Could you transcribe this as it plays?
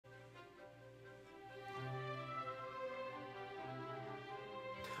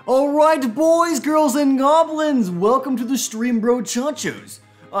Alright, boys, girls, and goblins, welcome to the stream, bro chachos.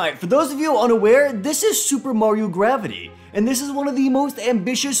 Alright, for those of you unaware, this is Super Mario Gravity, and this is one of the most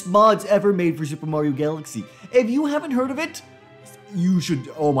ambitious mods ever made for Super Mario Galaxy. If you haven't heard of it, you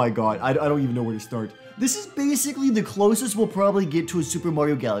should, oh my god, I don't even know where to start. This is basically the closest we'll probably get to a Super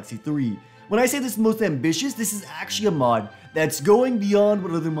Mario Galaxy 3. When I say this is most ambitious, this is actually a mod that's going beyond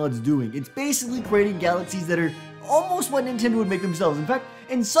what other mods doing. It's basically creating galaxies that are almost what Nintendo would make themselves. In fact,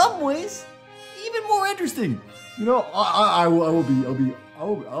 in some ways, even more interesting. You know, I'll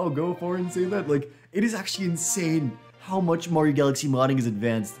go for it and say that. Like, it is actually insane how much Mario Galaxy modding is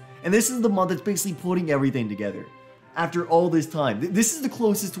advanced. And this is the mod that's basically putting everything together. After all this time, this is the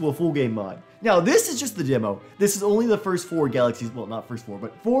closest to a full game mod. Now, this is just the demo. This is only the first 4 galaxies, well, not first 4,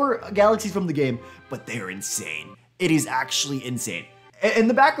 but 4 galaxies from the game, but they're insane. It is actually insane. In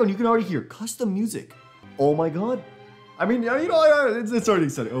the background, you can already hear custom music. Oh my god. I mean, you know, it's already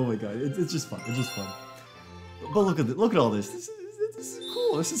exciting. Oh my god, it's just fun. It's just fun. But look at all this. This is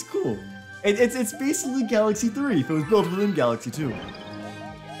cool. This is cool. It's basically Galaxy 3 if it was built within Galaxy 2.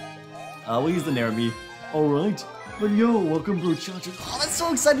 We'll use the Narumi. All right. But yo, welcome, bro chachos. Oh, that's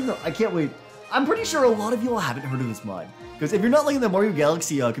so exciting though. I can't wait. I'm pretty sure a lot of you all haven't heard of this mod, because if you're not like in the Mario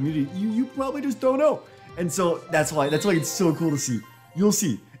Galaxy community, you probably just don't know. And so that's why it's so cool to see. You'll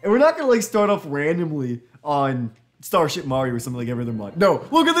see. And we're not gonna like start off randomly on Starship Mario or something like every other mod. No,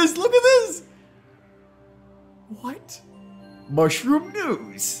 look at this, look at this! What? Mushroom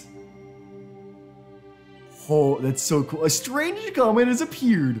News. Oh, that's so cool. A strange comment has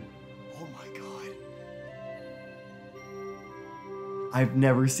appeared. Oh my god. I've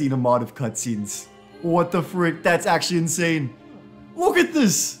never seen a mod of cutscenes. What the frick? That's actually insane. Look at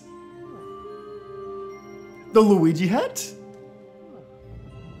this! The Luigi hat?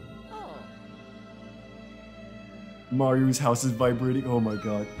 Mario's house is vibrating. Oh my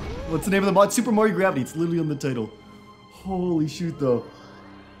god. What's the name of the mod? Super Mario Gravity. It's literally on the title. Holy shoot though.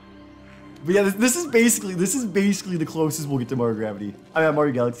 But yeah, this is basically the closest we'll get to Mario Gravity. I mean,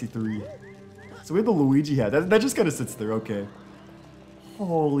 Mario Galaxy 3. So we have the Luigi hat. That just kind of sits there. Okay.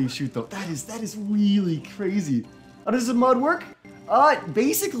 Holy shoot though. That is really crazy. How does the mod work?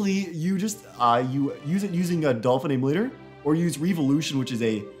 Basically you just you use it using a Dolphin emulator, or use Revolution, which is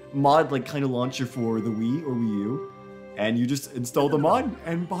a mod like kind of launcher for the Wii or Wii U. And you just install the mod,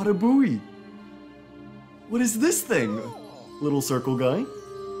 and bada booey. What is this thing? Little circle guy.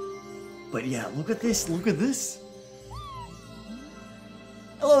 But yeah, look at this, look at this.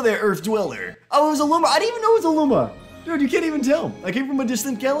 Hello there, Earth Dweller. Oh, it was a Luma. I didn't even know it was a Luma. Dude, you can't even tell. I came from a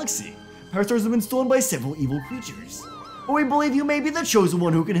distant galaxy. Power stars have been stolen by several evil creatures. But we believe you may be the chosen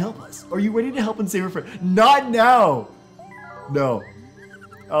one who can help us. Are you ready to help and save our friend? Not now. No.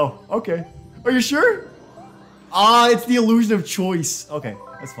 Oh, okay. Are you sure? It's the illusion of choice. Okay,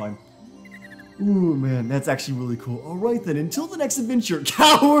 that's fine. Ooh, man, that's actually really cool. All right, then, until the next adventure.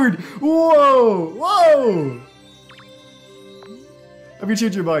 Coward! Whoa! Whoa! Have you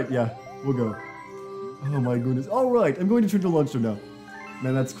changed your mind? Yeah, we'll go. Oh my goodness. All right, I'm going to turn to lunch now.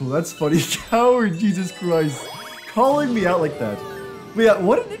 Man, that's cool. That's funny. Coward, Jesus Christ. Calling me out like that. But yeah,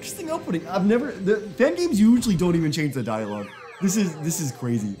 what an interesting opening. The fan games usually don't even change the dialogue. This is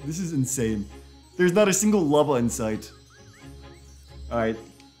crazy. This is insane. There's not a single lava in sight. Alright,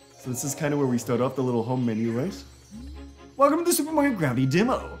 so this is kind of where we start off, the little home menu, right? Welcome to the Super Mario Gravity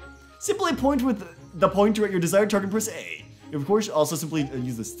demo. Simply point with the pointer at your desired target and press A. Of course, also simply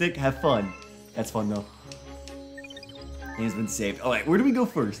use the stick, have fun. That's fun though. Game's been saved. Alright, where do we go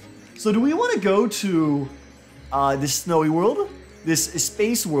first? So do we want to go to this snowy world, this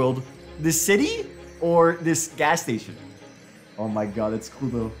space world, this city, or this gas station? Oh my god, that's cool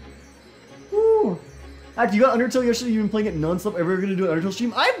though. Woo! Heck, you got Undertale yesterday, you've been playing it non-stop, ever gonna do an Undertale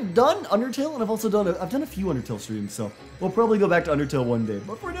stream? I've done Undertale, and I've also done a few Undertale streams, so we'll probably go back to Undertale one day.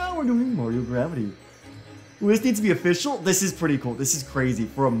 But for now, we're doing Mario Gravity. Ooh, this needs to be official. This is pretty cool. This is crazy.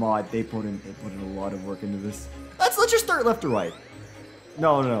 For a mod, they put in a lot of work into this. Let's just start left or right.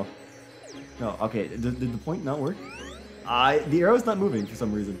 No, okay, did the point not work? The arrow's not moving for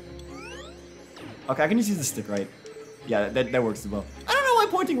some reason. Okay, I can just use the stick, right? Yeah, that works as well. I don't know why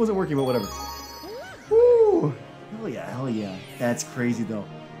pointing wasn't working, but whatever. Woo! Hell yeah. That's crazy though.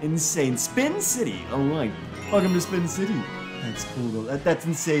 Insane. Spin City. Alright. Welcome to Spin City. That's cool though. That's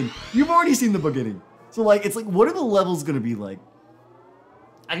insane. You've already seen the beginning. So like, it's like, what are the levels gonna be like?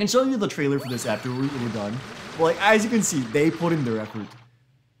 I can show you the trailer for this after we're done. But like, as you can see, they put in their effort.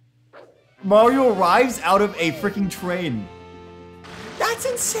 Mario arrives out of a freaking train. That's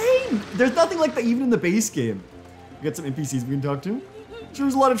insane! There's nothing like that even in the base game. We got some NPCs we can talk to. Sure,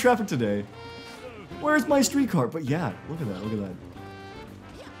 there's a lot of traffic today. Where's my streetcar? But yeah, look at that, look at that.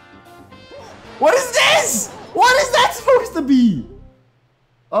 this? What is that supposed to be?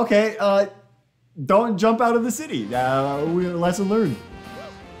 Okay, don't jump out of the city. Lesson learned.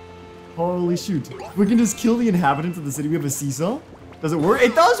 Holy shoot. We can just kill the inhabitants of the city. We have a seesaw. Does it work?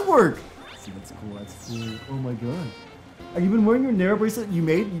 It does work. See, that's cool. That's cool. Oh my god. Have you been wearing your narrow bracelet you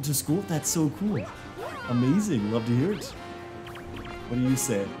made to school? That's so cool. Amazing. Love to hear it. What do you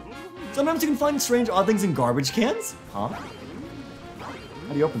say? Sometimes you can find strange odd things in garbage cans? Huh?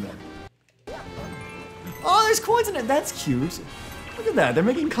 How do you open that? Oh, there's coins in it. That's cute. Look at that. They're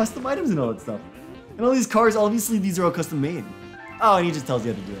making custom items and all that stuff. And all these cars, obviously these are all custom made. Oh, and he just tells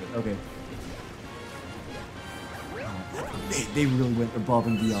you how to do it. Okay. They really went above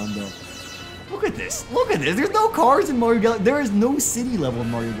and beyond though. Look at this. Look at this. There's no cars in Mario Galaxy. There is no city level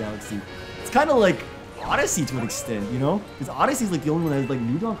in Mario Galaxy. It's kind of like Odyssey to an extent, you know? Because Odyssey is like the only one that has like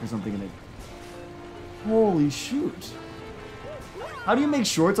New Donk or something in it. Holy shoot. How do you make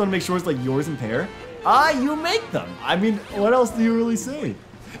shorts? I want to make shorts like yours and Pear. You make them. I mean, what else do you really say?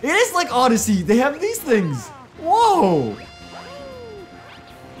 It is like Odyssey. They have these things. Whoa.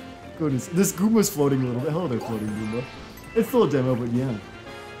 Goodness. This Goomba's floating a little bit. Hello there, floating Goomba. It's still a demo, but yeah.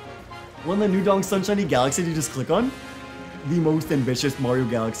 One the New Donk Sunshiny Galaxy to just click on. The most ambitious Mario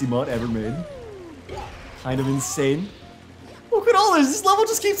Galaxy mod ever made. Kind of insane. Look at all this. This level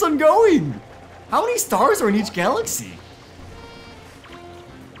just keeps on going. How many stars are in each galaxy?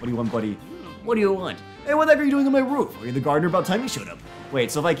 What do you want, buddy? What do you want? Hey, what the heck are you doing on my roof? Are you the gardener? About time you showed up.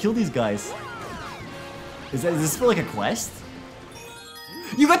 Wait, so if I kill these guys, does this feel like a quest?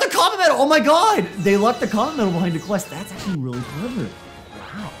 You got the comment medal! Oh my god! They left the comment medal behind the quest. That's actually really clever.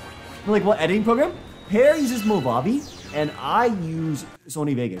 Wow. For like what editing program? Pear uses Movavi, and I use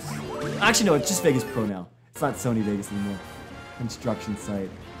Sony Vegas. Actually, no, it's just Vegas Pro now. It's not Sony Vegas anymore. Construction site.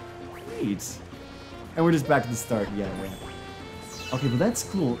 Great. And we're just back to the start. Yeah. Okay, but that's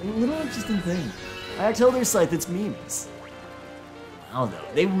cool. A little interesting thing. I tell their site that's memes. Wow, though.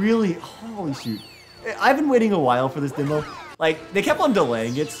 They really... Holy shoot. I've been waiting a while for this demo. Like, they kept on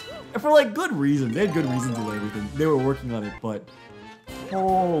delaying it. And for, like, good reason. They had good reason to delay everything. They were working on it, but...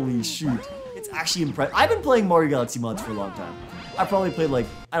 Holy shoot. It's actually impressive. I've been playing Mario Galaxy mods for a long time. I probably played, like,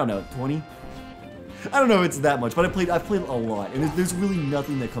 I don't know, 20? I don't know if it's that much, but I've played a lot. And there's really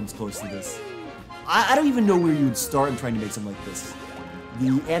nothing that comes close to this. I don't even know where you would start in trying to make something like this.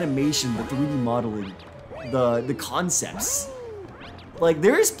 The animation, the 3D modeling, the concepts. Like,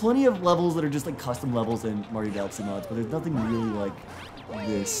 there is plenty of levels that are just like custom levels in Mario Galaxy mods, but there's nothing really like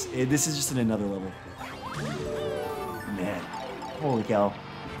this. This is just in another level. Man, holy cow.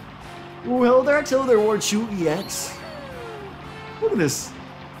 Ooh, hello there, Ward Shoot EX. Look at this.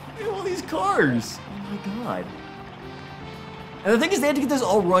 Look at all these cars. Oh my god. And the thing is, they had to get this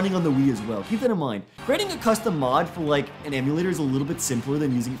all running on the Wii as well. Keep that in mind. Creating a custom mod for like an emulator is a little bit simpler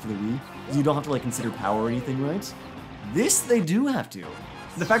than using it for the Wii, because you don't have to like consider power or anything, right? This they do have to.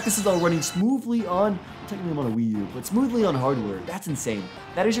 The fact this is all running smoothly on, technically I'm on a Wii U, but smoothly on hardware, that's insane.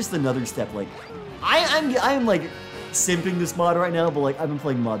 That is just another step. Like, I am like simping this mod right now, but like I've been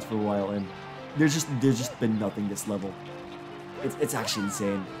playing mods for a while, and there's just been nothing this level. It's actually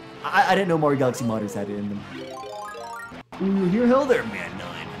insane. I didn't know Mario Galaxy modders had it in them. Ooh, here, hell there, Man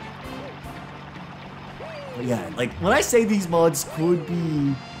 9. But yeah, like, when I say these mods could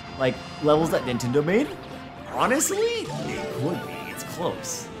be, like, levels that Nintendo made, honestly, they could be. It's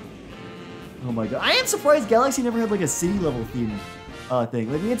close. Oh my god. I am surprised Galaxy never had, like, a city-level theme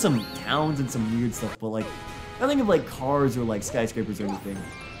thing. Like, we had some towns and some weird stuff, but, like, nothing of, like, cars or, like, skyscrapers or anything.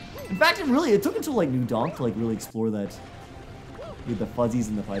 In fact, it took until, like, New Donk to, like, really explore that. With the fuzzies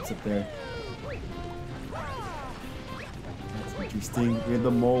and the pipes up there. Interesting. We have the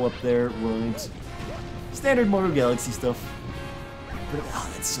mole up there, right? Standard Mario Galaxy stuff. But, oh,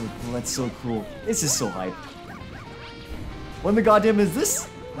 that's so cool. That's so cool. This is so hype. When the goddamn is this?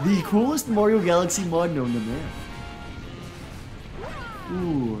 The coolest Mario Galaxy mod known to man.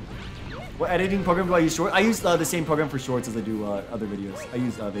 Ooh. What editing program do I use? I use the same program for shorts as I do other videos. I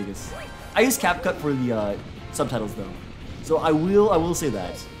use Vegas. I use CapCut for the subtitles though. So I will say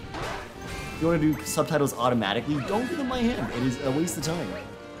that. If you want to do subtitles automatically, don't do them by hand. It is a waste of time.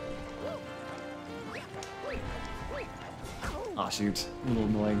 Aw, shoot. A little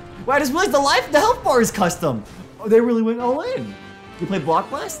annoying. Wait, I just realized the health bar is custom. Oh, they really went all in. You play Block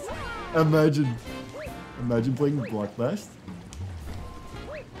Blast? Imagine playing Block Blast.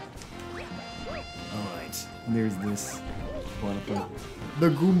 Alright, and there's this. The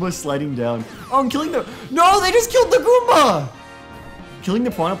Goomba sliding down. Oh, I'm killing the... No, they just killed the Goomba! Killing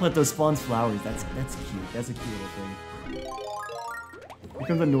the piranha plant that spawns flowers. That's cute. That's a cute little thing. Here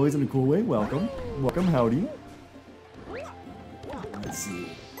comes a noise in a cool way. Welcome. Welcome, howdy. Let's see.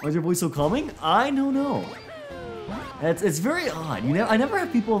 Why is your voice so calming? I don't know. It's very odd. You know, I never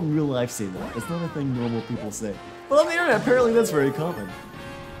have people in real life say that. It's not a thing normal people say. But on the internet, apparently that's very common.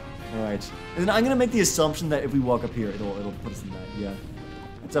 Alright. And then I'm gonna make the assumption that if we walk up here, it'll put us in that, yeah.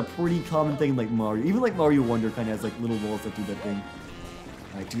 It's a pretty common thing like Mario. Even like Mario Wonder kind of has like little walls that do that thing.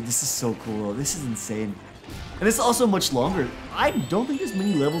 Alright, dude, this is so cool. This is insane. And it's also much longer. I don't think there's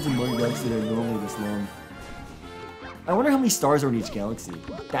many levels in Mario Galaxy that are normally this long. I wonder how many stars are in each galaxy.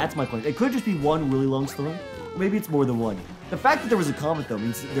 That's my question. It could just be one really long star. Or maybe it's more than one. The fact that there was a comet, though,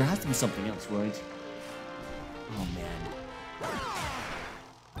 means there has to be something else, right? Oh, man.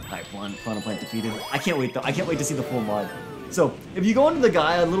 Alright, Final Plant defeated. I can't wait, though. I can't wait to see the full mod. So, if you go into the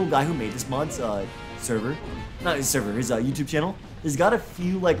little guy who made this mod's server, not his server, his YouTube channel, he's got a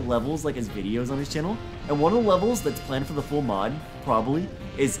few, like, levels, like, his videos on his channel. And one of the levels that's planned for the full mod, probably,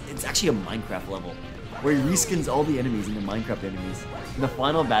 it's actually a Minecraft level, where he reskins all the enemies into Minecraft enemies. And the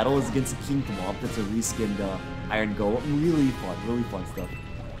final battle is against a King Mob that's a reskinned Iron Golem. Really fun stuff.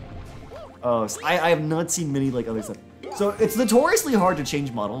 Oh, so I have not seen many like other stuff. So it's notoriously hard to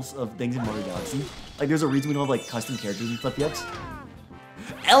change models of things in Mario Galaxy. Like there's a reason we don't have like custom characters and stuff yet.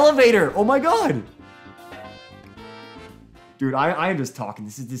 Elevator! Oh my god! Dude, I am just talking.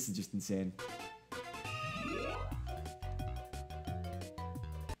 This is just insane.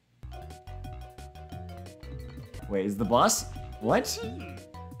 Wait, is the boss? What?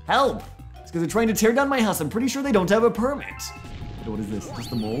 Help! It's because they're trying to tear down my house. I'm pretty sure they don't have a permit. What is this?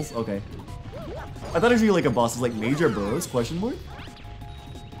 Just the moles? Okay. I thought it was gonna be like a boss. It's like Major Burrows? Question mark?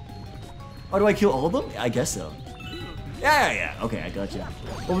 Oh, do I kill all of them? I guess so. Yeah. Okay, I gotcha.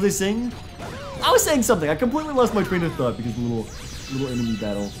 What was I saying? I was saying something. I completely lost my train of thought because of the little enemy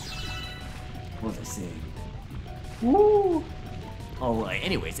battle. What was I saying? Woo! Alright,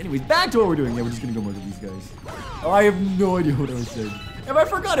 anyways, back to what we're doing. Yeah, we're just gonna go murder these guys. Oh, I have no idea what I was saying. If I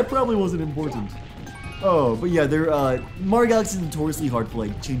forgot, it probably wasn't important. Oh, but yeah, Mario Galaxy is notoriously hard for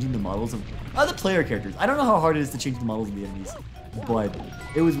like changing the models of other player characters. I don't know how hard it is to change the models of the enemies, but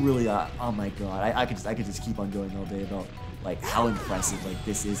it was really, oh my god, I could just keep on going all day about like how impressive like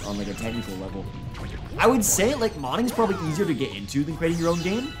this is on like a technical level. I would say like modding is probably easier to get into than creating your own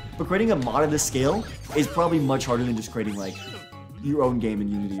game, but creating a mod of this scale is probably much harder than just creating like your own game in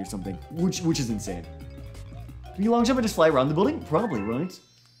Unity or something, which is insane. Can you long jump and just fly around the building? Probably, right?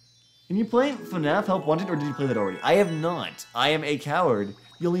 Can you play FNAF Help Wanted, or did you play that already? I have not. I am a coward.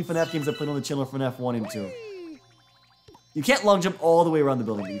 The only FNAF games I played on the channel are FNAF 1 and 2. You can't long jump all the way around the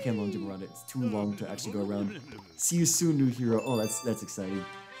building, but you can long jump around it. It's too long to actually go around. See you soon, new hero. Oh, that's exciting.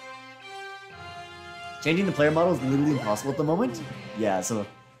 Changing the player model is literally impossible at the moment. Yeah, so...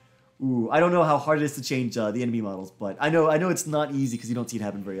 Ooh, I don't know how hard it is to change the enemy models, but I know it's not easy because you don't see it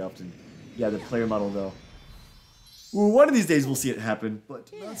happen very often. Yeah, the player model though. Ooh, one of these days we'll see it happen, but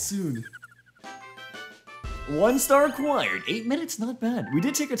not soon. 1 star acquired. 8 minutes, not bad. We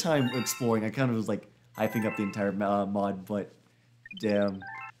did take our time exploring. I kind of was like hyping up the entire mod, but damn,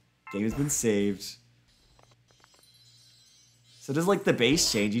 game has been saved. So does like the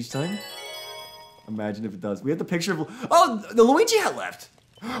base change each time? Imagine if it does. We have the picture of the Luigi hat left.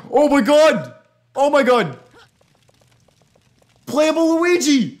 Oh my god! Oh my god! Playable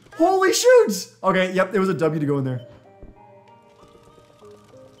Luigi! Holy shoots! Okay, yep, there was a W to go in there.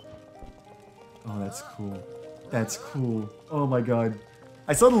 Oh, that's cool. That's cool. Oh my god.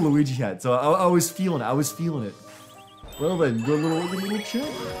 I saw the Luigi hat, so I was feeling it. Well then, good little chat.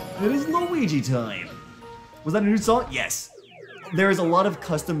 It is Luigi time. Was that a new song? Yes. There is a lot of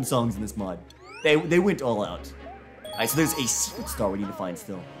custom songs in this mod. They went all out. Alright, so there's a secret star we need to find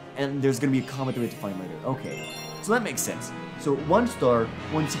still. And there's gonna be a comet that we have to find later. Okay. So that makes sense. So 1 star,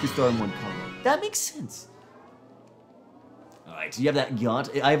 1 secret star, and 1 comet. That makes sense. Alright, so you have that yacht.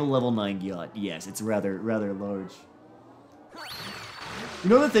 I have a level 9 yacht. Yes, it's rather large. You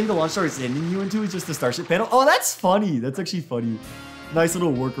know the thing the launch star is sending you into is just the starship panel? Oh, that's funny. That's actually funny. Nice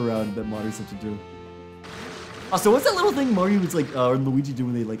little workaround that modders have to do. Oh, so what's that little thing Mario was like, or Luigi do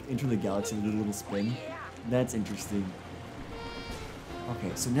when they like enter the galaxy and do a little spin? That's interesting.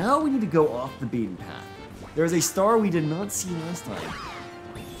 Okay, so now we need to go off the beaten path. There's a star we did not see last time.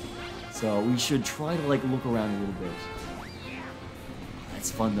 So we should try to like look around a little bit.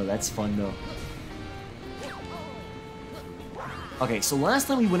 That's fun though, Okay, so last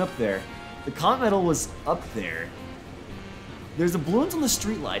time we went up there, the comet medal was up there. There's the balloons on the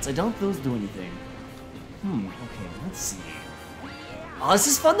streetlights. I doubt those do anything. Okay, let's see. Oh, this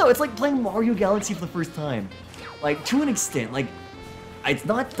is fun though. It's like playing Mario Galaxy for the first time. Like, to an extent, like, it's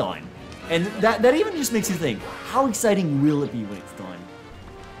not done. And that even just makes you think, how exciting will it be when it's done?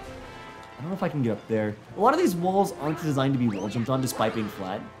 I don't know if I can get up there. A lot of these walls aren't designed to be wall jumped on despite being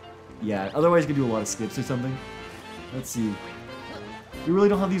flat. Yeah, otherwise you could do a lot of skips or something. Let's see. You really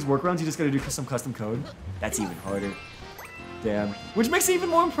don't have these workarounds, you just gotta do some custom code? That's even harder. Damn. Which makes it even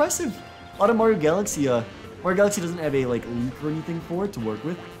more impressive. A lot of Mario Galaxy doesn't have a like leak or anything for it to work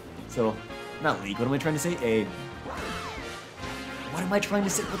with. So, not leak, what am I trying to say? What am I trying to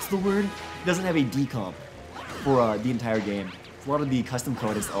say? What's the word? It doesn't have a decomp for the entire game. So a lot of the custom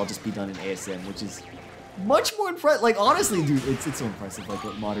code is all just be done in ASM, which is much more impressive. Like, honestly, dude, it's so impressive, like,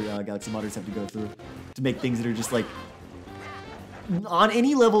 what modern Galaxy modders have to go through to make things that are just, like, on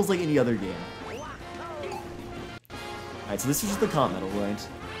any levels like any other game. Alright, so this is just the comp medal, right?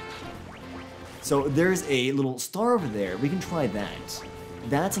 So there's a little star over there. We can try that.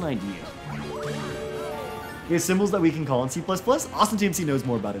 That's an idea. Here's symbols that we can call in C++. Austin TMC knows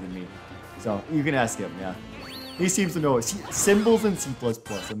more about it than me. So, you can ask him, yeah. He seems to know it. Symbols in C++,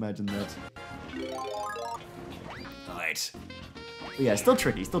 imagine that. Alright. Yeah, still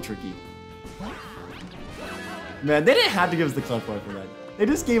tricky, still tricky. Man, they didn't have to give us the cloud flower for that. They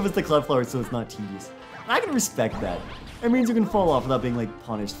just gave us the cloud flower so it's not tedious. I can respect that. It means you can fall off without being, like,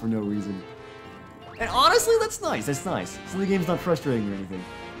 punished for no reason. And honestly, that's nice, that's nice. So the game's not frustrating or anything.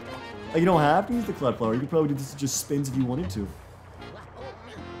 Like, you don't have to use the cloud flower. You could probably do this just spins if you wanted to.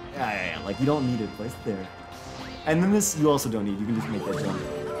 Yeah. Like, you don't need it. Place it there. And then this, you also don't need. You can just make that jump.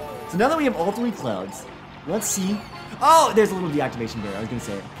 So now that we have all 3 clouds, let's see. Oh, there's a little deactivation there. I was going to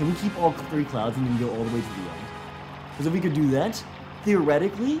say, can we keep all 3 clouds and then go all the way to the end? Because if we could do that,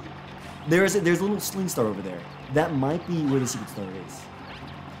 theoretically, there's a little sling star over there. That might be where the secret star is.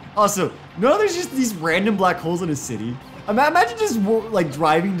 Also, no, there's just these random black holes in a city. Imagine just like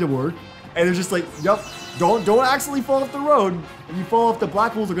driving to work, and they're just like, "Yep, don't accidentally fall off the road. If you fall off, the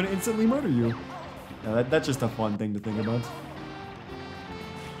black holes are gonna instantly murder you." Now that's just a fun thing to think about.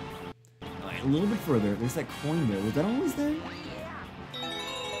 All right, a little bit further. There's that coin there. Was that always there?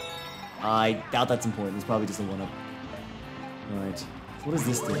 I doubt that's important. It's probably just a 1-up. All right. So what does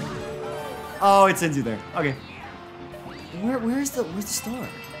this do? Oh, it sends you there. Okay. Where's the star?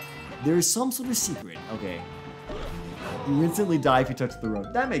 There is some sort of secret. Okay. You instantly die if you touch the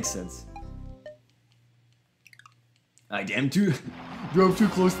road. That makes sense. I damn drove too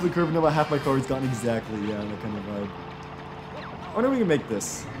close to the curb and now about half my car is gone. Exactly, yeah, that kind of vibe. I wonder if we can make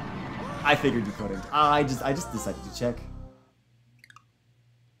this. I figured you couldn't. I just decided to check.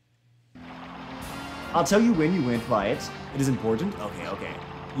 I'll tell you when you went by it. It is important. Okay.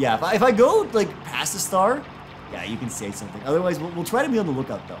 Yeah, if I go like past the star, yeah, you can say something. Otherwise, we'll try to be on the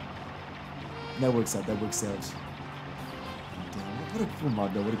lookout though. That works out. What a cool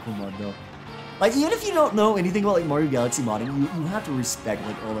mod though, Like, even if you don't know anything about like Mario Galaxy modding, you have to respect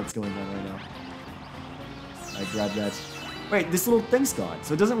like all that's going on right now. I grabbed that. Wait, this little thing's gone,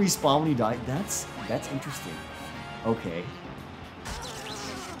 so it doesn't respawn when you die. That's interesting. Okay.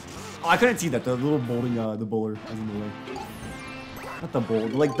 Oh, I couldn't see that. The little bowling, the bowler was in the way. Not the bowl,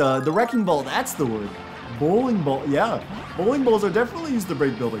 like the wrecking ball. That's the word. Bowling ball. Yeah, bowling balls are definitely used to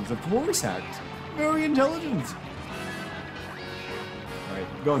break buildings. Of course, hacked. Very intelligent. All right,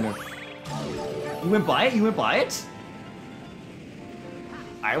 go in there. You went by it? You went by it?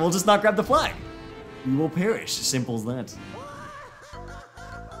 I will just not grab the flag. We will perish. Simple as that.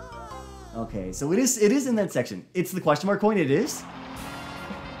 Okay, so it is in that section. It's the question mark coin. It is.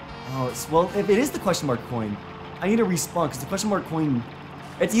 Oh, well, if it is the question mark coin, I need to respawn because the question mark coin,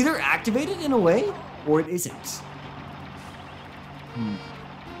 it's either activated in a way or it isn't.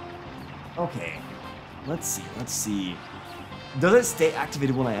 Okay, let's see. Does it stay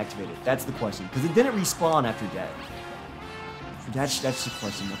activated when I activate it? That's the question, because it didn't respawn after death. So that's the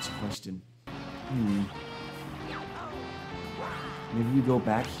question. Maybe we go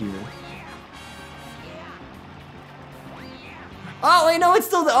back here. Oh, wait, no, it's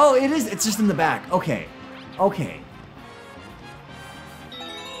still oh, it is, it's just in the back. Okay.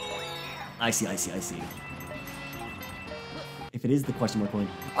 I see. If it is the question mark coin.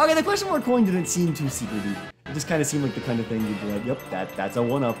 Okay, the question mark coin didn't seem too secret-y. It just kind of seemed like the kind of thing you'd be like, yep, that's a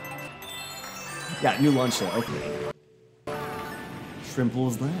 1-up. Yeah, new launch there, okay.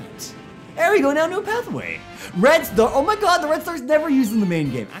 Shrimple's that. There we go, now new pathway. Red Star, oh my god, the Red Star's never used in the main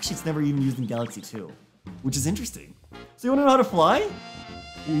game. Actually, it's never even used in Galaxy 2, which is interesting. So you wanna know how to fly?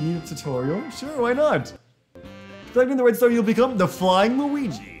 You need a tutorial? Sure, why not? Collecting the Red Star, you'll become the Flying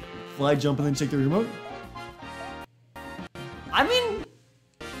Luigi. Fly, jump, and then check the remote. I mean,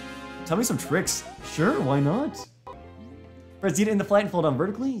 tell me some tricks. Sure, why not? Press Z to end the flight and fall down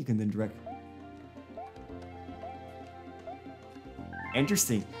vertically. You can then direct.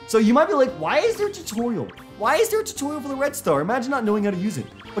 Interesting. So you might be like, why is there a tutorial? Why is there a tutorial for the Red Star? Imagine not knowing how to use it.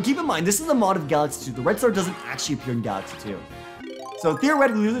 But keep in mind, this is a mod of Galaxy 2. The Red Star doesn't actually appear in Galaxy 2. So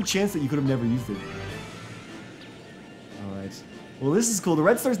theoretically, there's a chance that you could have never used it. Alright. Well, this is cool. The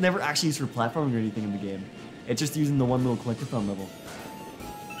Red Star's never actually used for platforming or anything in the game. It's just using the one little collectathon level.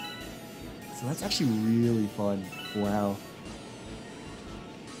 So that's actually really fun. Wow.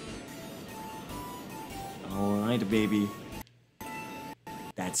 Alright, baby.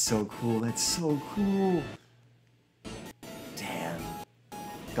 That's so cool. That's so cool. Damn.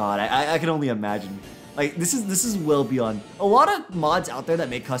 God, I can only imagine. Like, this is well beyond. A lot of mods out there that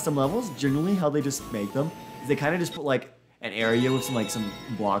make custom levels, generally how they just make them is they kind of just put like an area with some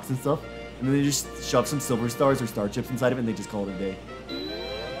blocks and stuff, and then they just shove some silver stars or star chips inside of it and they just call it a day.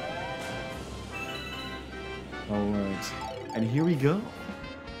 Alright. And here we go.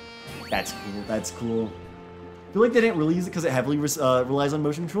 That's cool. That's cool. I feel like they didn't really use it because it heavily relies on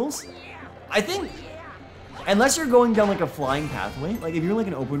motion controls. I think, unless you're going down like a flying pathway, like if you're in like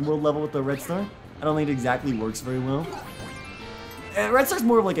an open world level with the Red Star, I don't think it exactly works very well. Red Star's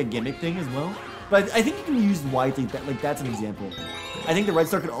more of like a gimmick thing as well, but I think you can use widely. Like that's an example. I think the Red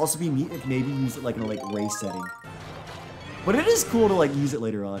Star could also be neat if maybe use it like in a like race setting. But it is cool to like use it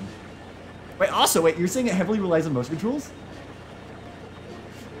later on. Wait, also wait, you're saying it heavily relies on motion controls?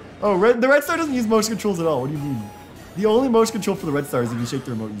 Oh, the Red Star doesn't use motion controls at all. What do you mean? The only motion control for the Red Star is if you shake the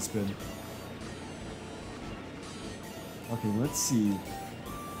remote and spin. Okay, let's see.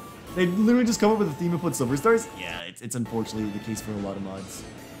 They literally just come up with a theme and put silver stars? Yeah, it's unfortunately the case for a lot of mods.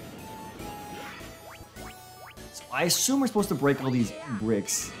 So I assume we're supposed to break all these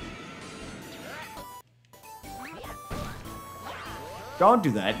bricks. Don't do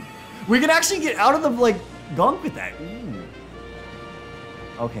that. We can actually get out of the, like, gunk with that. Ooh.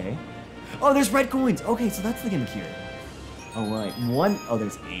 Okay. Oh, there's red coins. Okay, so that's the gimmick here. Alright, oh,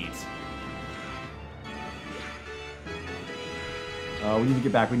 there's 8. We need to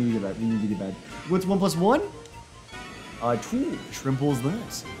get back, we need to get back. What's 1 plus 1? 2. Shrimp pulls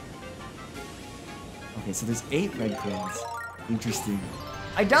that. Okay, so there's 8 red coins. Interesting.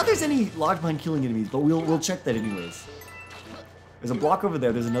 I doubt there's any locked behind killing enemies, but we'll check that anyways. There's a block over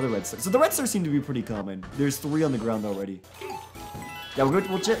there, there's another red star. So the red stars seem to be pretty common. There's 3 on the ground already. Yeah,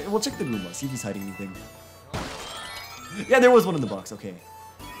 we'll check the Goomba, see if he's hiding anything. Yeah, there was one in the box, okay.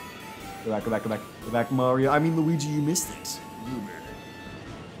 Go back, go back, go back. Go back, Mario. I mean, Luigi, you missed it.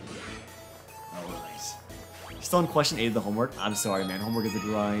 Alright. Still on question 8 of the homework? I'm sorry, man. Homework is a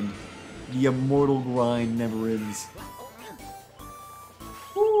grind. The immortal grind never ends.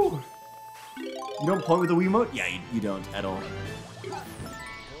 Woo! You don't point with the Wiimote? Yeah, you don't at all.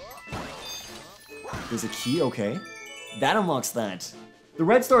 There's a key, okay. That unlocks that. The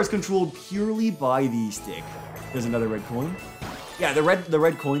red star is controlled purely by the stick. There's another red coin. Yeah, the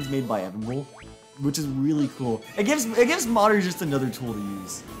red coin's made by Evanroll, which is really cool. It gives modders just another tool to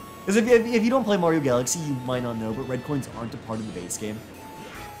use. Because if you don't play Mario Galaxy, you might not know, but red coins aren't a part of the base game.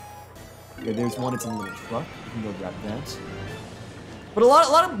 Okay, there's one. It's in a little truck. You can go grab that. But a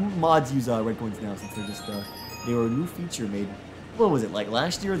lot of mods use red coins now since they're just they were a new feature made. What was it, like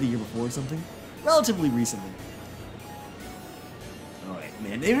last year or the year before or something? Relatively recently. Alright,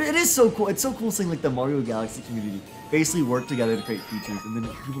 man, it is so cool. It's so cool seeing like the Mario Galaxy community basically work together to create features, and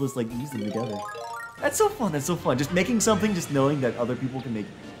then people just like use them together. That's so fun. That's so fun. Just making something, just knowing that other people can make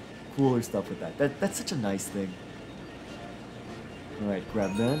cooler stuff with that. That's such a nice thing. Alright,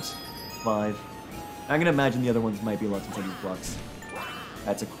 grab that. 5. I'm gonna imagine the other ones might be lots inside these blocks.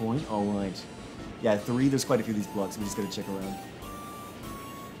 That's a coin. Alright. Yeah, 3. There's quite a few of these blocks. We just gotta check around.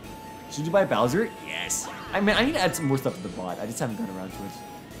 Should you buy Bowser? Yes. I mean, I need to add some more stuff to the bot. I just haven't gotten around to it.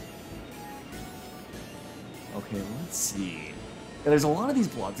 Okay, let's see. Yeah, there's a lot of these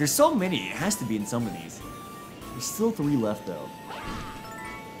blocks. There's so many. It has to be in some of these. There's still 3 left, though.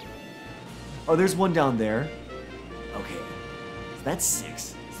 Oh, there's one down there. Okay. So that's 6.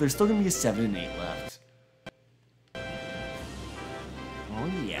 So there's still gonna be a 7 and 8 left. Oh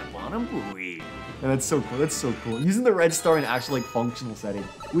yeah, bottom buoy. Yeah, that's so cool. That's so cool. Using the red star in actual like functional setting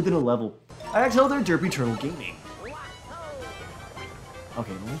within a level. I tell they're Derpy Turtle Gaming.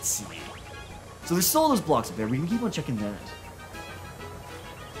 Okay, let's see. So there's still all those blocks up there. We can keep on checking that.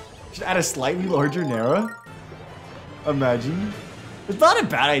 Should add a slightly larger Nara. Imagine. It's not a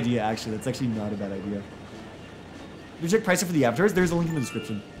bad idea, actually. That's actually not a bad idea. Do you check pricing for the avatars? There's a link in the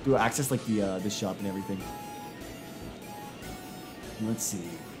description. Do access like the shop and everything. Let's see.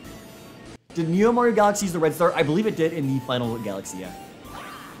 Did Neo Mario Galaxy use the red star? I believe it did in the final Galaxy, yeah.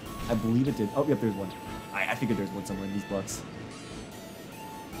 I believe it did. Oh, yep, there's one. I figured there's one somewhere in these blocks.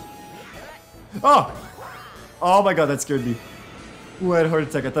 Oh! Oh my god, that scared me. Ooh, I had a heart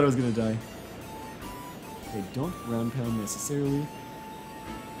attack. I thought I was gonna die. Okay, don't ground pound necessarily.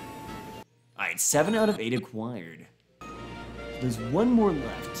 Alright, 7 out of 8 acquired. There's one more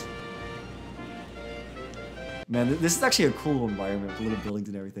left. Man, this is actually a cool environment with little buildings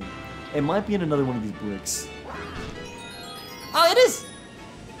and everything. It might be in another one of these bricks. Oh, it is!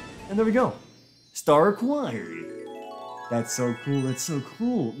 And there we go. Star acquired. That's so cool, that's so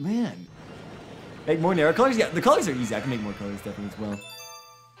cool. Man. Make more narrow colors? Yeah, the colors are easy. I can make more colors definitely as well.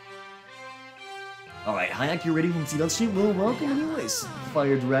 Alright, hi, Hack, you ready from Seed on Stream? Well, welcome anyways.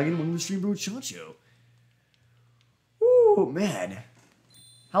 Fire Dragon, welcome to the stream, bro, Chacho. Ooh, man.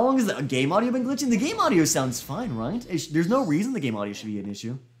 How long has the game audio been glitching? The game audio sounds fine, right? There's no reason the game audio should be an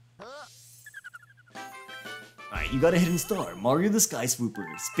issue. Alright, you got a hidden star. Mario the Sky Swooper.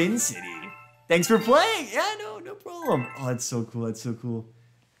 Spin City. Thanks for playing! Yeah, no problem. Oh, that's so cool, that's so cool.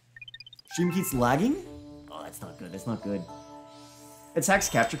 Stream keeps lagging? Oh, that's not good, that's not good. It's Hack's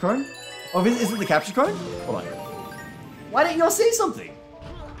capture card? Oh, is it the capture card? Hold on. Why didn't y'all say something?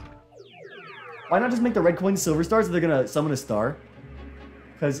 Why not just make the red coins silver stars if they're gonna summon a star?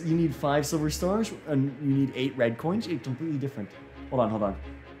 Because you need 5 silver stars and you need 8 red coins. It's completely different. Hold on.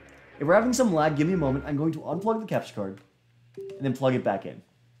 If we're having some lag, give me a moment. I'm going to unplug the capture card and then plug it back in.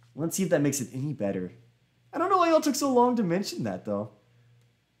 Let's see if that makes it any better. I don't know why y'all took so long to mention that though.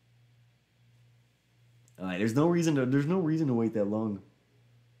 Alright, there's no reason to wait that long.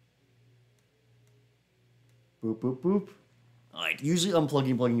 Boop, boop, boop. Alright, usually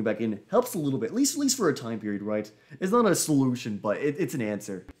unplugging and plugging it back in helps a little bit, at least for a time period, right? It's not a solution, but it's an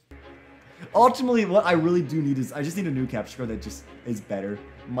answer. Ultimately, what I really do need is, I just need a new capture card that just is better.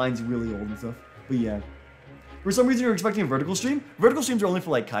 Mine's really old and stuff, but yeah. For some reason you're expecting a vertical stream? Vertical streams are only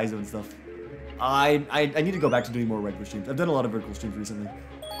for like Kaizo and stuff. I need to go back to doing more regular streams. I've done a lot of vertical streams recently.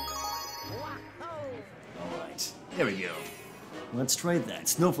 Alright, there we go. Let's try that.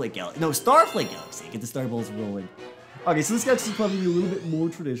 Snowflake Galaxy. No, Starflake Galaxy. Get the star balls rolling. Okay, so this galaxy is probably a little bit more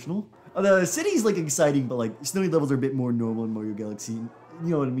traditional. The city's like exciting, but like snowy levels are a bit more normal in Mario Galaxy. You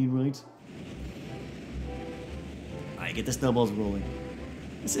know what I mean, right? Alright, get the snowballs rolling.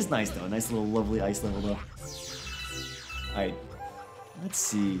 This is nice though. A nice little lovely ice level though. Alright. Let's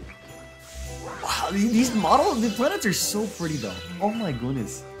see. Wow, these models, the planets are so pretty though. Oh my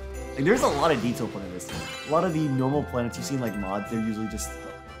goodness. Like, there's a lot of detail put in this. A lot of the normal planets you see in like mods, they're usually just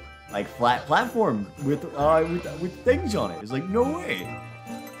like flat platform with things on it. It's like, no way.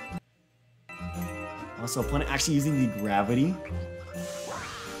 Also, a planet actually using the gravity.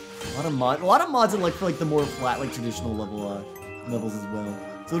 A lot of mods are like for like the more flat, like traditional levels as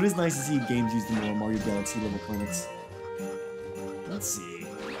well. So it is nice to see games use the more Mario Galaxy level planets. Let's see.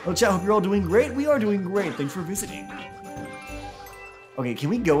 Oh, chat, hope you're all doing great. We are doing great. Thanks for visiting. Okay, can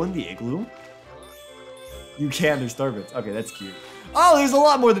we go in the igloo? You can, there's star bits. Okay, that's cute. Oh, there's a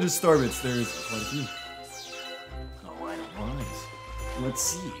lot more than just star bits. There's quite a few. Alright. Let's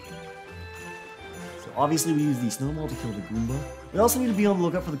see. So obviously we use the snowball to kill the Goomba. We also need to be on the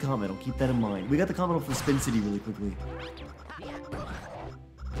lookout for the comet medal. Keep that in mind. We got the comet medal for Spin City really quickly.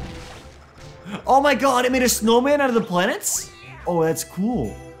 Oh my god, it made a snowman out of the planets? Oh, that's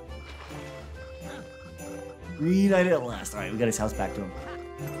cool. Reunited at last. Alright, we got his house back to him.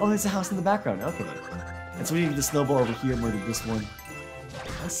 Oh, there's a house in the background. Okay. And so we need the snowball over here and murder this one.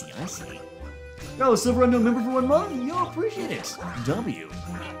 I see. Yo, Silver Unknown member for 1 month? Yo, appreciate it. W.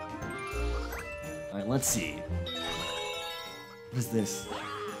 Alright, let's see. What is this?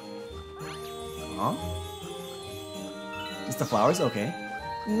 Huh? Just the flowers? Okay.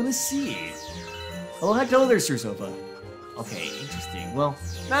 Let's see. Oh, heck no, there's Sir Sofa. Okay, interesting. Well,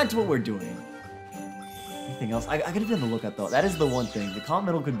 back to what we're doing. Anything else? I gotta be on the lookout though. That is the one thing. The comet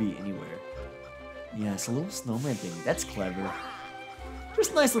medal could be anywhere. Yeah, it's a little snowman thing. That's clever.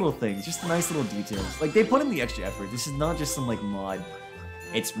 Just nice little things. Just nice little details. Like, they put in the extra effort. This is not just some, like, mod.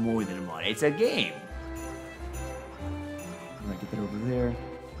 It's more than a mod. It's a game. Alright, get that over there.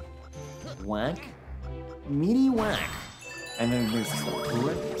 Whack. Meaty whack. And then there's this little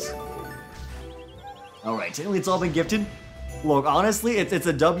correct. Alright, technically it's all been gifted. Look, honestly, it's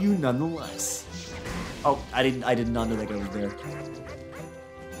a W nonetheless. Oh, I did not know that guy was there.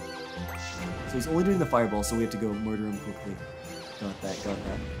 So he's only doing the fireball, so we have to go murder him quickly. Got that.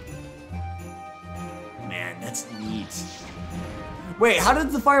 Man, that's neat. Wait, how did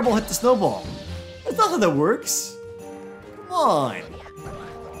the fireball hit the snowball? That's not how that works. Come on.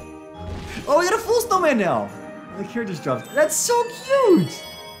 Oh, we got a full snowman now. The character just dropped. That's so cute.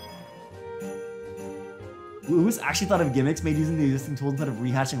 Who's actually thought of gimmicks made using the existing tools instead of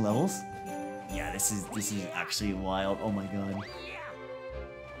rehashing levels? Yeah, this is actually wild. Oh my god.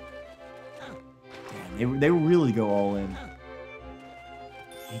 Damn, they really go all in.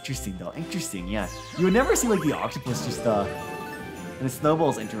 Interesting, though. Interesting, yeah. You would never see, like, the octopus just, and the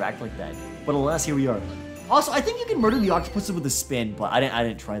snowballs interact like that. But alas, here we are. Also, I think you can murder the octopuses with a spin, but I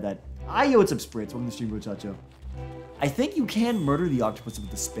didn't try that. Yo, what's up, Spritz? Welcome to stream, Muchacho. I think you can murder the octopus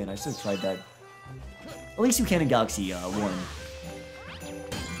with a spin. I should have tried that. At least you can in Galaxy 1.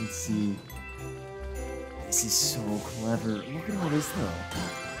 Let's see. This is so clever. Look at all this, though.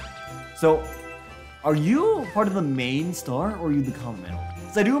 So, are you part of the main star, or are you the comment medal?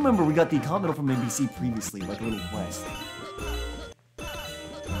 Because I do remember we got the comment medal from NBC previously, like a little quest.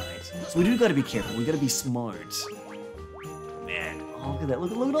 Alright, so we do gotta be careful. We gotta be smart. Man, oh, look at that.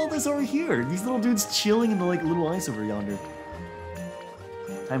 Look at all this over here. These little dudes chilling in the, like, little ice over yonder.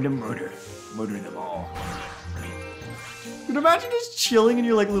 Time to murder. Murder them all. Dude, imagine just chilling in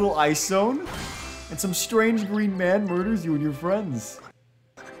your, like, little ice zone, and some strange green man murders you and your friends.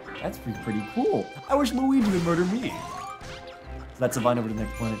 That's pretty cool. I wish Luigi would murder me. So that's a vine over to the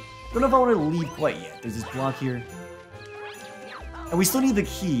next planet. Don't know if I want to leave quite yet. There's this block here. And we still need the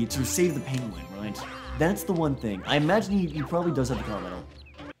key to save the penguin, right? That's the one thing. I imagine he probably does have the comment medal.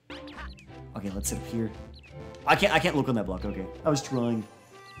 Okay, let's sit up here. I can't look on that block, okay. I was trying.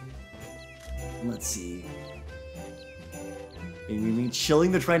 Let's see.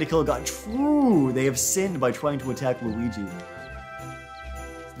 Chilling, they're trying to kill a god. True! They have sinned by trying to attack Luigi.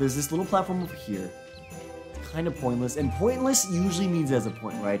 There's this little platform over here. It's kind of pointless, and pointless usually means it has a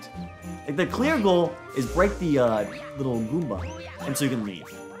point, right? Like, the clear goal is break the little Goomba, and so you can leave.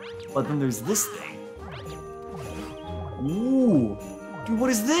 But then there's this thing. Ooh! Dude, what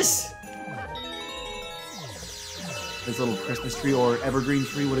is this? This little Christmas tree, or evergreen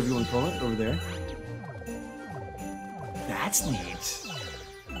tree, whatever you want to call it, over there. That's neat.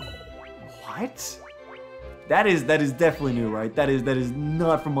 What? That is definitely new, right? That is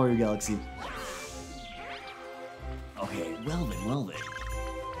not from Mario Galaxy. Okay, well then.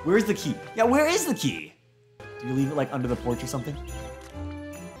 Where's the key? Yeah, where is the key? Do you leave it like under the porch or something?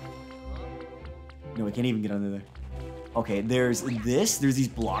 No, we can't even get under there. Okay, there's this. There's these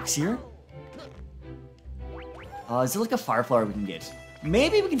blocks here. Is there like a fire flower we can get?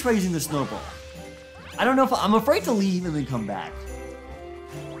 Maybe we can try using the snowball. I don't know if I'm afraid to leave and then come back.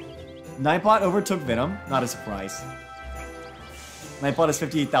 Nightbot overtook Venom. Not a surprise. Nightbot has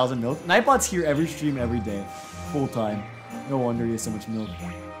 58,000 milk. Nightbot's here every stream, every day. Full time. No wonder he has so much milk.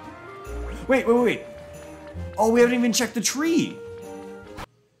 Wait. Oh, we haven't even checked the tree.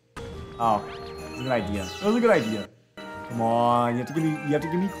 Oh, that's a good idea. That was a good idea. Come on, you have to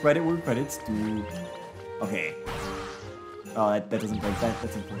give me credit where credit's due. Okay. Oh, that doesn't break that.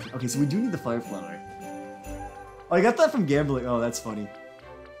 That's unfortunate. Okay, so we do need the fire flower. Oh, I got that from gambling. Oh, that's funny.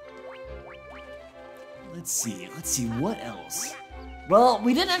 Let's see, what else? Well,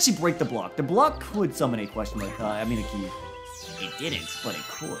 we didn't actually break the block. The block could summon a question mark, a key. It didn't, but it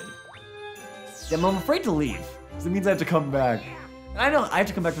could. Yeah, I'm afraid to leave, because it means I have to come back. I know, I have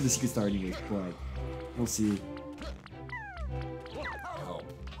to come back for the secret star anyways, but we'll see. Help.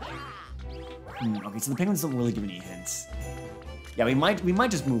 Okay, so the penguins don't really give any hints. Yeah, we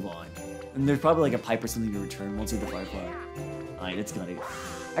might just move on. And there's probably like a pipe or something to return once we have the firefly. Alright, let's go.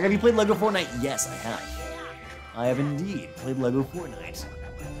 Have you played LEGO Fortnite? Yes, I have. I have indeed played LEGO Fortnite.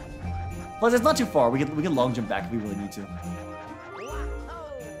 Plus, it's not too far. We can long jump back if we really need to.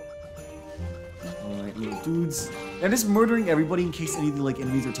 Alright, little dudes. I'm just murdering everybody in case any of the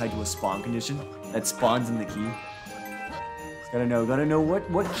enemies are tied to a spawn condition that spawns in the key. Just gotta know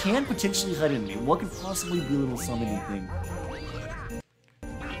what can potentially hide in me. What could possibly be a little summoning thing.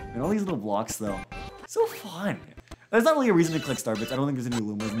 And all these little blocks, though. So fun. There's not really a reason to collect star bits. I don't think there's any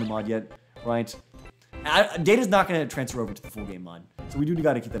Lumas in the mod yet, right? Data's not going to transfer over to the full game mod, so we do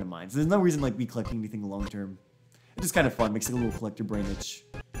got to keep that in mind. So there's no reason be collecting anything long term. It's just kind of fun, makes it a little collector brain itch.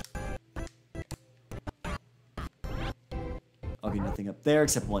 Okay, nothing up there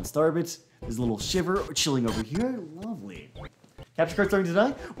except one star bit. There's a little shiver chilling over here. Lovely. Capture card starting to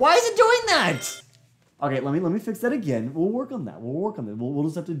die? Why is it doing that? Okay, let me fix that again. We'll work on that. We'll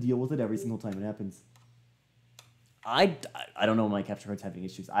just have to deal with it every single time it happens. I don't know, my capture card's having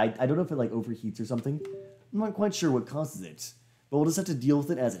issues. I don't know if it overheats or something. I'm not quite sure what causes it. But we'll just have to deal with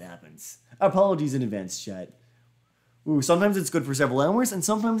it as it happens. Apologies in advance, chat. Ooh, sometimes it's good for several hours, and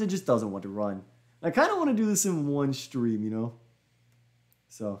sometimes it just doesn't want to run. I kind of want to do this in one stream, you know?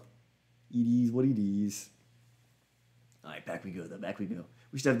 So, it is what it is. Alright, back we go, though. Back we go.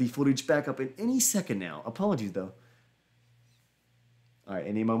 We should have the footage back up in any second now. Apologies, though. Alright,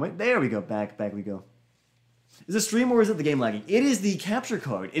 any moment. There we go. Back we go. Is it stream or is it the game lagging? It is the capture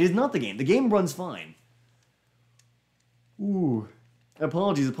card. It is not the game. The game runs fine. Ooh.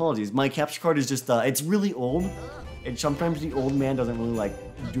 Apologies. My capture card is just, it's really old. And sometimes the old man doesn't really like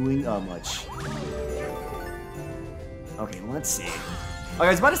doing much. Okay, let's see. Okay, I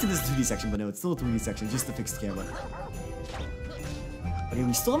was about to say this is a 2D section, but no, it's still a 3D section, just the fixed camera. Okay,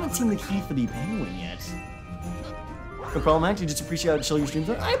 we still haven't seen the key for the penguin yet. No problem, Hack. You just appreciate how chill your streams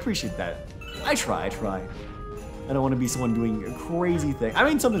are? I appreciate that. I try. I don't want to be someone doing a crazy thing. I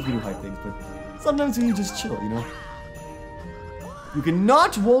mean, sometimes we do hype things, but sometimes we just chill, you know? You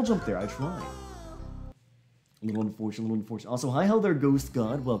cannot wall jump there. I try. A little unfortunate. Also, hi, hell there, Ghost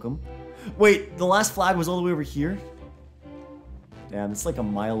God. Welcome. Wait, the last flag was all the way over here? Damn, it's like a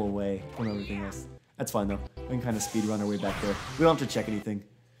mile away from everything else. That's fine, though. We can kind of speed run our way back there. We don't have to check anything.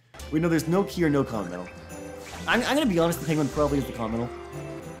 We know there's no key or no continental. I'm going to be honest, the penguin probably is the continental.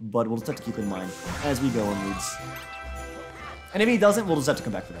 But we'll just have to keep in mind as we go onwards. And if he doesn't, we'll just have to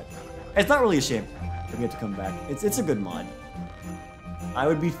come back for that. It's not really a shame if we have to come back. It's a good mod. I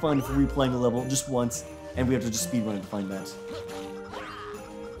would be fun if replaying a level just once, and we have to just speedrun it to find that.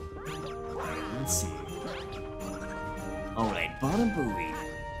 Let's see. Alright, bottom buoy.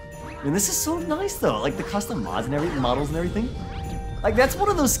 And this is so nice though, like the custom mods and everything, models and everything. Like that's one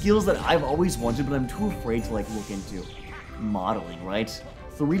of those skills that I've always wanted, but I'm too afraid to like look into. Modeling, right?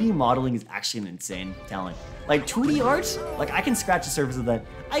 3D modeling is actually an insane talent. Like 2D art, like I can scratch the surface of that.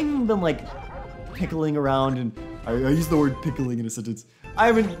 I've even been like pickling around, and I use the word pickling in a sentence.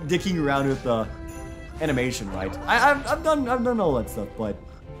 I've been dicking around with animation, right? I've done all that stuff, but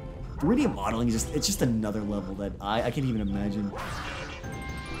 3D modeling is just another level that I can't even imagine.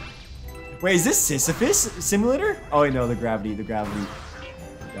 Wait, is this Sisyphus simulator? Oh wait, no, the gravity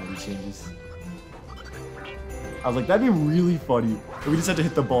changes. I was like, that'd be really funny if we just had to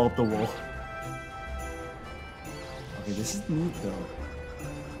hit the ball up the wall. Okay, this is neat though.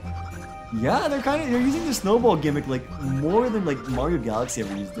 Yeah, they're using the snowball gimmick like more than like Mario Galaxy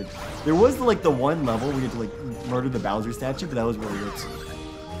ever used it. There was the one level where you had to like murder the Bowser statue, but that was really good.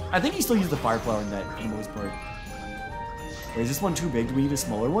 I think you still use the fire flower in that for the most part. Wait, is this one too big? Do we need a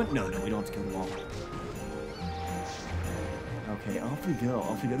smaller one? No, we don't have to kill them all. Okay, off we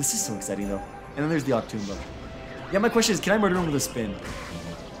go. This is so exciting though. And then there's the Octumba. Yeah, my question is, can I murder him with a spin?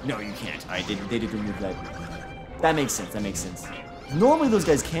 No, you can't. Alright, they did remove that. That makes sense. Normally those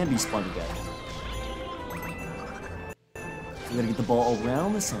guys can be spun to death. So we gotta get the ball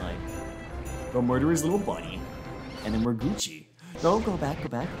around the side. Go murder his little buddy. And then we're Gucci. No, go back.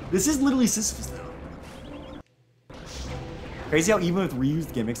 This is literally Sisyphus though. Crazy how even with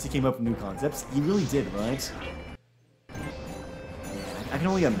reused gimmicks, he came up with new concepts. He really did, right? I can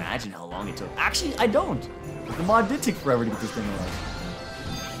only imagine how long it took. Actually, I don't. The mod did take forever to get this thing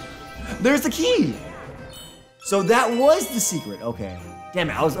alive. There's the key! So that was the secret. Okay. Damn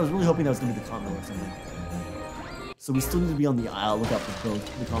it, I was really hoping that was going to be the continental or something. So we still need to be on the lookout for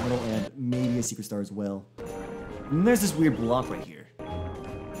both the continental and maybe a secret star as well. And then there's this weird block right here.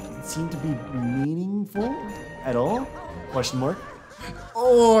 Doesn't seem to be meaningful at all? Question mark.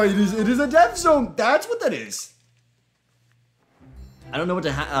 Oh, it is a death zone. That's what that is. I don't know what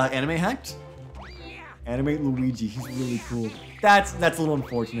to animate hacked. Animate Luigi. He's really cool. That's a little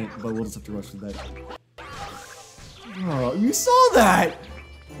unfortunate, but we'll just have to rush through that. Oh, you saw that?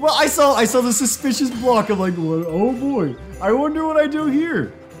 Well, I saw the suspicious block. I'm like, what? Oh boy. I wonder what I do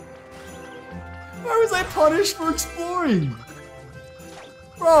here. Why was I punished for exploring?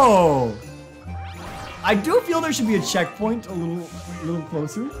 Bro. I do feel there should be a checkpoint a little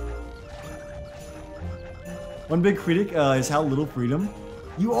closer. One big critic is how little freedom.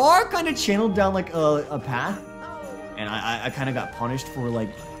 You are kind of channeled down like a path, and I kind of got punished for like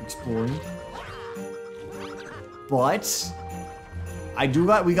exploring. But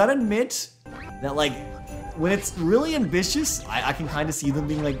we gotta admit that like when it's really ambitious, I can kind of see them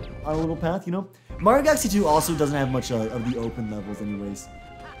being like on a little path, you know. Mario Galaxy 2 also doesn't have much of the open levels, anyways.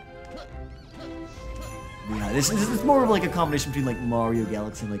 Yeah, this is more of like a combination between like Mario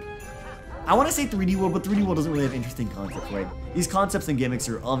Galaxy and like, I want to say 3D World, but 3D World doesn't really have interesting concepts, right? These concepts and gimmicks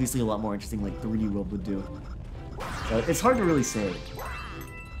are obviously a lot more interesting like 3D World would do. So it's hard to really say.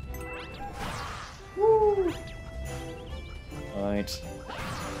 Woo! Alright.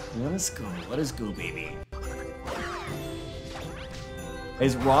 Let us go, baby.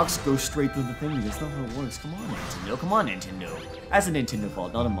 His rocks go straight through the thing. That's not how it works. Come on, Nintendo. That's a Nintendo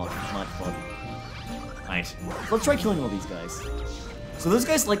fault, not a mod fault. Alright, let's try killing all these guys. So those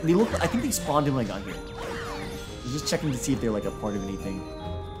guys, like, they look, I think they spawned in when I got here. I'm just checking to see if they're, like, a part of anything.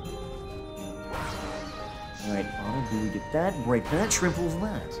 Alright, Anna, do we get that? Break that, trimples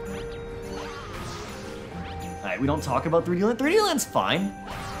that. Alright, we don't talk about 3D Land. 3D Land's fine.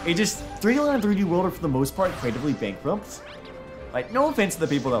 3D Land and 3D World are, for the most part, creatively bankrupt. Like, no offense to the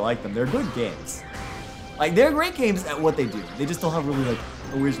people that like them, they're good games. Like, they're great games at what they do. They just don't have really, like,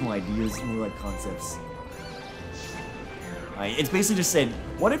 original ideas or, like, concepts. It's basically just said,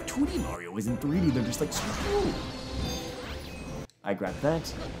 what if 2D Mario was in 3D? They're just like, screw. I grabbed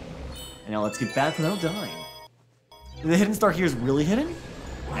that. And now let's get back without dying. The hidden star here is really hidden?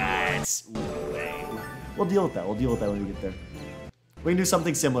 That's way. We'll deal with that. We'll deal with that when we get there. We can do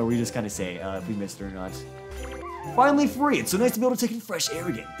something similar. We just kind of say if we missed it or not. Finally free. It's so nice to be able to take in fresh air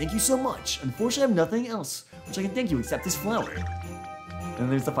again. Thank you so much. Unfortunately, I have nothing else which I can thank you except this flower. And then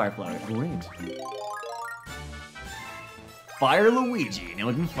there's the fire flower. Great. Fire Luigi. Now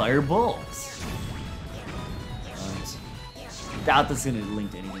we can fire balls. Right. Doubt this is gonna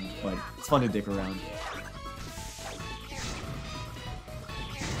link to anything, but it's fun to dick around.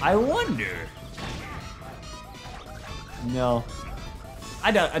 I wonder. No.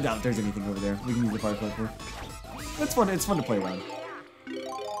 I doubt there's anything over there. We can use the fire flower for. It's fun to play around.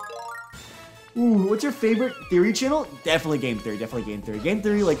 Ooh, what's your favorite theory channel? Definitely Game Theory, definitely Game Theory. Game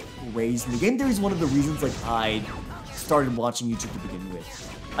Theory, like, raised me. Game Theory is one of the reasons, like, I started watching YouTube to begin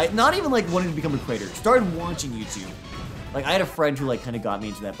with. Not even, like, wanting to become a creator. Started watching YouTube. Like, I had a friend who, like, kind of got me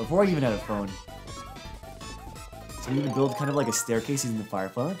into that before I even had a phone. So we need to build kind of like a staircase using the fire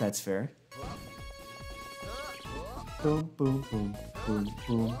flower. That's fair. Boom, boom, boom, boom,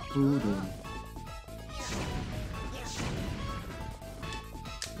 boom, boom, boom.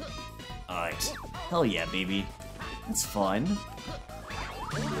 Alright. Hell yeah, baby. That's fun.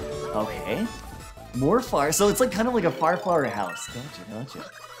 Okay. More fire. So it's like kind of like a fire flower house. Gotcha.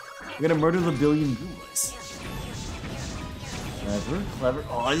 We're gonna murder the billion Goombas. Clever.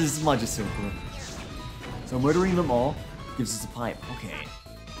 Oh, this mod is so cool. So murdering them all gives us a pipe. Okay.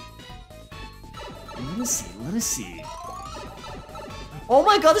 Let us see. Oh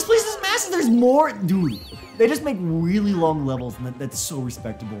my god, this place is massive. There's more. Dude, they just make really long levels, and that's so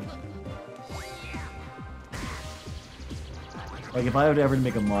respectable. Like, if I were ever to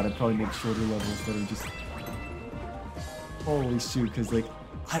make a mod, I'd probably make shorter levels that are just... Holy shoot, because, like,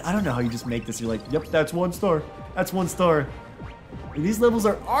 I don't know how you just make this. You're like, yep, that's 1 star. That's 1 star. And these levels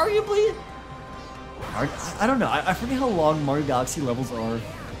are arguably... I don't know. I forget how long Mario Galaxy levels are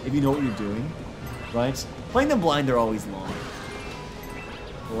if you know what you're doing, right? Playing them blind, they're always long.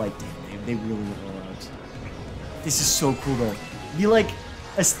 But, like, damn, they really are out. This is so cool, though. The, like,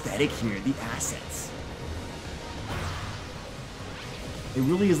 aesthetic here, the assets. It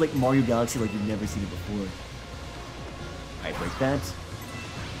really is like Mario Galaxy like you've never seen it before. Alright, break that.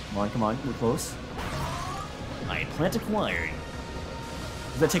 Come on, we're close. Alright, plant acquired.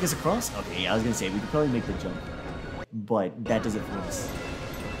 Does that take us across? Okay, yeah, I was gonna say, we could probably make the jump. But that does it for us.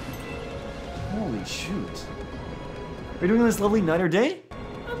 Holy shoot. Are you doing this lovely night or day?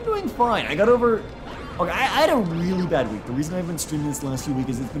 I'm doing fine. I got over... Okay, I had a really bad week. The reason I haven't been streaming this last few weeks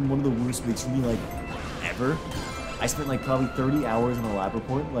is it's been one of the worst weeks for me, like, ever. I spent like probably 30 hours on a lab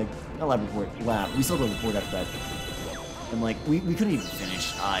report, like, not lab report, lab. We still have a report after that. And like, we couldn't even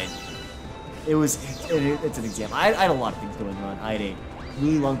finish. It's an exam. I had a lot of things going on. I had a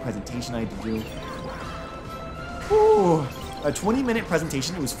really long presentation I had to do. Ooh, a 20-minute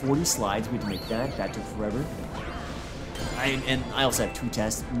presentation. It was 40 slides. We had to make that. That took forever. And I also have 2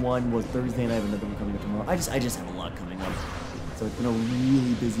 tests. One was Thursday, and I have another one coming up tomorrow. I just have a lot coming up. So it's been a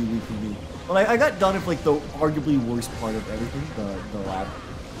really busy week for me. But I got done with like the arguably worst part of everything, the lab.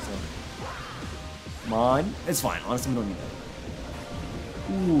 So come on, it's fine. Honestly, we don't need that.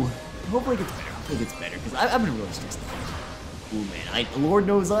 Ooh, hopefully it gets better. Hopefully it gets better because I've been really stressed out. Ooh man, Lord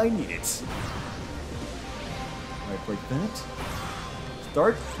knows I need it. All right, break that.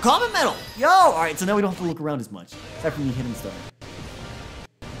 Start common medal. Yo, all right. So now we don't have to look around as much, except for the hidden star.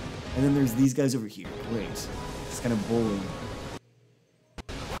 And then there's these guys over here. Great. It's kind of bowling.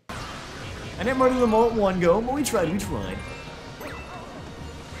 I didn't murder them all at one go, but we tried.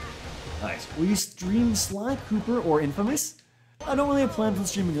 Alright, will you stream Sly, Cooper, or Infamous? I don't really have plans on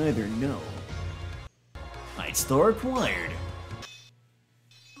streaming either, no. Alright, star acquired.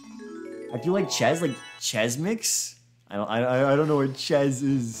 I feel like Ches, like Ches Mix? I don't know what Ches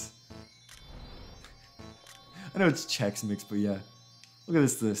is. I know it's Chex Mix, but yeah. Look at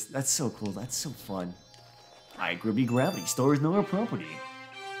this. That's so cool. That's so fun. Alright, Gribby Gravity. Store is nowhere property.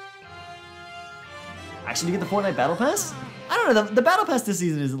 Actually, to get the Fortnite Battle Pass? I don't know, the Battle Pass this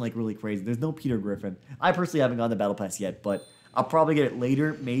season isn't like really crazy. There's no Peter Griffin. I personally haven't gotten the Battle Pass yet, but I'll probably get it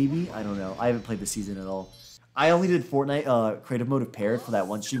later, maybe. I don't know. I haven't played this season at all. I only did Fortnite creative mode of Parrot for that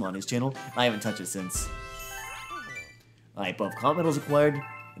one stream on his channel. I haven't touched it since. Alright, both comp medals acquired.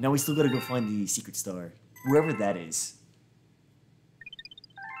 And now we still gotta go find the secret star. Wherever that is.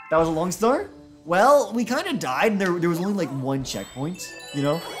 That was a long star? Well, we kind of died, and there was only like one checkpoint, you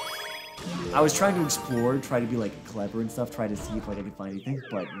know? I was trying to explore, try to be like clever and stuff, try to see if like, I could find anything,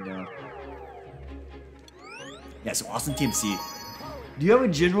 but no. Yeah, so Awesome Team C. Do you have a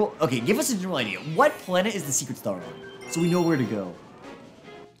general... Okay, give us a general idea. What planet is the secret star on? So we know where to go.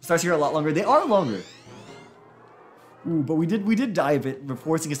 Stars here are a lot longer. They are longer. Ooh, but we did die a bit,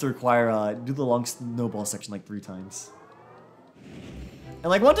 forcing us to require, do the long snowball section like 3 times. And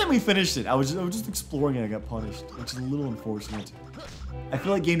like one time we finished it, I was just exploring and I got punished, which is a little unfortunate. I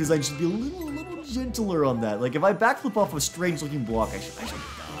feel like game design should be a little gentler on that. Like if I backflip off a strange looking block, I should die.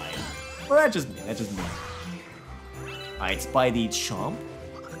 But that's just me. Alright, it's by the Chomp.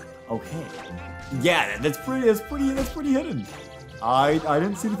 Okay. Yeah, that's pretty hidden. I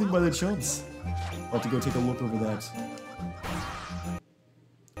didn't see anything by the Chomps. I'll have to go take a look over that.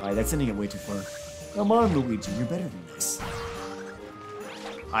 Alright, that's sending it way too far. Come on, Luigi, you're better than this.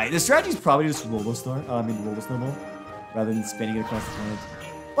 Alright, the strategy is probably just roll snowball, rather than spinning it across the planet.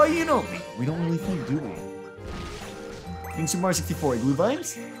 But you know me, we don't really think, do we? In Super Mario 64, glue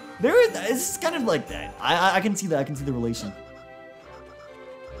vines? It's kind of like that. I can see that. I can see the relation.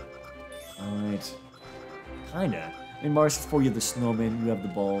 Alright. Kinda. In Mario 64, you have the snowman, you have the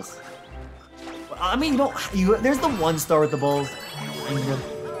balls. I mean, there's the 1 star with the balls.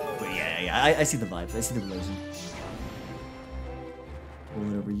 But yeah, I see the vibes. I see the relation.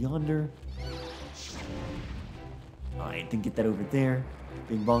 Roll it over yonder. Alright, then get that over there.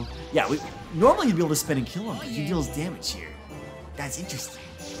 Bing bong. Yeah, normally you'd be able to spin and kill him, but he deals damage here. That's interesting.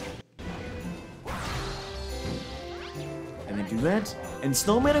 And then do that. And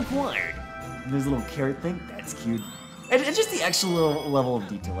snowman acquired. And there's a little carrot thing. That's cute. And it's just the extra little level of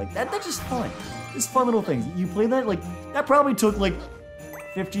detail. Like, that's just fun. Just fun little things. You play that, like, that probably took, like,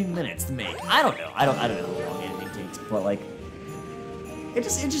 15 minutes to make. I don't know. I don't know how long anything takes, but, like, it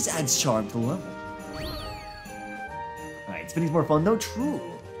just adds charm to the level. Alright, spinning's more fun, though. True.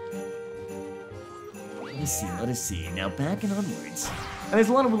 Let us see. Now, back and onwards. And there's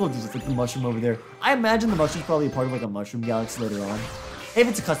a lot of little details, like the mushroom over there. I imagine the mushroom's probably a part of, like, a mushroom galaxy later on. If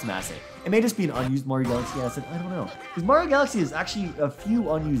it's a custom asset. It may just be an unused Mario Galaxy asset, I don't know. Because Mario Galaxy has actually a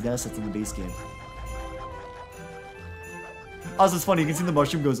few unused assets in the base game. Also, it's funny, you can see the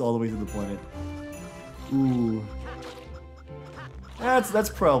mushroom goes all the way to the planet. Ooh. That's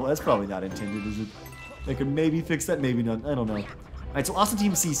probably not intended, is it? They could maybe fix that, maybe not, I don't know. Alright, so Awesome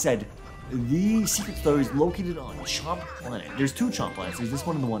Team C said, the secret star is located on Chomp Planet. There's 2 Chomp Planets, there's this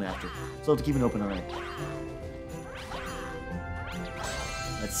one and the one after. So I'll have to keep an open eye.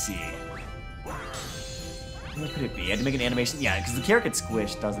 Let's see. What could it be? I had to make an animation. Yeah, because the carrot gets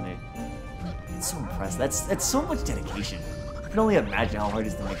squished, doesn't it? It's so impressive. That's so much dedication. I can only imagine how hard it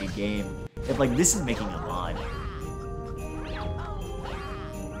is to make a game. If like this is making a mod.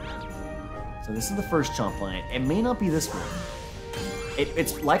 So this is the first Chomp Planet. It may not be this one.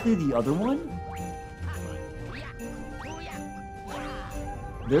 It's likely the other one.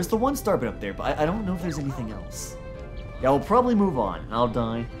 There's the 1 star bit up there, but I don't know if there's anything else. Yeah, we'll probably move on. I'll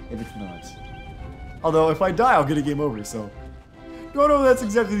die if it's not. Although, if I die, I'll get a game over, so... Don't know that's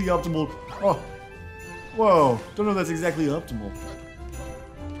exactly the optimal... Oh. Whoa. Don't know that's exactly optimal.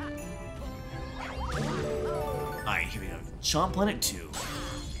 Alright, here we go. Chomp Planet 2.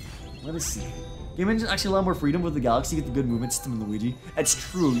 Let us see. Game engine actually a lot more freedom with the Galaxy. You get the good movement system in Luigi. That's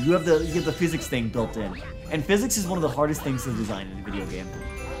true. You get the physics thing built in. And physics is one of the hardest things to design in a video game.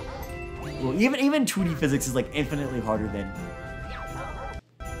 Well, even 2D physics is like infinitely harder than.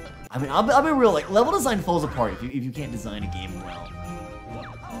 I mean, I'll be real. Like level design falls apart if you can't design a game well.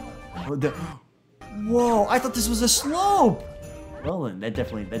 Whoa! I thought this was a slope. Well then, that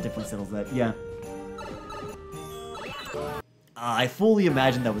definitely settles that. Yeah. I fully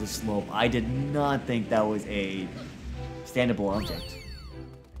imagined that was a slope. I did not think that was a standable object.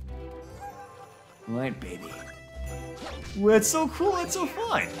 Right, baby. Well, that's so cool, that's so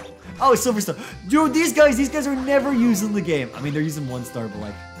fun. Oh, Silver Star. Dude, these guys are never used in the game. I mean, they're using 1 star, but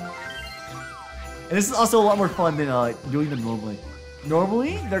like... And this is also a lot more fun than doing them normally.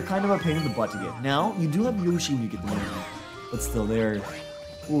 Normally, they're kind of a pain in the butt to get. Now, you do have Yoshi when you get them in, but still, they're...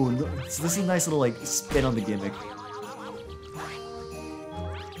 Ooh, so this is a nice little, like, spin on the gimmick.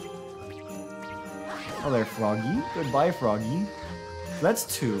 Oh, there, Froggy. Goodbye, Froggy. So that's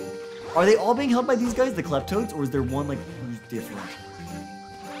 2. Are they all being held by these guys, the Kleptoads, or is there one, like, who's different?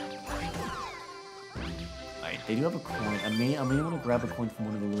 Alright, they do have a coin. I may want to grab a coin from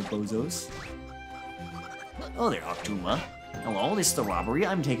one of the little bozos. Oh, there, Octuma. Hello, this is the robbery.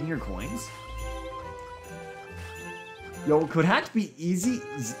 I'm taking your coins. Yo, could Hack be Easy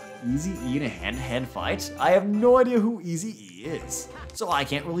E in a hand-to-hand fight? I have no idea who Easy E is. so I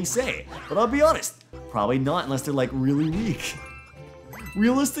can't really say. But I'll be honest, probably not unless they're like really weak.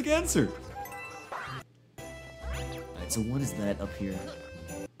 Realistic answer. Alright, so what is that up here?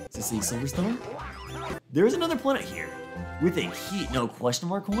 Is this a silver star? There's another planet here with a question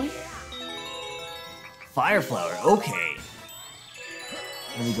mark coin? Fire flower, okay.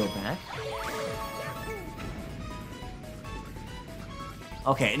 Let me go back.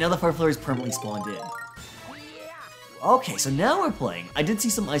 Okay, now the fire flower is permanently spawned in. Okay, so now we're playing. I did see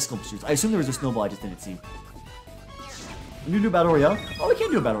some ice sculptures. I assume there was a snowball, I just didn't see. Can you do a battle royale? Oh, we can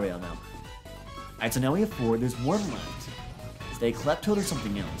do a battle royale now. Alright, so now we have 4. There's one left. Is they Kleptoad or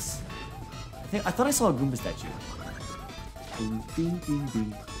something else? I thought I saw a Goomba statue. Ding, ding, ding,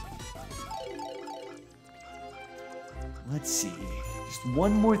 ding. Let's see. Just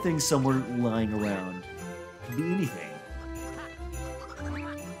one more thing somewhere lying around. Could be anything.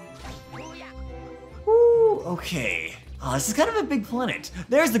 Woo, okay. Oh, this is kind of a big planet.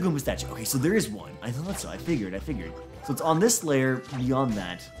 There's the Goomba statue. Okay, so there is one. I thought so. I figured. So it's on this layer beyond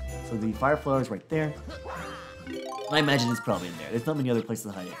that. So the fire flower is right there. I imagine it's probably in there. There's not many other places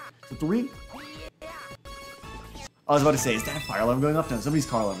to hide it. So 3. I was about to say, is that a fire alarm going off? No, somebody's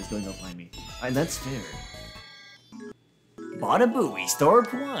car alarm is going off behind me. Alright, that's fair. Bada booey, star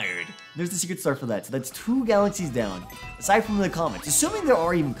acquired. There's the secret star for that. So that's 2 galaxies down. Aside from the comets. Assuming there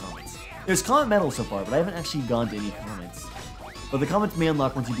are even comets. There's comet medals so far, but I haven't actually gone to any comets. But the comets may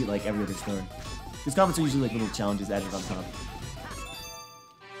unlock once you beat like every other star. Because comets are usually like little challenges added on top.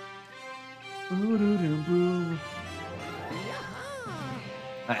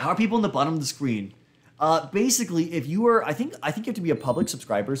 Alright, how are people on the bottom of the screen? Basically, if you are, I think you have to be a public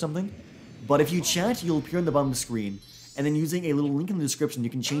subscriber or something. But if you chat, you'll appear on the bottom of the screen. And then using a little link in the description, you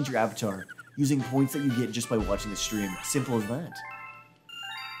can change your avatar using points that you get just by watching the stream. Simple as that.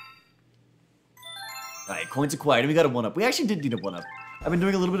 Alright, coins acquired, and we got a 1-up. We actually did need a 1-up. I've been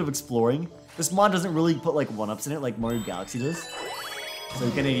doing a little bit of exploring. This mod doesn't really put like 1-ups in it like Mario Galaxy does. So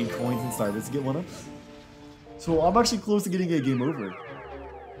you kind of need coins and stardust to get 1-ups. So I'm actually close to getting a game over.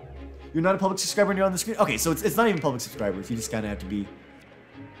 You're not a public subscriber and you're on the screen? Okay, so it's not even public subscribers. You just kind of have to be...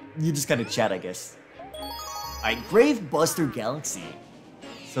 You just kind of chat, I guess. Alright, Gravebuster Galaxy.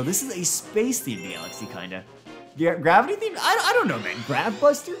 So this is a space-themed galaxy, kind of. Yeah, gravity-themed? I don't know, man.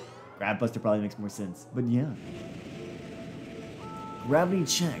 Gravebuster? Gravebuster probably makes more sense. But yeah. Gravity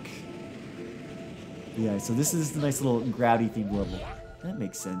check. Yeah, so this is the nice little gravity-themed level. That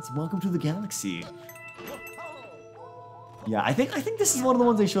makes sense. Welcome to the galaxy. Yeah, I think this is one of the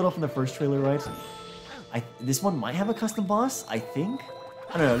ones they showed off in the first trailer, right? This one might have a custom boss, I think?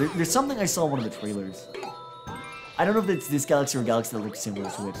 I don't know, there's something I saw in one of the trailers. I don't know if it's this galaxy or a galaxy that looks similar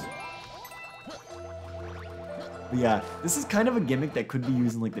to it. But yeah, this is kind of a gimmick that could be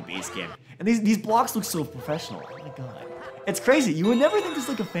used in like the base game. And these blocks look so professional, oh my god. It's crazy, you would never think this is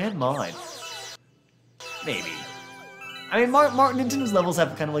like a fan mod. Maybe. I mean, Nintendo's levels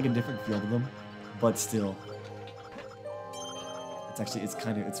have kind of like a different feel to them, but still.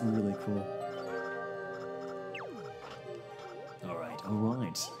 It's really cool.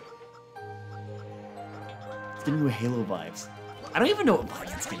 Alright. It's giving you Halo vibes. I don't even know what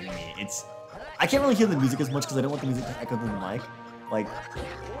vibes it's giving me. I can't really hear the music as much because I don't want the music to echo through the mic. Like,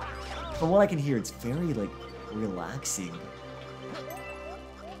 from what I can hear, it's very, like, relaxing.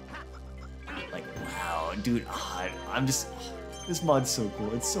 Like, wow, dude, this mod's so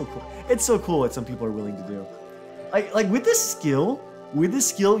cool. It's so cool. It's so cool what some people are willing to do. Like with this skill,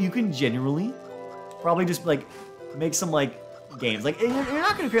 you can genuinely probably just like make some like games. Like you're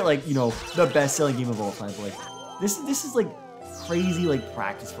not gonna create like, you know, the best-selling game of all time, but like this is like crazy like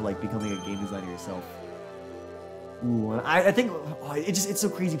practice for like becoming a game designer yourself. Ooh, and I think it's so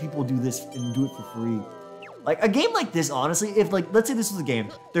crazy people do this and do it for free. Like a game like this, honestly, if like let's say this was a game,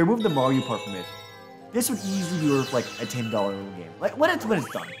 they removed the Mario part from it. This would easily be worth like a $10 game. Like when it's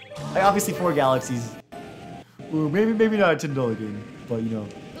done. Like obviously 4 galaxies. Ooh, maybe not a $10 game, but you know,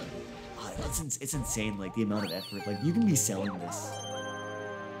 it's insane. Like the amount of effort. Like you can be selling this.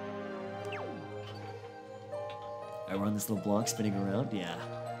 I run this little block spinning around. Yeah,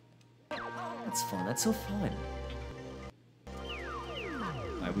 that's fun. That's so fun.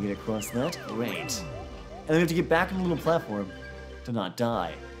 All right, we get across that. Great. And then we have to get back on the little platform to not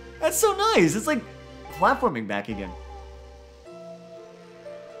die. That's so nice. It's like platforming back again.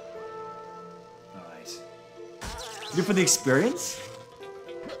 Good for the experience?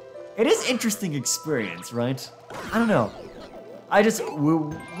 It is interesting experience, right? I don't know. What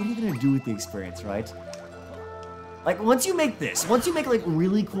are you gonna do with the experience, right? Like once you make like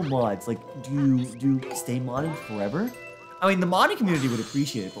really cool mods, like do you stay modding forever? I mean, the modding community would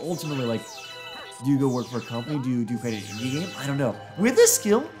appreciate it, but ultimately, like, Do you go work for a company? Do you create an indie game? I don't know. With this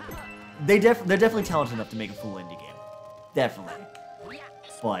skill, they're definitely talented enough to make a full indie game. Definitely.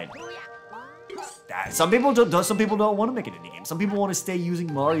 But some people don't want to make an indie game. Some people want to stay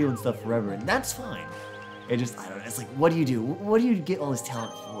using Mario and stuff forever, and that's fine. I don't know. It's like, what do you do? What do you get all this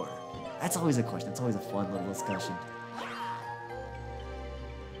talent for? That's always a question. That's always a fun little discussion.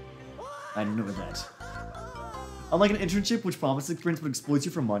 I don't know about that. Unlike an internship, which promises experience but exploits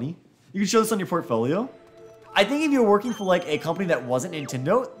you for money, you can show this on your portfolio. I think if you're working for like a company that wasn't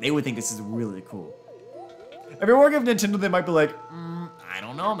Nintendo, they would think this is really cool. If you're working for Nintendo, they might be like, I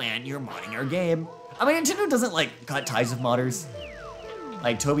don't know, man, you're modding our game. I mean, Nintendo doesn't like cut ties with modders.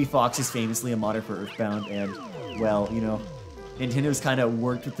 Like Toby Fox is famously a modder for Earthbound, and well, you know, Nintendo's kind of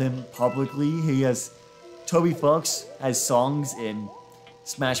worked with him publicly. Toby Fox has songs in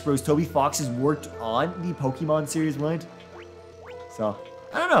Smash Bros. Toby Fox has worked on the Pokemon series, right? So,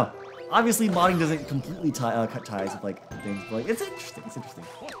 I don't know. Obviously, modding doesn't completely cut ties with like things, but like, it's interesting. It's interesting.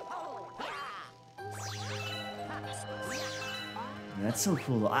 Yeah, that's so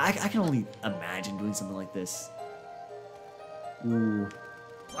cool. I can only imagine doing something like this. Ooh,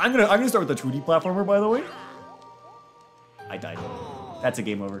 I'm gonna start with the 2D platformer, by the way. I died. That's a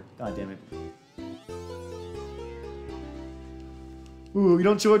game over. God damn it. Ooh, you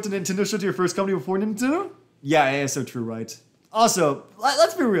don't show up to Nintendo show to your first company before Nintendo? Yeah, so true, right? Also,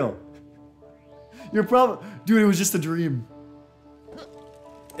 let's be real. Dude, it was just a dream.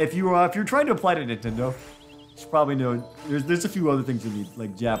 If you're trying to apply to Nintendo, you should probably know there's a few other things you need,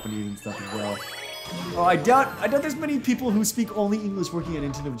 like Japanese and stuff as well. Oh, I doubt there's many people who speak only English working at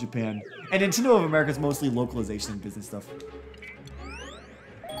Nintendo of Japan. And Nintendo of America is mostly localization and business stuff.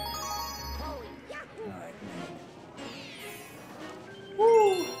 Alright.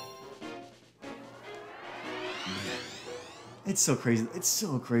 Woo! It's so crazy. It's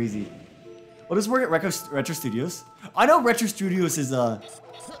so crazy. Well, does work at Retro Studios? I know Retro Studios is,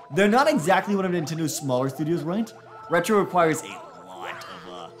 they're not exactly one of Nintendo's smaller studios, right? Retro requires a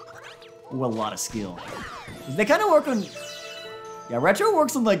lot of skill. They kind of work on, yeah, Retro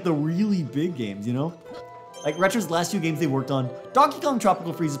works on like the really big games, you know? Like Retro's last few games they worked on, Donkey Kong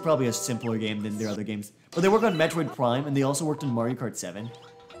Tropical Freeze is probably a simpler game than their other games, but they work on Metroid Prime and they also worked on Mario Kart 7.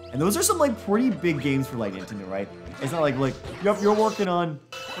 And those are some like pretty big games for like Nintendo, right? It's not like you're working on,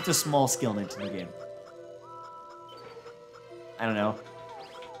 what's a small scale Nintendo game? I don't know.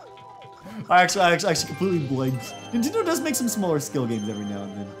 I actually completely blanked. Nintendo does make some smaller scale games every now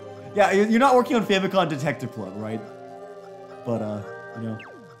and then. Yeah, you're not working on Famicom Detective Club, right? But, you know.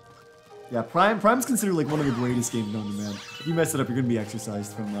 Yeah, Prime's considered like one of the greatest games known to man. If you mess it up, you're gonna be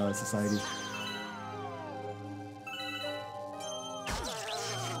exorcised from society.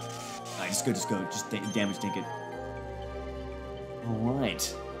 Alright, just go. Just damage tank it.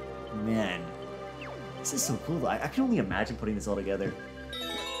 Alright. Man. This is so cool. I can only imagine putting this all together.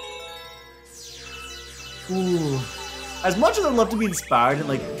 Ooh. As much as I'd love to be inspired and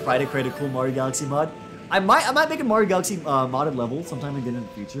like try to create a cool Mario Galaxy mod, I might make a Mario Galaxy modded level sometime again in the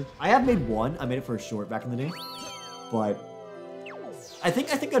future. I have made one. I made it for a short back in the day, but I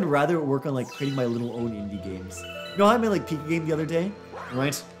think I'd rather work on like creating my little own indie games. You know how I made like Pika Game the other day,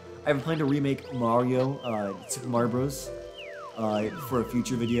 right? I have a plan to remake Mario, Super Mario Bros. For a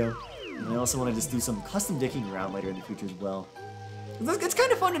future video, and I also want to just do some custom dicking around later in the future as well. It's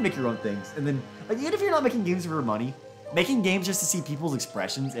kind of fun to make your own things, and then like, even if you're not making games for money. Making games just to see people's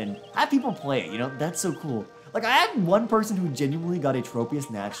expressions and have people play it, you know, that's so cool. Like, I had one person who genuinely got a Tropius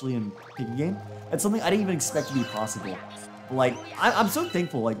naturally in Pika Game. That's something I didn't even expect to be possible. But, like, I'm so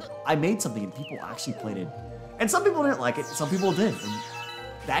thankful, like, I made something and people actually played it. And some people didn't like it, some people did. And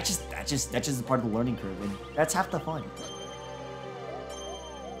that's just a part of the learning curve, and that's half the fun.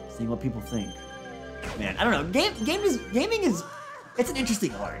 Seeing what people think. Man, I don't know, gaming is, it's an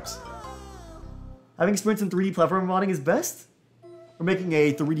interesting art. Having experience in 3D platform modding is best? Or making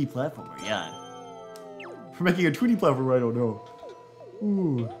a 3D platformer, yeah. For making a 2D platformer, I don't know.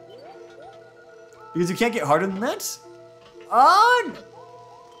 Ooh. Because you can't get harder than that? I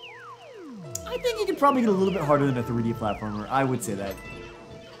think you could probably get a little bit harder than a 3D platformer. I would say that.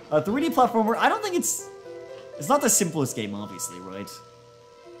 A 3D platformer, I don't think it's not the simplest game, obviously, right?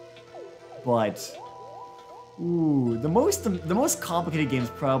 But, ooh, the most complicated game is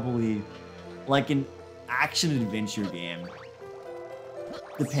probably like an action-adventure game.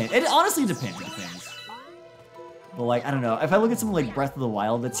 Depends. It honestly depends. It depends. But like, I don't know. If I look at something like Breath of the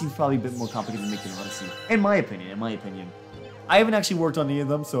Wild, that seems probably a bit more complicated to make than Odyssey. In my opinion. I haven't actually worked on any of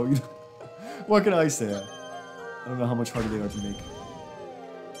them, so you know, what can I say? I don't know how much harder they are to make.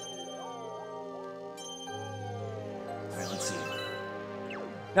 Alright, let's see.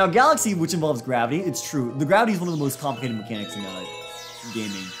 Now, Galaxy, which involves gravity, it's true. The gravity is one of the most complicated mechanics in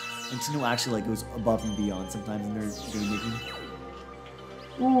gaming. And Nintendo actually like goes above and beyond sometimes in their game making.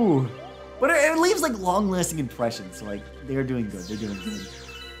 Ooh. But it leaves like long-lasting impressions. So like, they're doing good. They're doing good.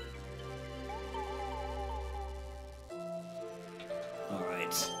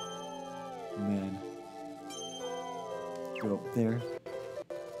 Alright. Man. Go up there.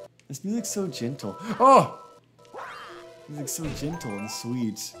 This music's so gentle. Oh! Music's so gentle and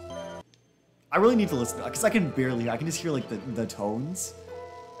sweet. I really need to listen to it, because I can just hear like the tones.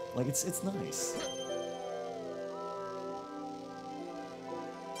 Like it's nice.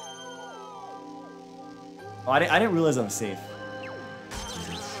 Oh, I didn't realize I was safe.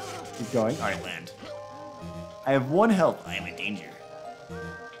 Keep going. Alright, land. I have 1 health. I am in danger.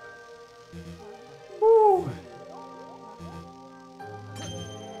 Woo!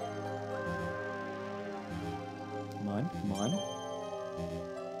 Come on, come on.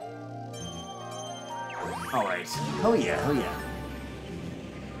 Alright. Hell yeah, hell yeah.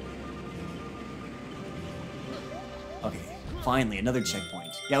 Okay, finally, another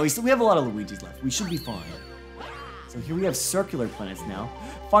checkpoint. Yeah, we have a lot of Luigi's left. We should be fine. So here we have circular planets now.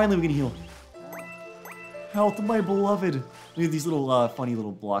 Finally, we can heal. Health, my beloved. We have these little funny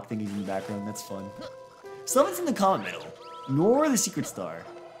little block thingies in the background. That's fun. Something's in the comment medal. Nor the secret star.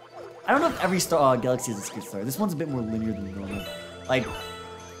 I don't know if every star galaxy has a secret star. This one's a bit more linear than normal. Like,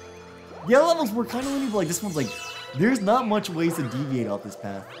 the other levels were kind of linear, but like this one's like, there's not much ways to deviate off this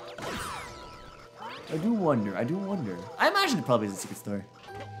path. I do wonder. I imagine it probably has a secret star.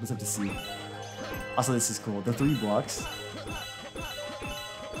 We'll just have to see. Also, this is cool. The 3 blocks.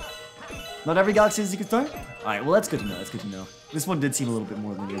 Not every galaxy has a secret star? Alright, well that's good to know. That's good to know. This one did seem a little bit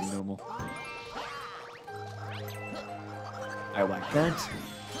more linear than normal. Alright, whack that.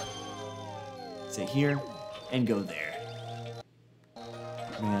 Sit here. And go there.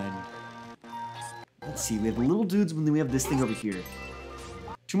 Man. Let's see. We have the little dudes, and then we have this thing over here.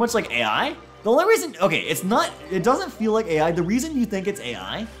 Too much like AI? The only reason, okay, it doesn't feel like AI. The reason you think it's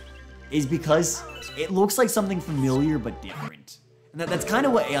AI is because it looks like something familiar but different. And that's kind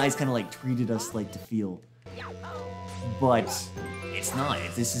of what AI's kind of like treated us like to feel. But it's not.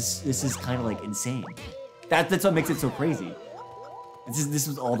 This is kind of like insane. That's what makes it so crazy. This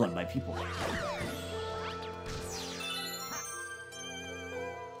was all done by people.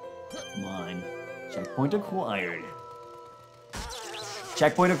 Come on. Checkpoint acquired.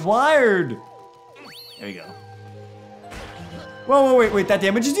 Checkpoint acquired! There you go. Whoa, wait, that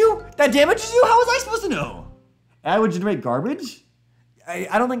damages you? That damages you? How was I supposed to know? AI would generate garbage?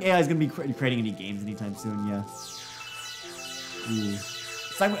 I don't think AI is going to be creating any games anytime soon, yeah.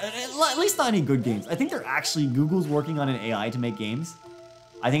 It's like, at least not any good games. I think they're actually, Google's working on an AI to make games.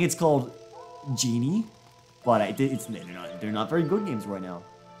 I think it's called Genie, but they're not very good games right now.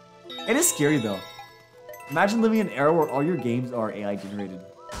 It is scary though. Imagine living in an era where all your games are AI generated.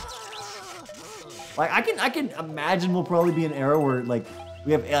 Like I can imagine we'll probably be an era where like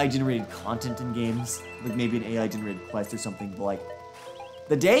we have AI generated content in games, like maybe an AI generated quest or something. But like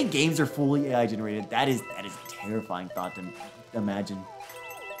the day games are fully AI generated, that is a terrifying thought to imagine.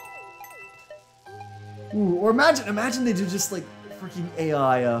 Ooh, or imagine they do just like freaking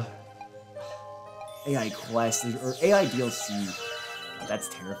AI quest or AI DLC. That's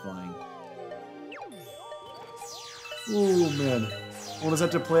terrifying. Oh man. We'll just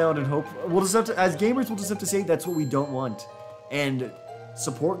have to play out and hope. We'll just have to, as gamers, we'll just have to say that's what we don't want. And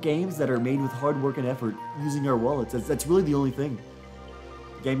support games that are made with hard work and effort using our wallets. That's really the only thing.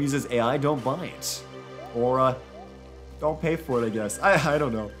 Game uses AI, don't buy it. Or, don't pay for it, I guess. I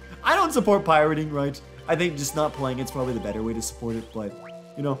don't know. I don't support pirating, right? I think just not playing it's probably the better way to support it, but,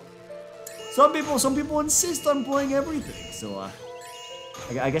 you know. Some people insist on playing everything, so,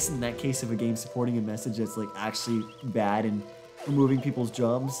 I guess in that case, if a game's supporting a message that's, like, actually bad and removing people's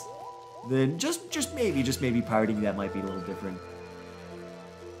jobs, then just maybe pirating that might be a little different.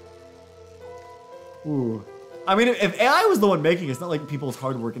 Ooh. I mean, if AI was the one making it, it's not like people's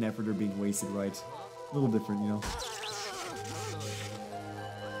hard work and effort are being wasted, right? A little different, you know?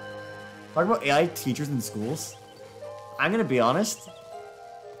 Talk about AI teachers in schools. I'm gonna be honest.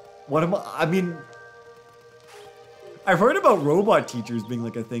 I've heard about robot teachers being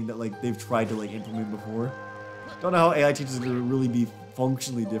like a thing that like they've tried to like implement before. Don't know how AI teachers are gonna really be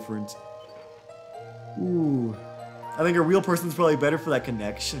functionally different. Ooh. I think a real person's probably better for that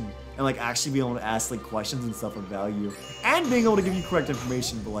connection and like actually being able to ask like questions and stuff of value and being able to give you correct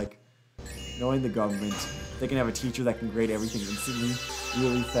information, but like knowing the government, they can have a teacher that can grade everything instantly,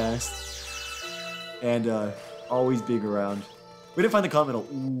 really fast, and always being around. We didn't find the comment medal.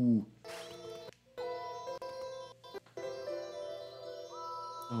 Ooh.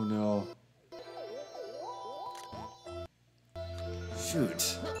 Oh no.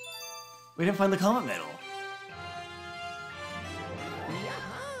 Shoot. We didn't find the comet medal.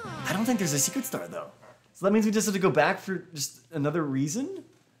 I don't think there's a secret star though. So that means we just have to go back for just another reason?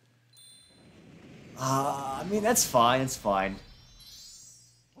 I mean, that's fine, it's fine.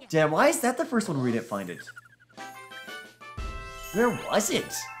 Damn, why is that the first one where we didn't find it? Where was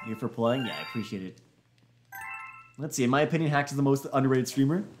it? Here for playing? Yeah, I appreciate it. Let's see, in my opinion, Hacked is the most underrated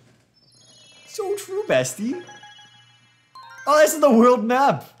streamer. So true, bestie. Oh, this is the world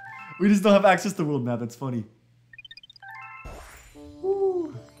map. We just don't have access to the world map, that's funny.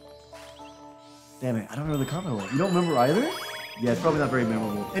 Woo. Damn it, I don't know the comment one. You don't remember either? Yeah, it's probably not very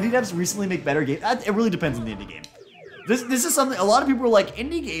memorable. Indie devs recently make better games. It really depends on the indie game. This is something, a lot of people are like,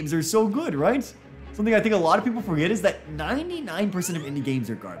 indie games are so good, right? Something I think a lot of people forget is that 99% of indie games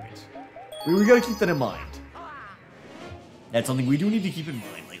are garbage. We gotta keep that in mind. That's something we do need to keep in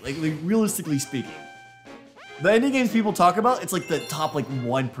mind, like realistically speaking. The indie games people talk about, it's like the top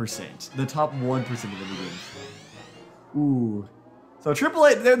 1%. The top 1% of indie games. Ooh. So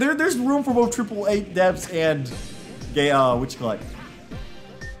AAA, there's room for both AAA devs and what you call it?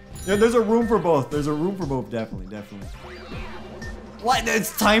 There's a room for both. There's a room for both, definitely. What?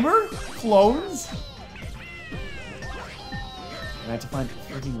 It's timer? Clones? And I have to find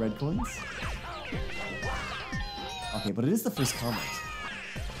freaking red coins? Okay, but it is the first comment.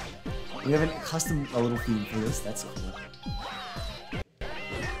 We have a custom little theme for this. That's cool.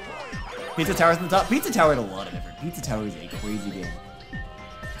 Pizza Tower's in the top. Pizza Tower had a lot of effort. Pizza Tower is a crazy game.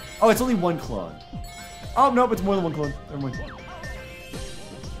 Oh, it's only one clone. Oh, nope, it's more than one clone. Never mind.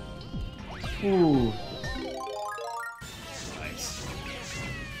 Ooh. Nice.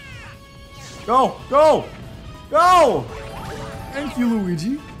 Go! Go! Go! Thank you,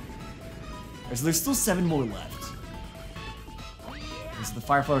 Luigi. Alright, so there's still 7 more left. Okay, so the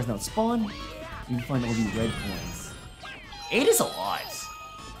fire flowers now spawn. You can find all these red coins. 8 is a lot.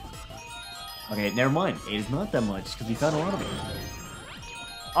 Okay, never mind. 8 is not that much, because we found a lot of it.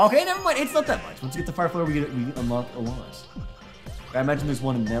 Okay, never mind. It's not that much. Once you get the fire flower, we unlock a lot. I imagine there's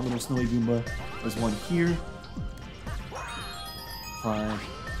one in that little snowy Goomba. There's one here. 5.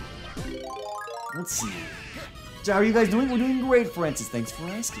 Let's see. So how are you guys doing? We're doing great, Francis. Thanks for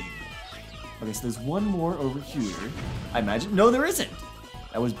asking. Okay, so there's one more over here. I imagine. No, there isn't.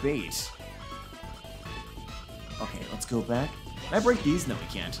 That was bait. Okay, let's go back. Can I break these? No, we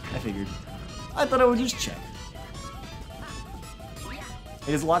can't. I figured. I thought I would just check.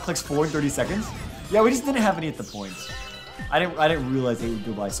 It is lock clicks 4 in 30 seconds. Yeah, we just didn't have any at the points. I didn't realize they would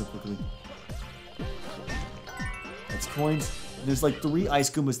go by so quickly. That's coins. And there's like 3 Ice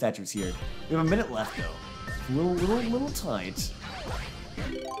Goomba statues here. We have a minute left though. Little tight.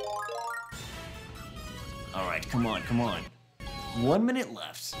 All right, come on. 1 minute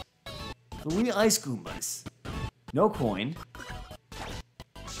left. 3 Ice Goombas. No coin.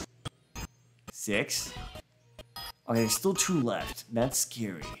 6. Okay, there's still 2 left. That's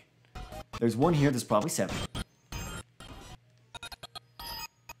scary. There's one here. There's probably 7.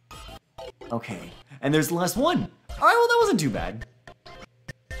 Okay, and there's the last one. All right, well that wasn't too bad.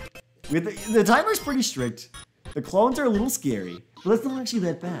 The timer's pretty strict. The clones are a little scary, but that's not actually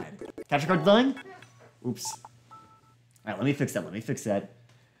that bad. Capture card dying? Oops. All right, let me fix that.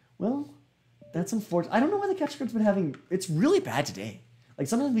 Well, that's unfortunate. I don't know why the capture card's been having. It's really bad today. Like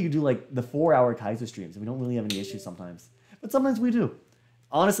sometimes we do like the 4-hour Kaiser streams, and we don't really have any issues sometimes. But sometimes we do.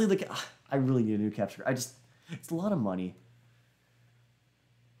 Honestly, I really need a new capture card. It's a lot of money.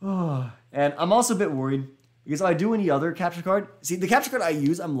 And I'm also a bit worried because if I do any other capture card, see the capture card I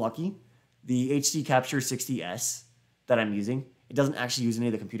use, I'm lucky. The HD Capture 60S that I'm using, it doesn't actually use any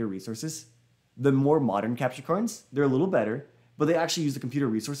of the computer resources. The more modern capture cards, they're a little better, but they actually use the computer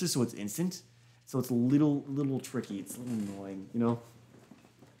resources, so it's instant. So it's a little tricky. It's a little annoying, you know?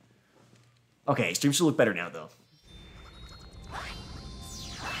 Okay, stream should look better now, though.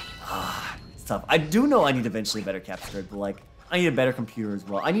 It's tough. I do know I need eventually a better capture card, but like, I need a better computer as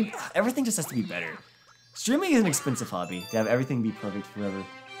well. Everything just has to be better. Streaming is an expensive hobby to have everything be perfect forever.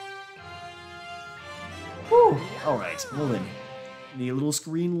 Whew. Alright, well then. The little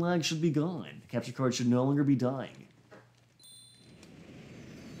screen lag should be gone. The capture card should no longer be dying.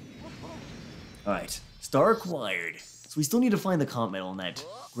 Alright, star acquired. So we still need to find the comp medal on that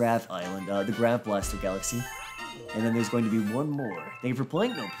Grav Island, the Grav Blaster Galaxy. And then there's going to be one more. Thank you for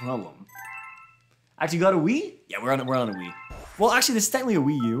playing, no problem. Actually, you got a Wii? Yeah, we're on a Wii. Well, actually, this is technically a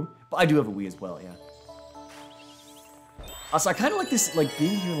Wii U, but I do have a Wii as well, yeah. Also, I kind of like this, like,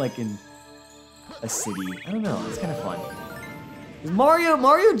 being here, like, in a city. I don't know, it's kind of fun.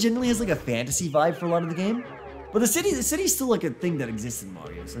 Mario generally has, like, a fantasy vibe for a lot of the game. But the city's still like a thing that exists in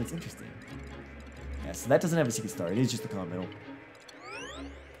Mario, so it's interesting. Yeah, so that doesn't have a secret star. It is just the continental.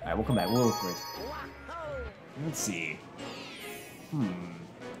 All right, we'll come back. We'll look for it. Let's see.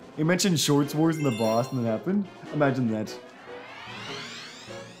 You mentioned Shorts Wars in the boss, and that happened. Imagine that.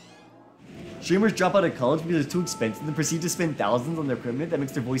 Streamers drop out of college because it's too expensive and proceed to spend thousands on their equipment that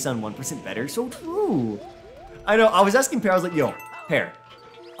makes their voice sound 1% better. So true. I know. I was asking Pear. I was like, "Yo, Pear,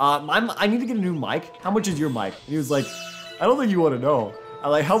 I need to get a new mic. How much is your mic?" And he was like, "I don't think you want to know." I'm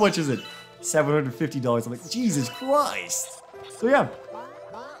like, "How much is it?" $750. I'm like, Jesus Christ. So yeah.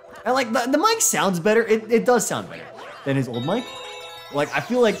 And like the mic sounds better. It does sound better than his old mic. Like I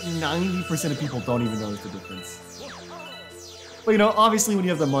feel like 90% of people don't even notice the difference. But you know, obviously when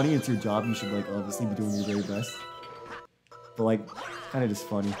you have the money, it's your job. You should like obviously be doing your very best. But like, kind of just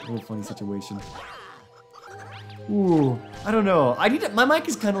funny, a little funny situation. Ooh, I don't know. My mic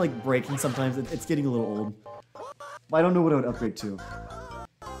is kind of like breaking sometimes. It's getting a little old. I don't know what I would upgrade to.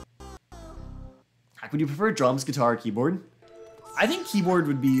 Would you prefer drums, guitar, or keyboard? I think keyboard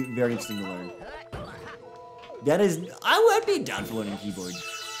would be very interesting to learn. I would be down for learning keyboard.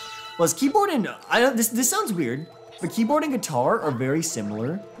 Plus keyboard and, this sounds weird, but keyboard and guitar are very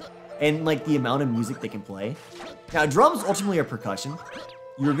similar in like the amount of music they can play. Now drums ultimately are percussion.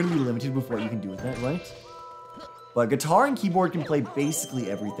 You're gonna be limited with what you can do with that, right? But guitar and keyboard can play basically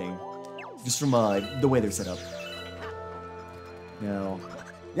everything, just from the way they're set up. Now,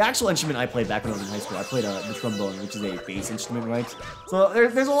 the actual instrument I played back when I was in high school, I played the trombone, which is a bass instrument, right? So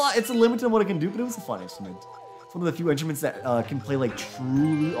there's a lot, it's a limit on what it can do, but it was a fun instrument. It's one of the few instruments that can play like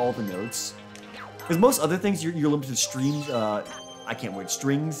truly all the notes. Because most other things, you're limited to strings, I can't word,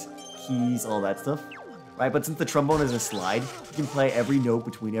 strings, keys, all that stuff, right? But since the trombone is a slide, you can play every note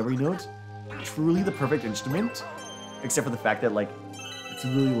between every note. Truly the perfect instrument, except for the fact that like, it's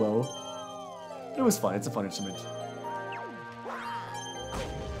really low. It was fun, it's a fun instrument.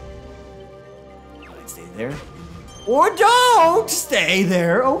 Stay there. Or don't stay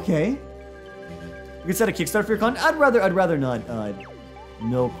there. Okay. You can set a Kickstarter for your content. I'd rather not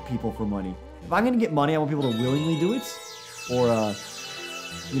milk people for money. If I'm gonna get money, I want people to willingly do it, or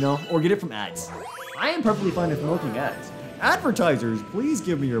you know, or get it from ads. I am perfectly fine with milking ads. Advertisers, please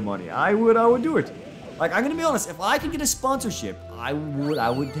give me your money. I would do it. Like I'm gonna be honest. If I could get a sponsorship, I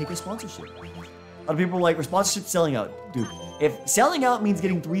would take a sponsorship. A lot of people are like, sponsorship selling out, dude. If selling out means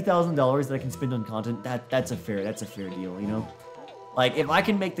getting $3,000 that I can spend on content, that's a fair deal, you know? Like, if I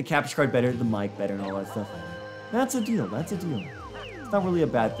can make the capture card better, the mic better, and all that stuff, that's a deal, that's a deal. It's not really a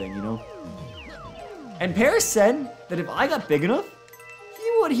bad thing, you know? And Paris said that if I got big enough,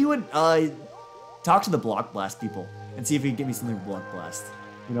 he would talk to the Block Blast people and see if he could get me something Block Blast,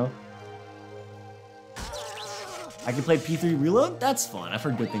 you know? I can play P3 Reload? That's fun. I've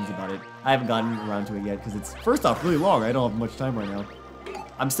heard good things about it. I haven't gotten around to it yet because it's, first off, really long. I don't have much time right now.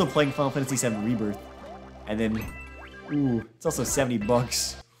 I'm still playing Final Fantasy VII Rebirth. And then, ooh, it's also 70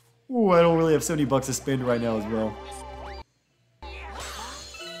 bucks. Ooh, I don't really have 70 bucks to spend right now as well.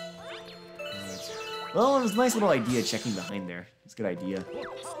 Right. Well, it was a nice little idea checking behind there. It's a good idea.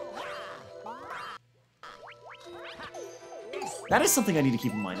 That is something I need to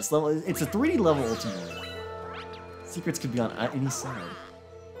keep in mind. This level, it's a 3D level ultimately. Secrets could be on any side.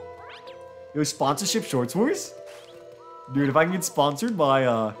 Yo, sponsorship Shorts Wars? Dude, if I can get sponsored by,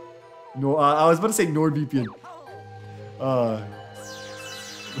 I was about to say NordVPN.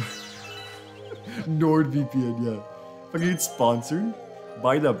 NordVPN, yeah. If I can get sponsored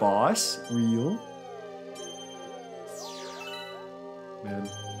by the boss, real. Man.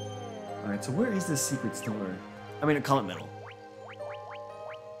 Alright, so where is this secret store? I mean, a Comet Medal.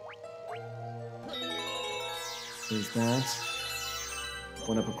 There's that.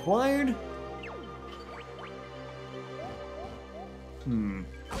 One up acquired.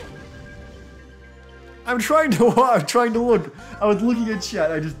 I'm trying to look. I was looking at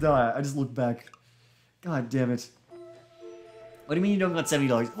chat. I just looked back. God damn it. What do you mean you don't got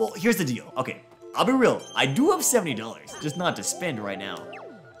 $70? Well, here's the deal. Okay, I'll be real. I do have $70, just not to spend right now.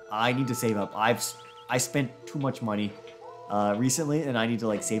 I need to save up. I spent too much money recently, and I need to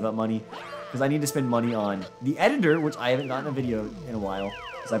like save up money. Because I need to spend money on the editor, which I haven't gotten a video in a while,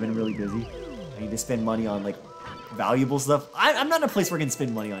 because I've been really busy. I need to spend money on, like, valuable stuff. I'm not in a place where I can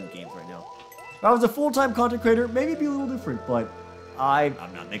spend money on games right now. If I was a full-time content creator, maybe it'd be a little different, but I'm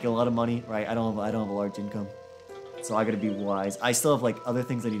not making a lot of money, right? I don't have a large income. So I gotta be wise. I still have, like, other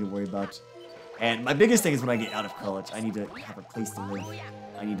things I need to worry about. And my biggest thing is when I get out of college, I need to have a place to live.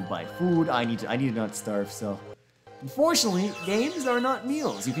 I need to buy food. I need to not starve, so... Unfortunately, games are not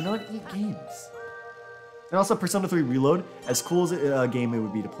meals. You cannot eat games. And also, Persona 3 Reload, as cool as a game it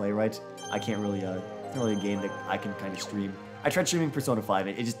would be to play, right? I can't really Not really a game that I can kind of stream. I tried streaming Persona 5,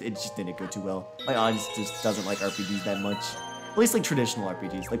 it just didn't go too well. My audience just doesn't like RPGs that much. At least like traditional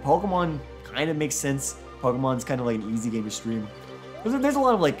RPGs. Like Pokemon kind of makes sense. Pokemon's kind of like an easy game to stream. There's a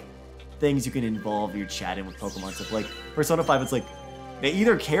lot of like things you can involve your chat in with Pokemon stuff. Like Persona 5, it's like they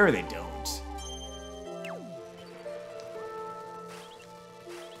either care or they don't.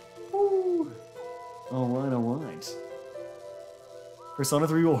 Ooh. Alright, alright. Persona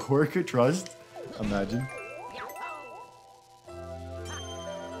 3 will work at Trust? Imagine.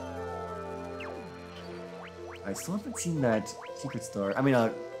 I still haven't seen that Secret Star. I mean,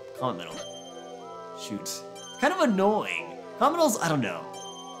 Comet Medal. Shoot. Kind of annoying. Comet Medals, I don't know.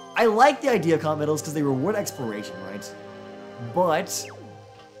 I like the idea of Comet Medals because they reward exploration, right? But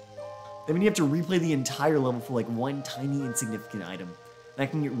then when you have to replay the entire level for like one tiny insignificant item, that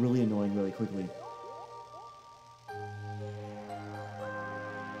can get really annoying really quickly.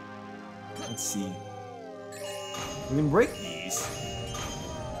 Let's see. We can break these.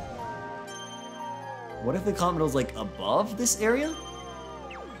 What if the Comet Medal's like above this area?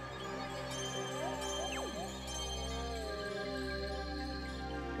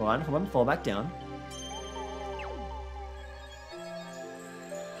 Hold on, fall back down.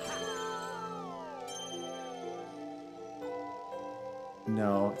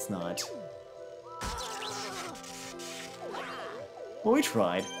 No, it's not. Well, we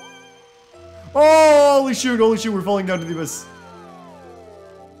tried. Oh, holy shoot, we're falling down to the abyss.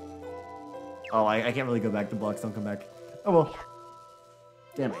 Oh, I can't really go back. The blocks don't come back. Oh well.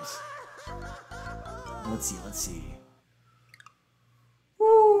 Damn it. Let's see.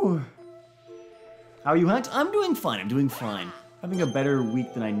 Woo. How are you, Hunt? I'm doing fine. Having a better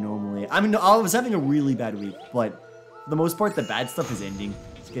week than I normally. I mean, I was having a really bad week, but for the most part, the bad stuff is ending.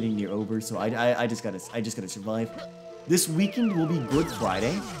 It's getting near over, so I just gotta survive. This weekend will be Good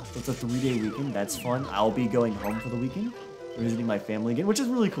Friday. So it's a 3-day weekend. That's fun. I'll be going home for the weekend, visiting my family again, which is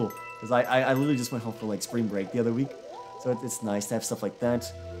really cool. Because I literally just went home for like spring break the other week. So it's nice to have stuff like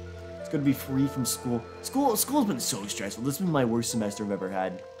that. It's going to be free from school. School's been so stressful. This has been my worst semester I've ever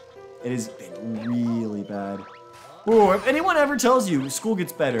had. It has been really bad. Oh, if anyone ever tells you school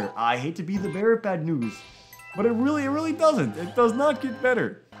gets better, I hate to be the bearer of bad news. But it really doesn't. It does not get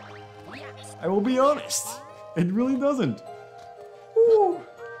better. I will be honest. It really doesn't. Woo.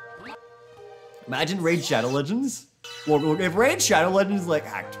 Imagine Raid Shadow Legends. Well, if Raid Shadow Legends is like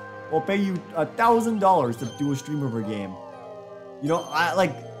hacked, we'll pay you $1,000 to do a stream of our game. You know,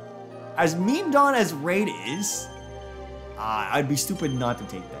 as memed on as Raid is, I'd be stupid not to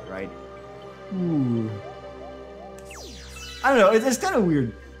take that, right? Ooh. I don't know, it's kind of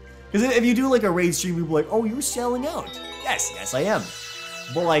weird. Because if you do like a Raid stream, people are like, oh, you're selling out. Yes, I am.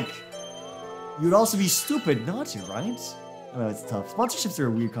 But like, you'd also be stupid not to, right? I know, it's tough. Sponsorships are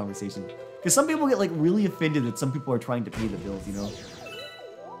a weird conversation. Because some people get like really offended that some people are trying to pay the bills, you know?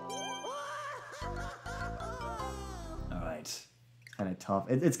 Alright. Kind of tough.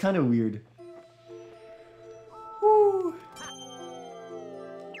 It's kind of weird. Woo.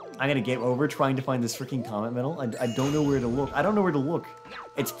 I'm gonna game over trying to find this freaking Comet Medal. I don't know where to look.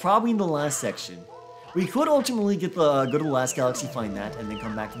 It's probably in the last section. We could ultimately get go to the last galaxy, find that, and then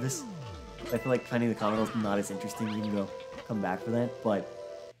come back to this. I feel like finding the Comet Medal is not as interesting. We can come back for that, but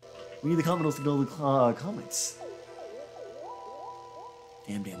we need the Comet Medals to go to the comments.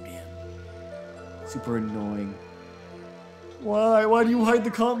 Damn. Super annoying. Why do you hide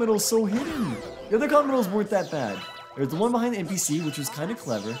the Comet Medals so hidden? The other Comet Medals weren't that bad. There's the one behind the NPC, which was kind of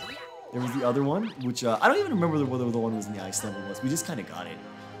clever. There was the other one, which I don't even remember whether the one was in the ice level was. We just kind of got it.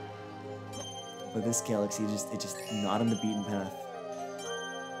 But this galaxy, it's just not on the beaten path.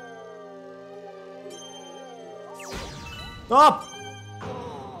 Stop!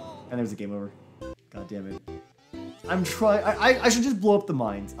 And there's a game over. God damn it. I'm trying. I should just blow up the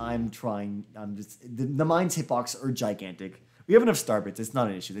mines. I'm trying. The mines hitbox are gigantic. We have enough star bits. It's not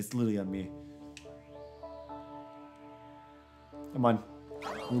an issue. It's literally on me. Come on.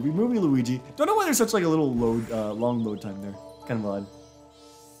 Movie Luigi. Don't know why there's such like a little long load time there. Kind of odd.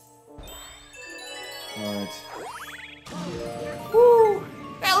 Alright. Woo!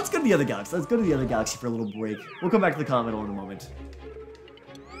 Yeah, let's go to the other galaxy. Let's go to the other galaxy for a little break. We'll come back to the Comet Medal in a moment.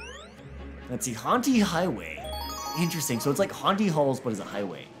 Let's see. Haunty Highway. Interesting. So it's like Haunty Halls, but as a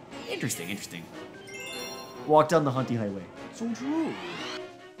highway. Interesting. Walk down the Haunty Highway. So true.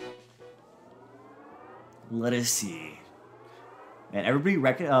 Let us see. Man, everybody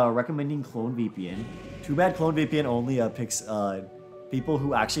recommending Clone VPN. Too bad Clone VPN only picks people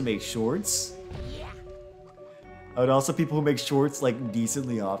who actually make shorts. And also people who make shorts like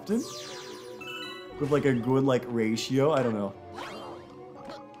decently often. With like a good like ratio. I don't know.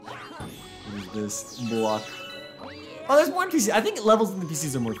 It is this block. Oh, there's more NPCs. I think levels in the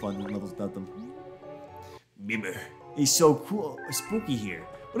PCs are more fun than levels without them. Bibber. He's so cool, spooky here.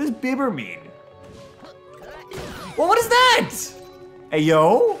 What does Bibber mean? Well, what is that? Hey,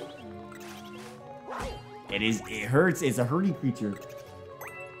 yo. It hurts. It's a hurting creature.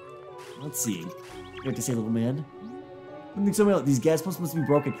 Let's see. You have to say, little man. I think somebody else. These gas pumps must be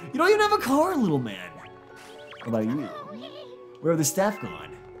broken. You don't even have a car, little man. What about you? Where have the staff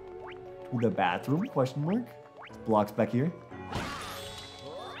gone? To the bathroom? Question mark. Blocks back here.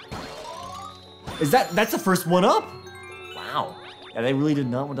 Is that's the first one up? Wow. Yeah, they really did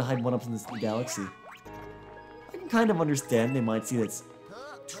not want to hide one ups in this galaxy. I can kind of understand. They might see that's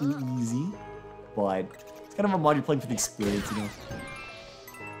too easy, but it's kind of a mod you're playing for the experience, you know.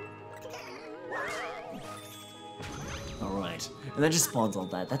 Alright. And that just spawns all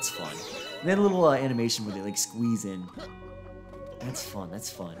that. That's fun. And then a little animation where they like squeeze in. That's fun. That's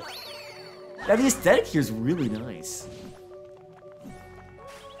fun. Yeah, the aesthetic here is really nice.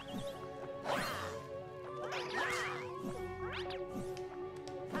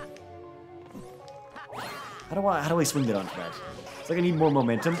 How do I swing that onto that? It's like I need more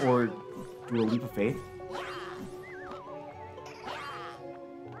momentum or do a leap of faith.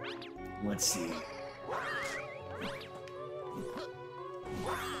 Let's see.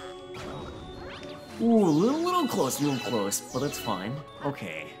 Ooh, a little close, but that's fine.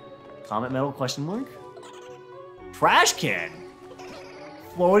 Okay. Comet metal question mark? Trash can!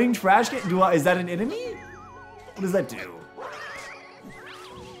 Floating trash can? Is that an enemy? What does that do?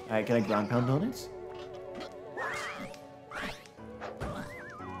 Alright, can I ground pound on it?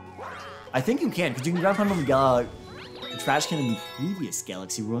 I think you can, because you can ground pound on the trash can in the previous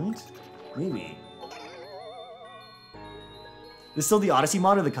galaxy, right? Maybe. This is still the Odyssey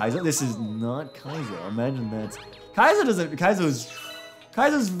mod or the Kaizo? This is not Kaizo. Imagine that. Kaizo doesn't.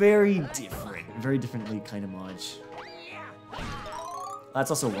 Kaizo's very differently kind of mod. That's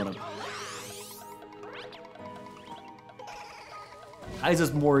also one of them.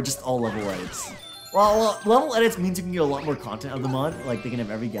 Kaizo's more just all level edits. Well, level edits means you can get a lot more content out of the mod. Like they can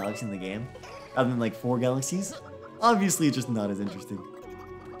have every galaxy in the game, other than like 4 galaxies. Obviously, it's just not as interesting.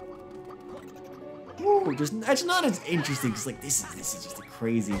 Ooh, it's not as interesting. Cause like this is just a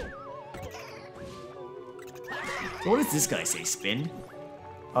crazy. So what does this guy say? Spin?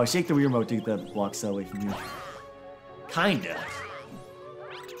 Oh, shake the Wii remote to get the blocks away from you. Kinda.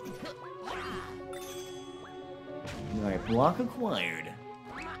 Alright, block acquired.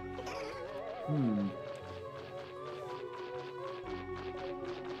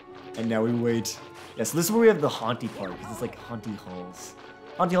 And now we wait. Yeah, so this is where we have the Haunty part, because it's like Haunty Halls.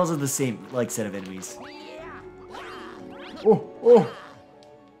 Haunty Halls are the same, like, set of enemies. Oh!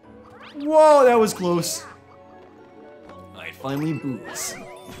 Whoa, that was close. Alright, finally booze.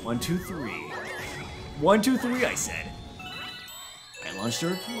 1, 2, 3. 1, 2, 3, I said. I launched her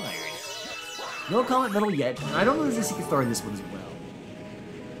acquired. No comet metal yet. I don't know if there's a secret star in this one as well.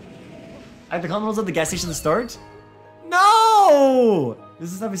 I have the comet metals at the gas station to start? No!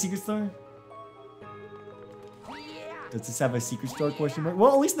 Does this have a secret star? Does this have a secret star question mark?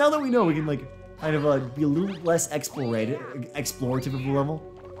 Well, at least now that we know, we can like kind of be a little less explorative of the level.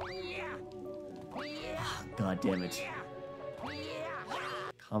 God damn it.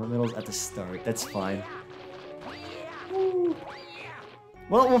 Comet metals at the start. That's fine. Woo.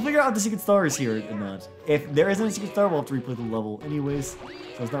 Well, we'll figure out if the secret star is here or not. If there isn't a secret star, we'll have to replay the level anyways.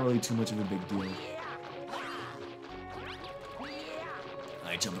 So it's not really too much of a big deal.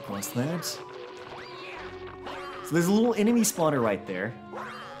 I jump across that. So there's a little enemy spawner right there.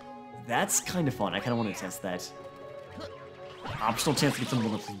 That's kind of fun. I kind of want to test that. Optional chance to get some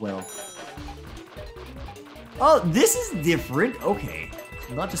one-ups as well. Oh, this is different. Okay.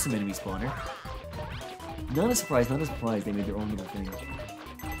 Not just some enemy spawner. Not a surprise, not a surprise. They made their own little thing.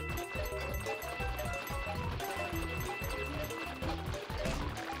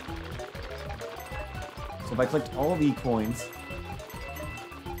 So if I clicked all of the coins,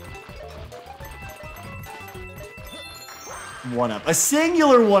 one up. A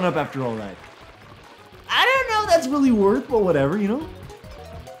singular one up after all that. I don't know if that's really worth, but whatever, you know?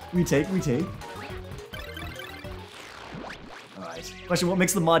 We take. Alright. Question, what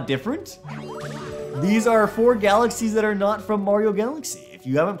makes the mod different? These are 4 galaxies that are not from Mario Galaxy. If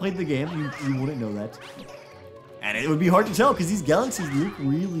you haven't played the game, you wouldn't know that. And it would be hard to tell, because these galaxies look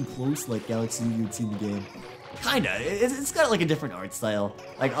really close like galaxies you'd see in the game. Kinda. It's got like a different art style.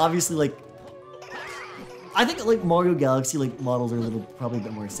 Like, obviously, like, I think like Mario Galaxy like models are a little probably a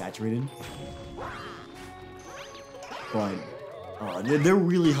bit more saturated. But they're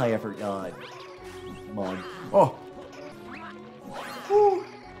really high effort mod. Oh. Woo.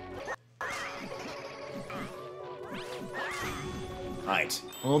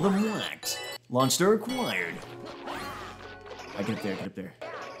 All of them whacked. Launcher acquired. I get up there, get up there.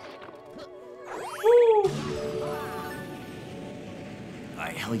 Woo!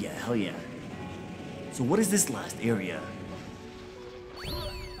 Alright, hell yeah, hell yeah. So what is this last area?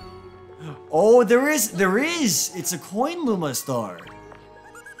 Oh, there is! It's a coin Luma star.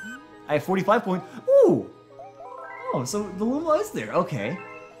 I have 45 points. Ooh! Oh, so the Luma is there, okay.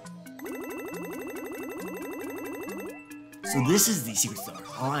 So this is the secret star,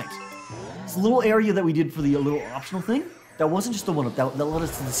 alright. It's a little area that we did for the little optional thing. That wasn't just the one up, that led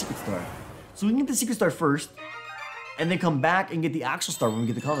us to the secret star. So we can get the secret star first, and then come back and get the actual star when we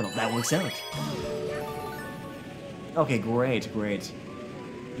get the comet up. That works out. Okay, great, great.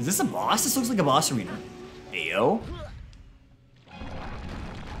 Is this a boss? This looks like a boss arena. Ayo.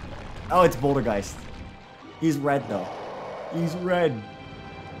 Oh, it's Bouldergeist. He's red though. He's red.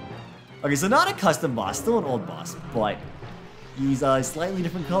 Okay, so not a custom boss, still an old boss, but he's a slightly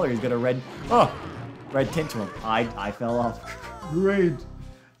different color. He's got a red, red tint to him. I fell off. Great.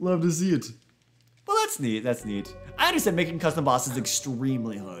 Love to see it. Well, that's neat, that's neat. I understand making custom bosses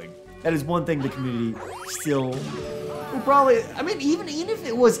extremely hard. That is one thing the community still will probably, I mean, even if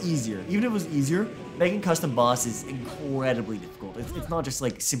it was easier, making custom bosses is incredibly difficult. It's not just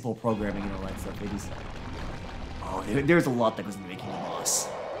like simple programming and all that stuff. It is, oh, there's a lot that goes into making a boss.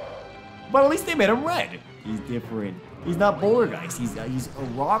 But at least they made him red. He's different. He's not Bouldergeist. He's a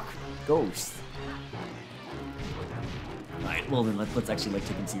rock ghost. Alright, well then let's actually like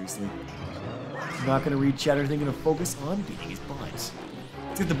take him seriously. I'm not gonna read chat or anything, gonna focus on beating his butt.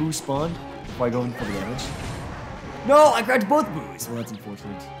 Let's get the boo spawned before I go in for the damage. No, I grabbed both boos! Well, that's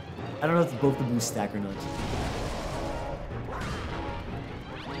unfortunate. I don't know if both the boos stack or not.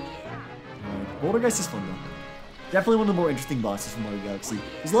 Alright, Bouldergeist is fun though. Definitely one of the more interesting bosses from Mario Galaxy.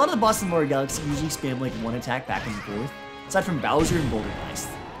 Because a lot of the bosses in Mario Galaxy usually spam like one attack back and forth. Aside from Bowser and Bouldergeist.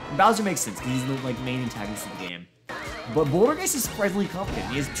 And Bowser makes sense because he's the like main antagonist of the game. But Bouldergeist is surprisingly competent.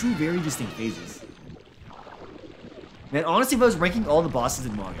 He has two very distinct phases. Man, honestly, if I was ranking all the bosses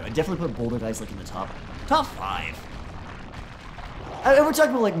in Mario, I'd definitely put Bouldergeist like in the top 5. And we're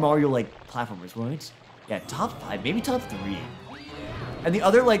talking about like Mario like platformers, right? Yeah, top 5, maybe top 3. And the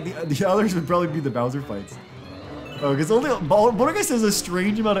other like the others would probably be the Bowser fights. Oh, because only Bouldergeist has a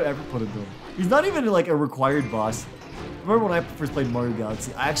strange amount of effort put into him. He's not even like a required boss. Remember when I first played Mario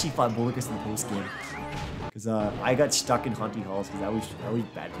Galaxy, I actually fought Bouldergeist in the post game. Because I got stuck in Haunty Halls because I was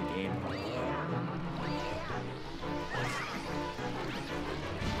bad at the game.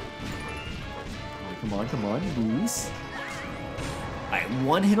 Oh, come on, boos. Alright,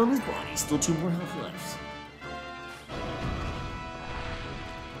 one hit on his body, still 2 more health left.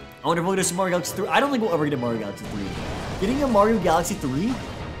 I wonder if we'll get a Mario Galaxy 3. I don't think we'll ever get a Mario Galaxy 3. Getting a Mario Galaxy 3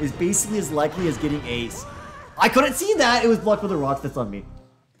 is basically as likely as getting a... I couldn't see that! It was blocked with the rocks, that's on me.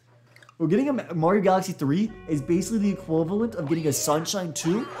 Well, getting a Mario Galaxy 3 is basically the equivalent of getting a Sunshine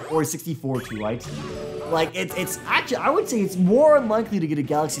 2 or a 64 2, right? Like, it's actually, I would say it's more unlikely to get a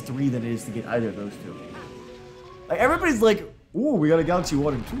Galaxy 3 than it is to get either of those two. Like, everybody's like, ooh, we got a Galaxy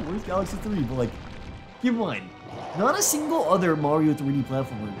 1 and 2, where's Galaxy 3? But like, keep in mind, not a single other Mario 3D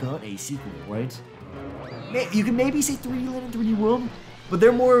platformer got a sequel, right? You can maybe say 3D Land and 3D World, but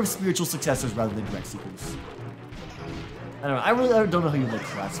they're more of spiritual successors rather than direct sequels. I don't know, I don't know how you like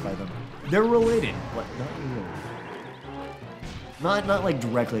classify them. They're related, but not really. Not like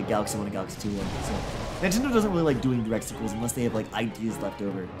directly like Galaxy 1 and Galaxy 2 1. So Nintendo doesn't really like doing direct sequels unless they have like ideas left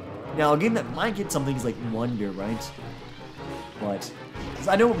over. Now a game that might get something is like Wonder, right? But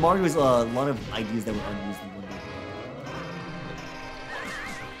I know Mario has a lot of ideas that were unused in Wonder.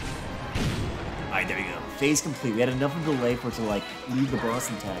 Alright, there we go. Phase complete. We had enough of a delay for it to like leave the boss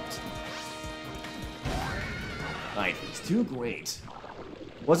intact. Alright, phase 2, great.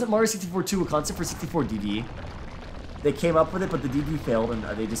 Wasn't Mario 64 2 a concept for 64 DD? They came up with it, but the DD failed, and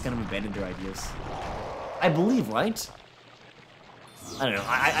they just kind of abandoned their ideas. I believe, right? I don't know.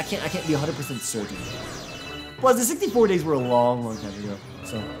 I can't be 100% certain. Plus, the 64 days were a long, long time ago.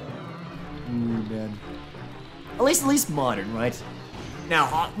 So, ooh, man. At least modern, right?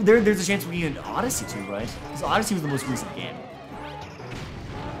 Now, there's a chance we get an Odyssey 2, right? Because Odyssey was the most recent game.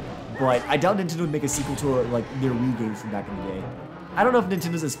 But I doubt Nintendo would make a sequel to like their Wii games from back in the day. I don't know if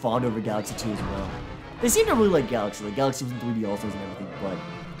Nintendo's as fond over Galaxy 2 as well. They seem to really like Galaxy. Like Galaxy was in 3D All-Stars and everything, but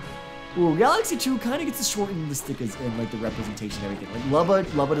ooh, Galaxy 2 kind of gets the short end of the stick as in like the representation and everything. Like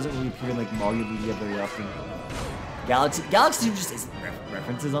Lubba doesn't really appear in like Mario media very often. Galaxy 2 just isn't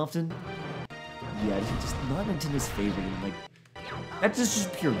references often. Yeah, it's just not Nintendo's favorite. And, like that's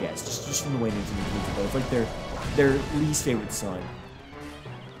just pure guess, just from the way Nintendo treats it. It's like their least favorite son.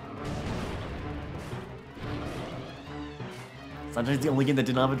 Sunshine's the only game that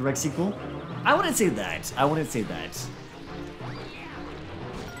did not have a direct sequel. I wouldn't say that. I wouldn't say that.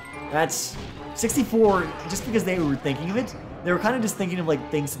 That's 64. Just because they were thinking of it, they were kind of just thinking of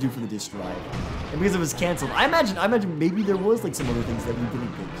like things to do for the disc drive. And because it was canceled, I imagine maybe there was like some other things that we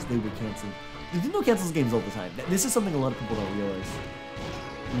didn't get because they were canceled. Nintendo cancels games all the time. This is something a lot of people don't realize.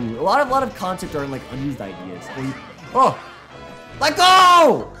 Ooh, a lot of concept art and like unused ideas. Oh, let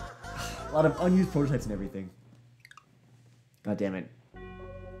go! A lot of unused prototypes and everything. God damn it.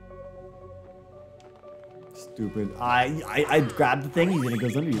 Stupid. I grabbed the thing and then it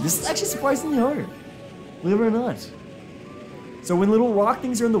goes under you. This is actually surprisingly hard. Believe it or not. So when little rock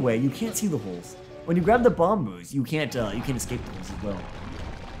things are in the way, you can't see the holes. When you grab the bamboos, you can't escape the holes as well.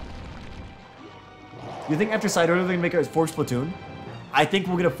 You think after Side Order they're gonna make a Force Splatoon? I think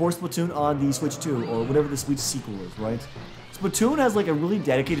we'll get a Force Splatoon on the Switch 2 or whatever the Switch sequel is, right? Splatoon has like a really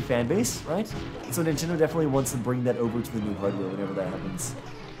dedicated fan base, right? So Nintendo definitely wants to bring that over to the new hardware whenever that happens.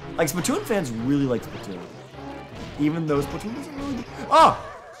 Like Splatoon fans really like Splatoon. Even though Splatoon doesn't really... Oh!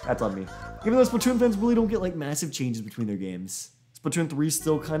 That's on me. Even though Splatoon fans really don't get like massive changes between their games. Splatoon 3 is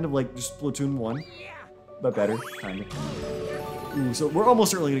still kind of like just Splatoon 1. But better, kind of. Ooh, so we're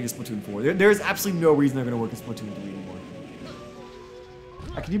almost certainly gonna get Splatoon 4. There's absolutely no reason they're gonna work in Splatoon 3 anymore.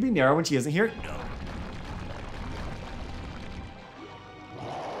 Can you be Nara when she isn't here? No.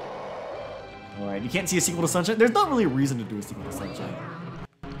 Alright, you can't see a sequel to Sunshine? There's not really a reason to do a sequel to Sunshine.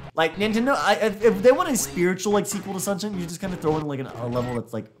 Like, Nintendo, if they want a spiritual, like, sequel to Sunshine, you just kind of throw in, like, a level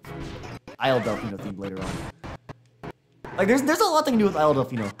that's, like, Isle Delfino themed later on. Like, there's a lot they can do with Isle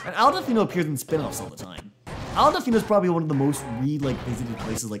Delfino. And Isle Delfino appears in spin-offs all the time. Isle Delfino is probably one of the most visited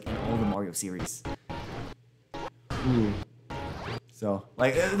places, like, in all the Mario series. Ooh. So,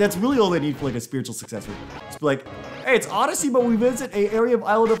 like, that's really all they need for, like, a spiritual successor. Just be like, hey, it's Odyssey, but we visit an area of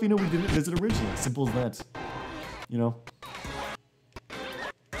Isle Delfino we didn't visit originally. Simple as that. You know?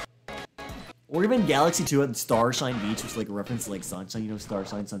 Or even Galaxy 2 at Starshine Beach, which is like a reference to like Sunshine, you know,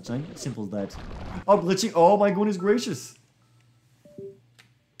 Starshine, Sunshine. Simple as that. Oh, glitching. Oh my goodness gracious.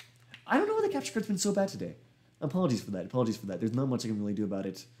 I don't know why the capture card's been so bad today. Apologies for that. Apologies for that. There's not much I can really do about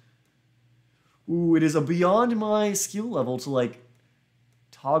it. Ooh, it is beyond my skill level to like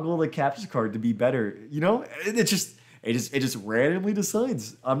toggle the capture card to be better. You know, it just randomly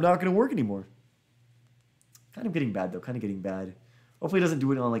decides I'm not gonna work anymore. Kind of getting bad though. Kind of getting bad. Hopefully it doesn't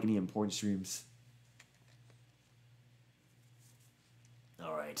do it on like any important streams.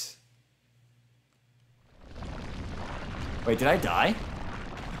 All right. Wait, did I die?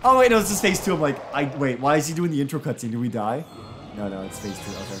 Oh wait, no, this is phase 2. I'm like, wait, why is he doing the intro cutscene? Did we die? No, it's phase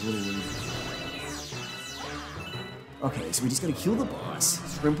 2. Okay, really weird. Okay, so we just gotta kill the boss.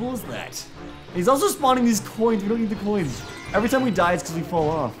 Simple as that. And he's also spawning these coins. We don't need the coins. Every time we die, it's because we fall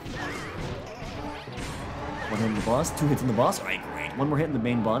off. One hit on the boss, 2 hits on the boss. All right, great. One more hit in the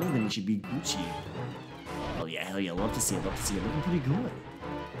main body, then we should be Gucci. Hell yeah, love to see it, Looking pretty good.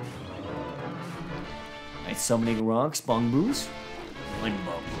 Nice summoning rocks, bongbos. One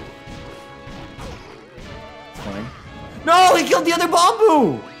bamboo. It's fine. No, he killed the other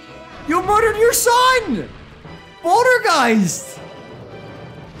bamboo! You murdered your son! Poltergeist!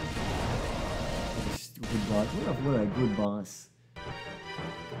 Stupid boss. What a good boss. I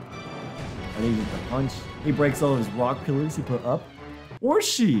think he gets the punch. He breaks all of his rock pillars he put up. Or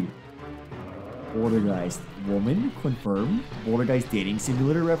she. Poltergeist woman confirmed. Poltergeist dating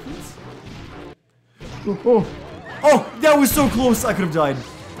simulator reference. Oh, that was so close. I could have died.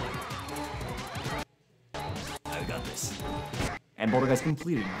 I got this. And Poltergeist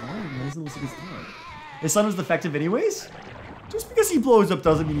completed. His son was defective anyways? Just because he blows up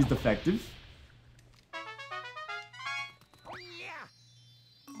doesn't mean he's defective.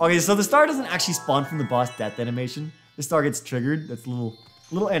 Okay, so the star doesn't actually spawn from the boss death animation. The star gets triggered. That's a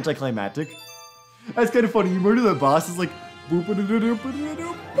little anticlimactic. That's kind of funny. You murder the boss, it's like boop a doo doo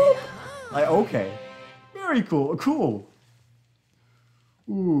boop. Like, okay. Very cool. Cool.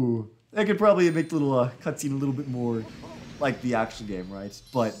 Ooh. That could probably make the little cutscene a little bit more like the actual game, right?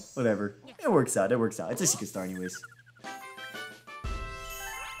 But whatever. It works out. It's a secret star anyways.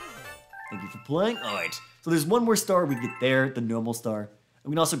 Thank you for playing. Alright. So there's one more star we get there, the normal star. And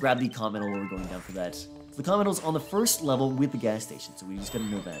we can also grab the Continental while we're going down for that. So the Continental's on the first level with the gas station, so we just gotta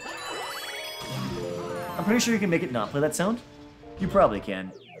know that. I'm pretty sure you can make it not play that sound. You probably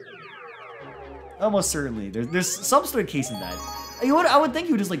can. Almost certainly. There's some sort of case in that. I would think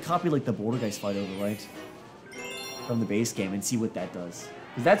you would just like copy like the Poltergeist fight over, right? From the base game and see what that does.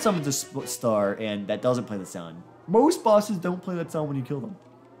 Because that summons a star and that doesn't play the sound. Most bosses don't play that sound when you kill them.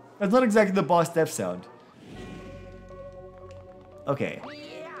 That's not exactly the boss death sound. Okay.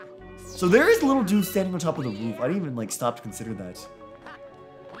 So there is a little dude standing on top of the roof. I didn't even like stop to consider that.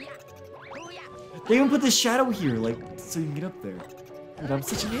 They even put this shadow here, like, so you can get up there. Dude, I'm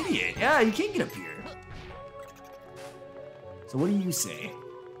such an idiot. Yeah, you can't get up here. So what do you say?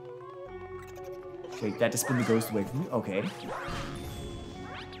 Shake that to spin the ghost away from me. Okay.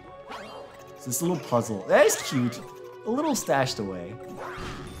 So this little puzzle. That is cute. A little stashed away.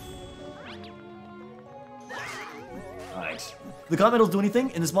 Alright. Do the comet medals do anything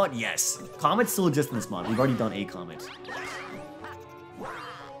in this mod? Yes. Comets still exist in this mod. We've already done a comet.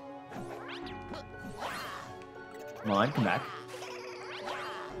 Come on, come back.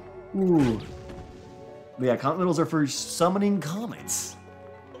 Ooh. But yeah, comet medals are for summoning comets.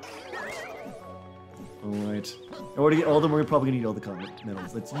 Alright. In order to get all of them, we're probably gonna need all the comet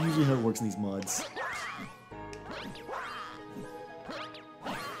medals. That's usually how it works in these mods.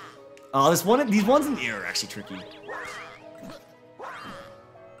 Oh, these ones in the air are actually tricky.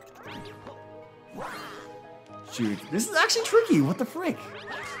 Shoot, this is actually tricky. What the frick?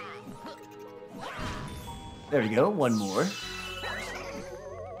 There we go. One more.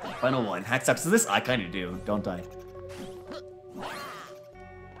 Final one. Hack sucks. So this I kind of do, don't I?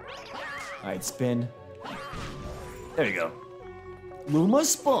 Alright, spin. There you go. Luma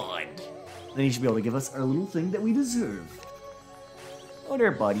spawned. Then he should be able to give us our little thing that we deserve. Oh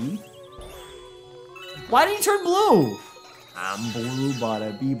there, buddy. Why did he turn blue? I'm blue,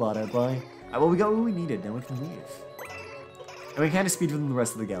 bada bee, bada bye. Alright, well, we got what we needed. Now we can leave. And we kind of speed from the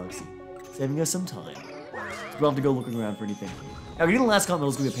rest of the galaxy, saving us some time. So we don't have to go looking around for anything. Now, getting the last comet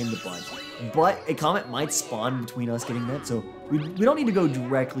is going to be a pain in the butt. But a comet might spawn between us getting that, so we don't need to go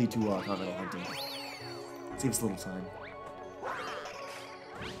directly to comet hunting. Saves a little time.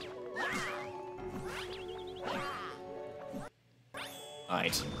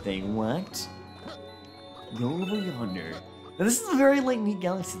 Alright, thing whacked. Go over yonder. Now, this is a very, like, neat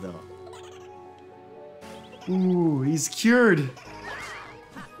galaxy, though. Ooh, he's cured.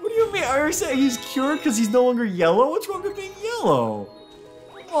 What do you mean? Are you saying he's cured because he's no longer yellow? What's wrong with being yellow?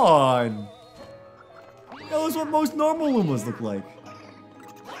 Come on. Yellow's what most normal Lumas look like.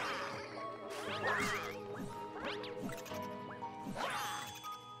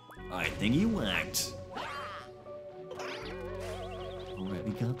 Alright, thingy whacked. Alright,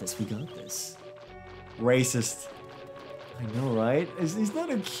 we got this, we got this. Racist. I know, right? He's not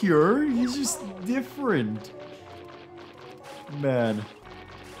a cure, he's just different. Man.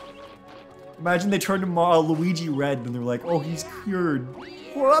 Imagine they turned him Luigi red and they're like, oh, he's cured.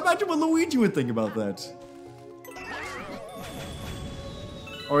 Well, imagine what Luigi would think about that.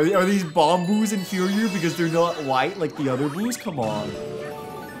 Are these bomb boos inferior because they're not white like the other boos? Come on.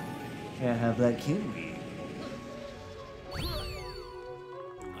 Can't have that, can we?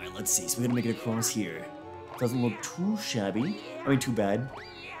 Alright, let's see. So we're gonna make it across here. Doesn't look too shabby. I mean, too bad.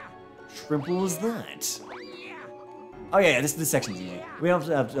 Shrimple is that? Oh yeah, this section's easy. We don't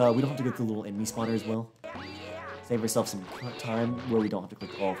have to get the little enemy spawner as well. Save ourselves some time where we don't have to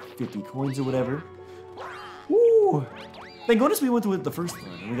click all 50 coins or whatever. Woo! Thank goodness we went to the first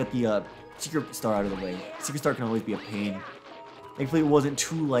one and we got the secret star out of the way. Secret star can always be a pain. Thankfully, it wasn't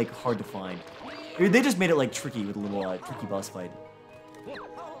too like hard to find. They just made it like tricky with a little tricky boss fight.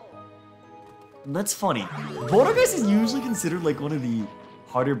 And that's funny. Poltergeist is usually considered like one of the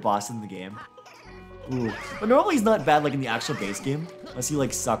harder bosses in the game. Ooh. But normally he's not bad like in the actual base game. Unless you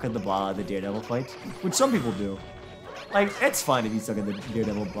like suck at the Daredevil fight. Which some people do. Like, it's fine if you suck at the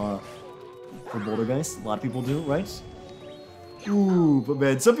Daredevil for Poltergeist. A lot of people do, right? Ooh, but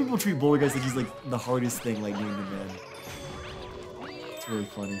man, some people treat Poltergeist like he's like the hardest thing like known to man. It's really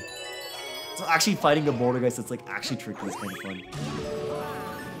funny. So actually fighting a Poltergeist that's like actually tricky is kind of fun.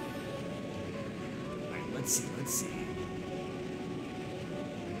 Let's see, let's see.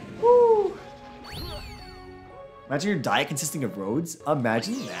 Woo! Imagine your diet consisting of roads?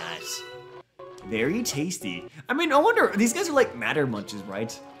 Imagine that. Very tasty. I mean, I wonder, these guys are like matter munches,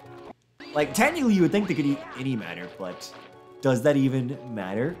 right? Like, technically you would think they could eat any matter, but does that even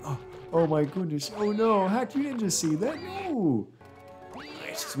matter? Oh my goodness, oh no, Hack, you didn't just see that? No!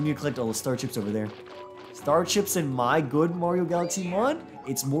 Alright, so we need to collect all the star chips over there. Star chips in my good Mario Galaxy mod?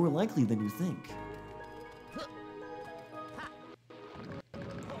 It's more likely than you think.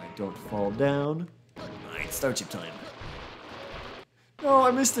 Don't fall down. Alright, star chip time. No,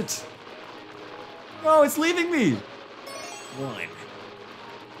 I missed it. No, it's leaving me. 1,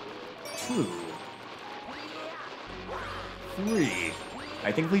 2, 3.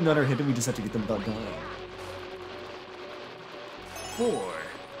 I think none are hidden. We just have to get them without dying. 4.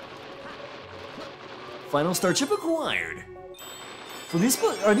 Final star chip acquired. So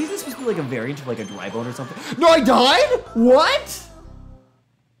are these supposed to be like a variant of like a dry bone or something? No, I died? What?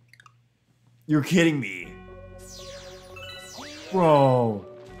 You're kidding me. Bro.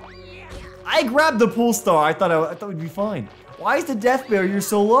 I grabbed the pull star. I thought it would be fine. Why is the death barrier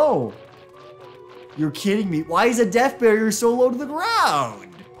so low? You're kidding me. Why is the death barrier so low to the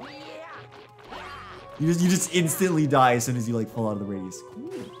ground? You just instantly die as soon as you like fall out of the radius.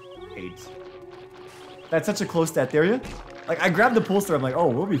 Ooh, 8. That's such a close death area. Like I grabbed the pull star. I'm like, oh,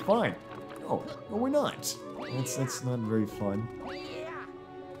 we'll be fine. No, we're not. That's not very fun.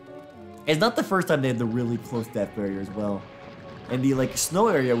 It's not the first time they had the really close death barrier as well. In the like snow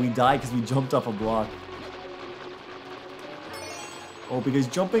area, we died because we jumped off a block. Oh, because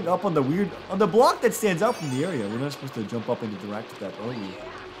jumping up on the block that stands out from the area, we're not supposed to jump up and interact with that, are we?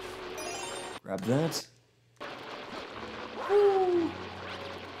 Grab that. Woo.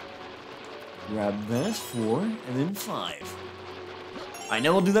 Grab that, 4, and then 5. I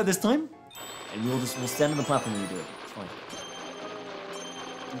know we'll do that this time, and we'll stand on the platform when we do it. It's fine.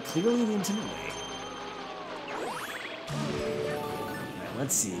 And clearly the intended way.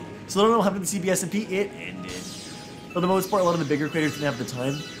 Let's see. So I don't know what happened to CBS&P. It ended. For the most part, a lot of the bigger creators didn't have the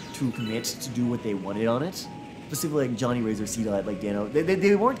time to commit to do what they wanted on it. Specifically like Johnny Razor, C-Dot, like Dano.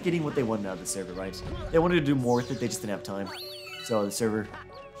 They weren't getting what they wanted out of the server, right? They wanted to do more with it, they just didn't have time. So the server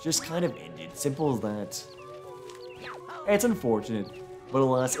just kind of ended. Simple as that. It's unfortunate. But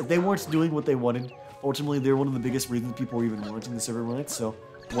alas, if they weren't doing what they wanted, ultimately they're one of the biggest reasons people were even wanting the server, right? So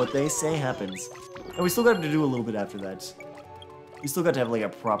what they say happens. And we still got to do a little bit after that. We still got to have like a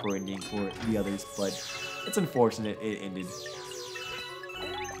proper ending for the others, but it's unfortunate it ended.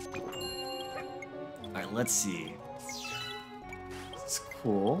 Alright, let's see. It's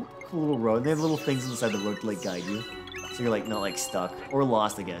cool. Cool little road. They have little things inside the road to like guide you. So you're like not like stuck. Or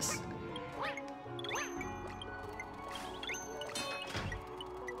lost, I guess.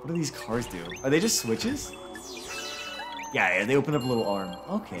 What do these cars do? Are they just switches? Yeah, they open up a little arm.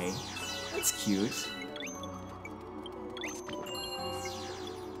 Okay. That's cute.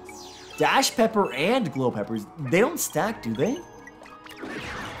 Dash pepper and glow peppers, they don't stack, do they?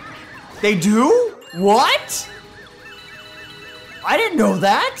 They do? What? I didn't know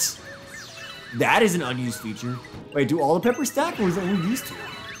that. That is an unused feature. Wait, do all the peppers stack or is it only these two?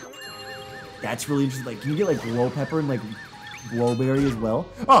 That's really interesting. Like, can you get like glow pepper and like glowberry as well?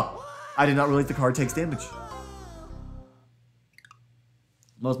 Oh, I did not realize the card takes damage.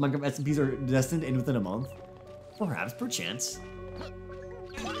 Most Minecraft SMPs are destined to end within a month. Perhaps, perchance.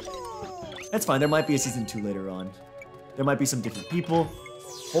 That's fine, there might be a season 2 later on. There might be some different people.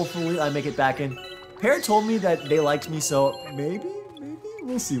 Hopefully I make it back in. Pear told me that they liked me, so maybe?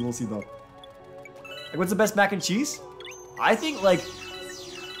 We'll see though. Like, what's the best mac and cheese? I think like,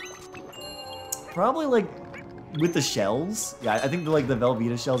 probably like with the shells. Yeah, I think the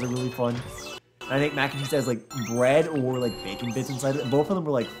Velveeta shells are really fun. And I think mac and cheese has like bread or like bacon bits inside it. Both of them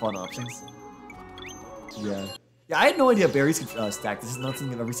were like fun options. Yeah. Yeah, I had no idea berries could stack. This is not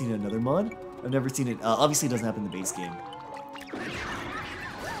something I've ever seen in another mod. I've never seen it. Obviously, it doesn't happen in the base game.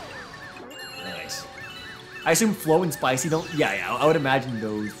 Nice. I assume flow and spicy don't. Yeah. I would imagine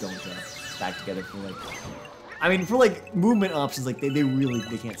those don't stack together for like. I mean, for like movement options, like they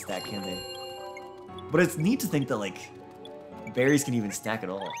can't stack, can they? But it's neat to think that like berries can even stack at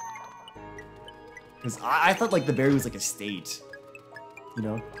all. Because I thought like the berry was like a state, you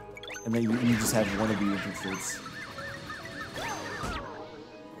know, and then you just have one of the input states.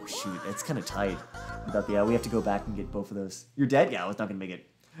 Oh shoot, that's kind of tight. Without the we have to go back and get both of those. You're dead? Yeah, I was not gonna make it.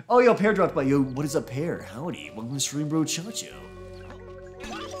 Oh, yo, Pear dropped by. Yo, what is up, Pear? Howdy. Welcome to Stream Bro Chacho.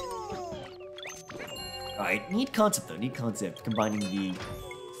 Alright, neat concept though. Neat concept. Combining the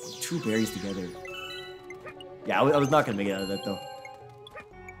two berries together. Yeah, I was not gonna make it out of that though.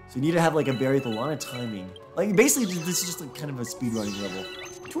 So you need to have like a berry with a lot of timing. Like basically, this is just like kind of a speedrunning level,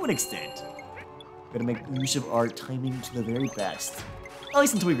 to an extent. Gotta make use of our timing to the very best. At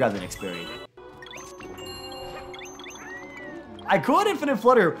least until we grab the next berry. I could infinite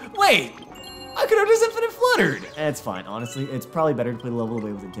flutter. Wait, I could have just infinite fluttered. It's fine, honestly. It's probably better to play the level the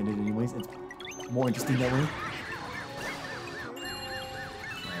way it was intended, anyways. It's more interesting that way.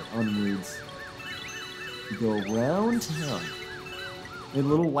 Alright, on moods. We go around town. And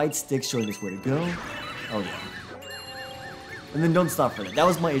little white sticks showing us where to go. Oh yeah. And then don't stop for that. That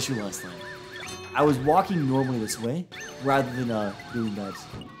was my issue last time. I was walking normally this way, rather than doing that.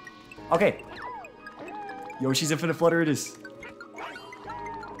 Okay. Yoshi's infinite flutter it is.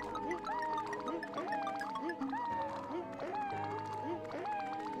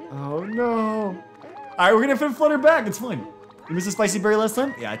 Oh no. Alright, we're gonna infinite flutter back. It's fine. You missed a spicy berry last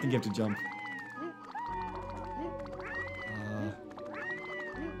time? Yeah, I think you have to jump.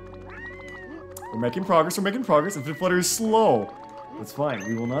 We're making progress, Infinite Flutter is slow. That's fine,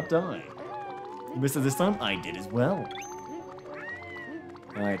 we will not die. You missed it this time? I did as well.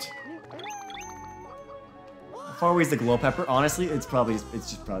 Alright. How far away is the glow pepper? Honestly, it's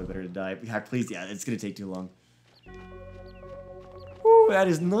just probably better to die. Hack, please, yeah, it's gonna take too long. Woo, that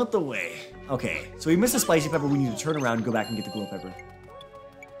is not the way. Okay, so we missed the spicy pepper. We need to turn around and go back and get the glow pepper.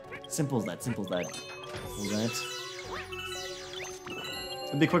 Simple as that, simple as that. Simple as that.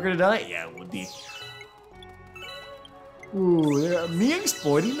 Would it be quicker to die? Yeah, it would be. Ooh, yeah, me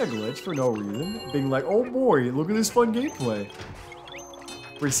exploiting the glitch for no reason. Being like, oh boy, look at this fun gameplay.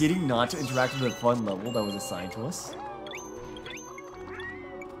 Proceeding not to interact with the fun level that was assigned to us.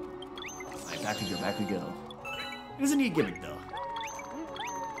 Alright, back we go, back we go. It is a neat gimmick though.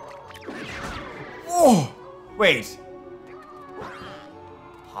 Oh! Wait.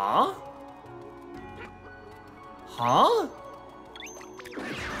 Huh? Huh?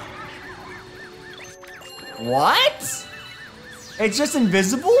 What? It's just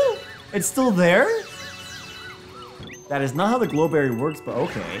invisible? It's still there? That is not how the glowberry works, but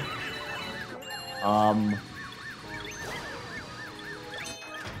okay.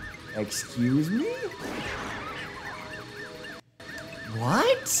 Excuse me?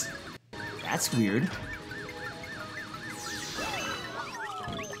 What? That's weird.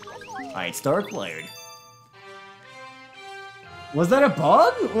 Alright, star acquired. Was that a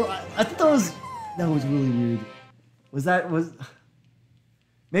bug? Or I thought that was really weird.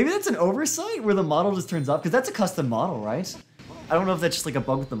 Maybe that's an oversight where the model just turns off, because that's a custom model, right? I don't know if that's just like a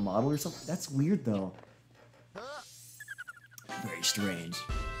bug with the model or something. That's weird though. Very strange.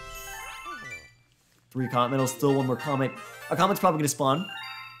 3 comet medals, still 1 more comet. A comet's probably gonna spawn.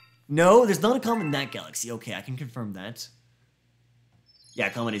 No, there's not a comet in that galaxy. Okay, I can confirm that. Yeah,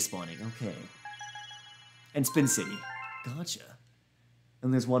 comet is spawning. Okay. And Spin City. Gotcha.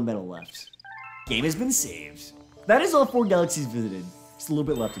 And there's 1 medal left. Game has been saved. That is all 4 galaxies visited. Just a little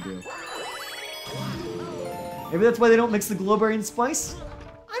bit left to do. Maybe that's why they don't mix the glowberry and spice?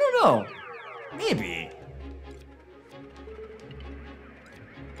 I don't know. Maybe.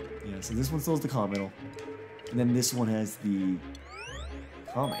 Yeah, so this one still has the comet medal. And then this one has the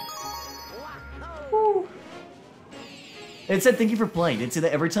comet. Woo. It said thank you for playing. Did it say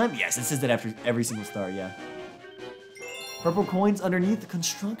that every time? Yes, it says that after every single star, yeah. Purple coins underneath the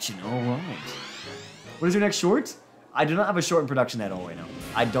construction. Alright. What is your next short? I do not have a short in production at all right now.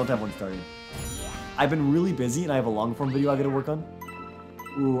 I don't have one started. I've been really busy and I have a long form video I gotta work on.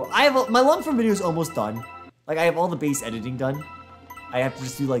 Ooh, my long form video is almost done. Like I have all the base editing done. I have to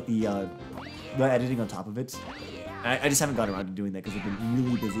just do like the editing on top of it. I just haven't gotten around to doing that because I've been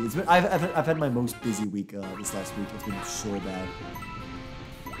really busy. I've had my most busy week this last week. It's been so bad.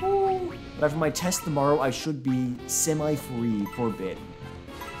 But after my test tomorrow, I should be semi-free for a bit.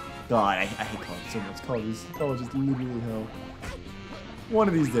 God, I hate college so much. College is literally hell. One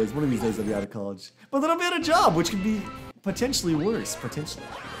of these days I'll be out of college. But then I'll be out of job, which could be potentially worse. Potentially.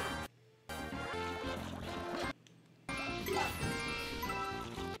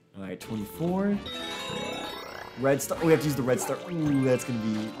 Alright, 24. Red star. Oh, we have to use the red star. Ooh, that's gonna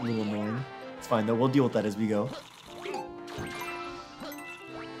be a little annoying. It's fine though, we'll deal with that as we go.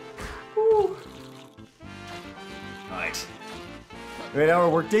 Alright. 8-hour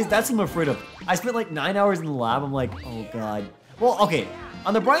work days? That's what I'm afraid of. I spent like 9 hours in the lab. I'm like, oh god. Well, okay.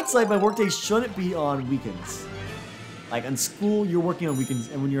 On the bright side, my work days shouldn't be on weekends. Like in school, you're working on weekends,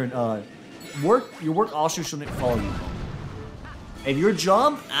 and when you're in work, your work also shouldn't follow you. If your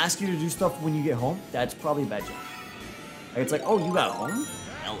job asks you to do stuff when you get home, that's probably a bad job. Like it's like, oh, you got home?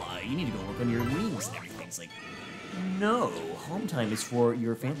 Well, you need to go work on your wings and everything. It's like, no, home time is for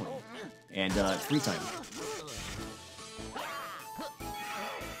your family and free time.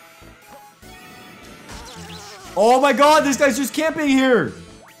 Oh my god, this guy's just camping here!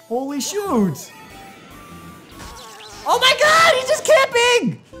 Holy shoot! Oh my god, he's just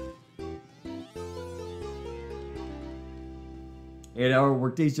camping! 8-hour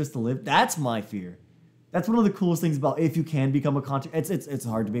workdays just to live? That's my fear. That's one of the coolest things about if you can become a content. It's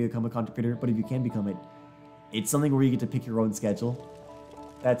hard to become a content creator, but if you can become it, it's something where you get to pick your own schedule.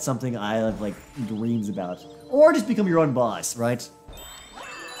 That's something I have like dreams about. Or just become your own boss, right?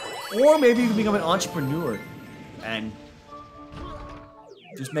 Or maybe you can become an entrepreneur and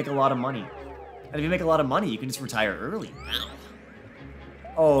just make a lot of money. And if you make a lot of money, you can just retire early. Wow.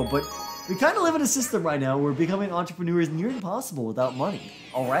 Oh, but we kind of live in a system right now where becoming an entrepreneur is near impossible without money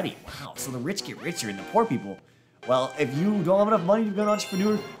already. Wow, so the rich get richer and the poor people, well, if you don't have enough money to become an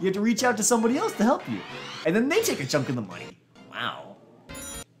entrepreneur, you have to reach out to somebody else to help you. And then they take a chunk of the money. Wow.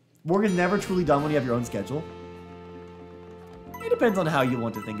 Work is never truly done when you have your own schedule. It depends on how you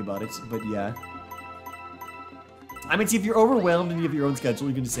want to think about it, but yeah. I mean, see, if you're overwhelmed and you have your own schedule,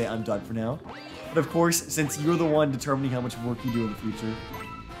 you can just say, I'm done for now. But of course, since you're the one determining how much work you do in the future,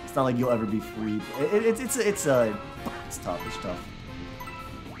 it's not like you'll ever be free. It's tough. It's tough.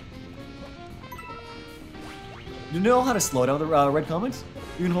 You know how to slow down the red comments?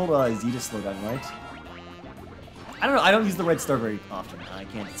 You can hold Z to slow down, right? I don't know. I don't use the red star very often. I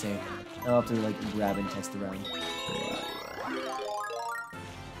can't say. I'll have to like grab and test around.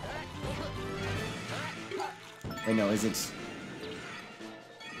 Wait, no, is it?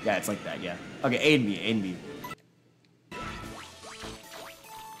 Yeah, it's like that. Yeah. Okay, A and B. A and B.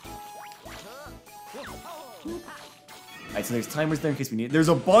 Alright, so there's timers there in case we need it. There's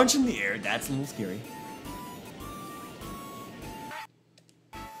a bunch in the air. That's a little scary.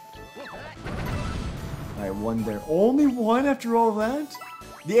 Alright, one there. Only one after all that?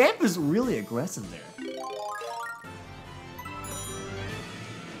 The amp is really aggressive there.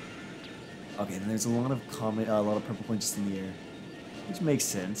 Okay, then there's a lot of purple points in the air, which makes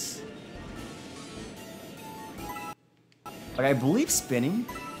sense. Okay, I believe spinning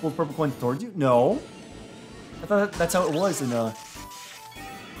pulls purple coins towards you. No, I thought that's how it was in the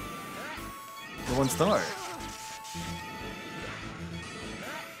 1 star.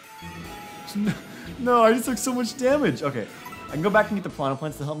 No, I just took so much damage. Okay, I can go back and get the piranha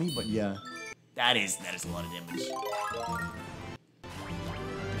plants to help me, but yeah, that is a lot of damage.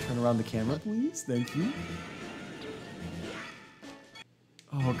 Turn around the camera, please. Thank you.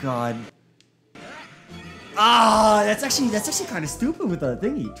 Oh God. Ah, that's actually kind of stupid with the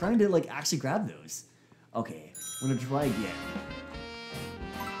thingy. Trying to like actually grab those. Okay, I'm gonna try again.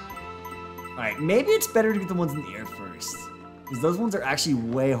 All right, maybe it's better to get the ones in the air first, because those ones are actually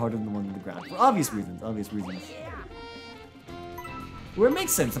way harder than the ones on the ground for obvious reasons. Where it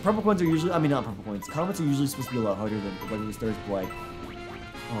makes sense. The purple coins are usually, I mean not purple coins. Comets are usually supposed to be a lot harder than regular stars, but like,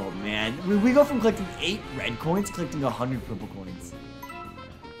 oh man, we go from collecting 8 red coins to collecting 100 purple coins.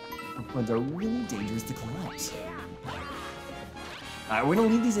 Purple coins are really dangerous to collect. Alright, we're gonna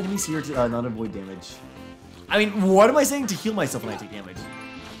leave these enemies here to not avoid damage. I mean, what am I saying to heal myself when I take damage?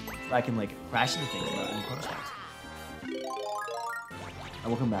 So I can like crash into things without any punishment. Alright,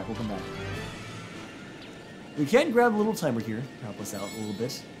 we'll come back. We can grab a little timer here to help us out a little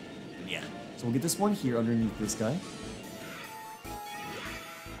bit. Yeah, so we'll get this one here underneath this guy.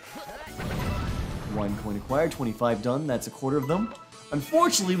 1 coin acquired, 25 done. That's a quarter of them.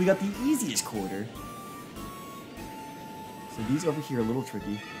 Unfortunately, we got the easiest quarter. So these over here are a little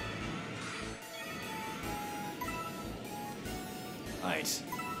tricky. Alright.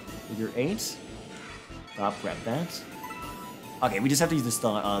 Figure 8. Stop, grab that. Okay, we just have to use the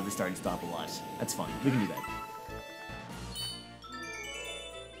start and stop a lot. That's fine. We can do that.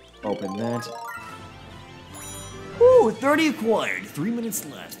 Open that. Ooh, 30 acquired. 3 minutes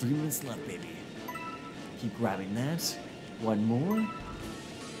left. 3 minutes left, baby. Keep grabbing that. One more.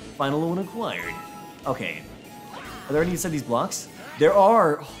 Final one acquired. Okay. Are there any inside these blocks? There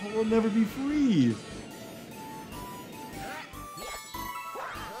are. Oh, we'll never be free.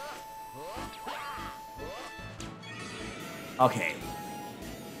 Okay.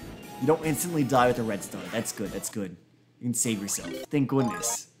 You don't instantly die with a redstone. That's good. That's good. You can save yourself. Thank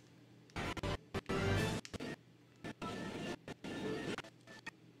goodness.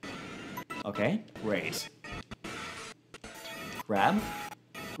 Okay, great. Grab.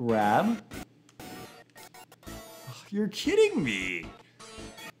 Grab. Oh, you're kidding me.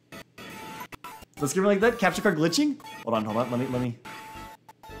 Let's give it like that. Capture card glitching. Hold on. Let me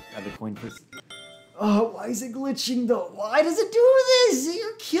grab the coin first. Oh, why is it glitching though? Why does it do this?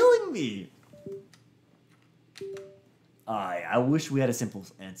 You're killing me. I wish we had a simple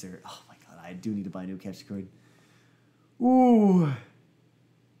answer. Oh my god, I do need to buy a new capture card. Ooh.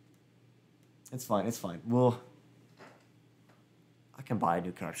 It's fine, it's fine. Well, I can buy a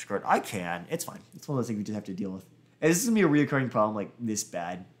new capture card. I can. It's fine. It's one of those things we just have to deal with. And this is gonna be a reoccurring problem like this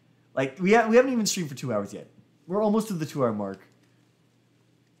bad. Like we haven't even streamed for 2 hours yet. We're almost to the 2-hour mark.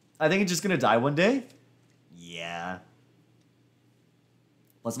 I think it's just gonna die one day. Yeah.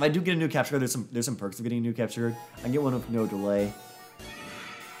 Plus, if I do get a new capture card, there's some perks of getting a new capture card. I can get one with no delay.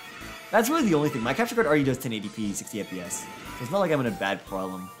 That's really the only thing. My capture card already does 1080p, 60 FPS. So it's not like I'm in a bad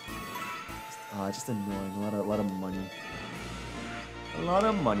problem. Just annoying. A lot of money. A lot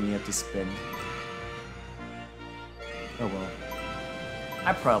of money you have to spend. Oh well.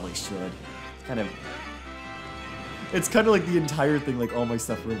 I probably should. It's kind of like the entire thing, like all my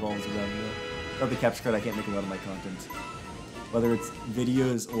stuff revolves around me. Without the capture card, I can't make a lot of my content. Whether it's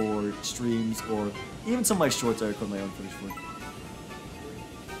videos or streams or even some of my shorts I record my own footage for.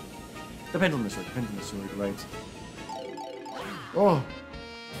 Depends on the short, right? Oh.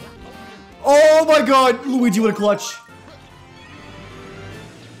 Oh my god! Luigi, what a clutch!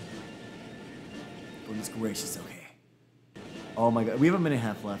 gracious, okay. Oh my god, we have a minute and a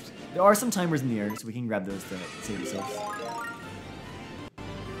half left. There are some timers in the air, so we can grab those to save ourselves.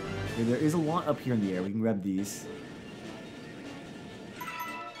 Okay, there is a lot up here in the air. We can grab these.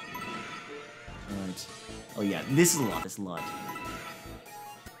 Alright. Oh yeah, this is a lot, this is a lot.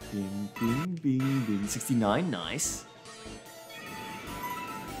 Bing, bing, bing, bing. 69, nice.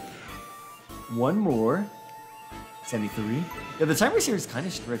 One more. 73. Yeah, the timers here is kind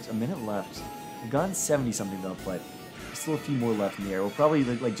of strict. A minute left. We've gotten 70 something though, but there's still a few more left in the air. We'll probably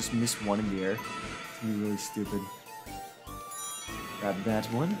like just miss one in the air. It's gonna be really stupid. Grab that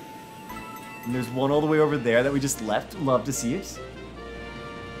one. And there's one all the way over there that we just left. Love to see it.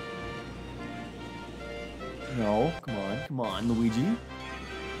 No, come on, Luigi.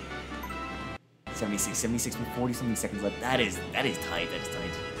 76 with 40 something seconds left. That is tight, that is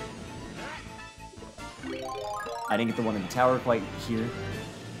tight. I didn't get the one in the tower quite here.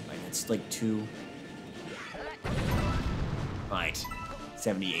 Right, that's like 2. Right,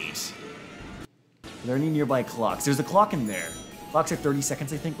 78. Are there any nearby clocks? There's a clock in there. Clocks are 30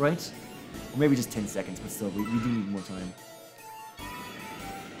 seconds, I think, right? Or maybe just 10 seconds, but still, we do need more time.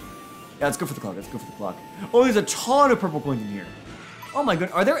 Yeah, let's go for the clock, let's go for the clock. Oh, there's a ton of purple coins in here. Oh my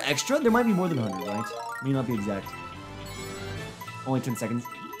god, are there extra? There might be more than 100, right? May not be exact. Only 10 seconds.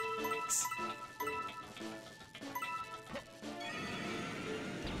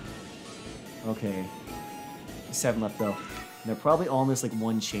 Okay. 7 left though. And they're probably all in this like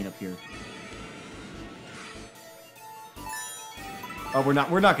one chain up here. Oh, we're not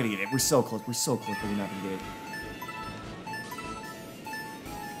gonna get it. We're so close, but we're not gonna get it.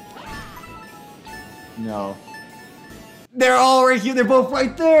 No. They're all right here. They're both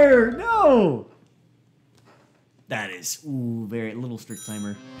right there. No. That is, ooh, very little strict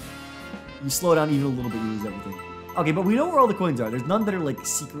timer. You slow down even a little bit, you lose everything. Okay, but we know where all the coins are. There's none that are like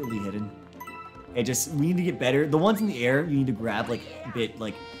secretly hidden. We need to get better. The ones in the air, you need to grab like a bit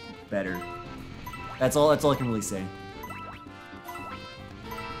like better. That's all I can really say.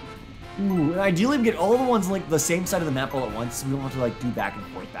 Ooh, and ideally we get all the ones like the same side of the map all at once, so we don't have to like do back and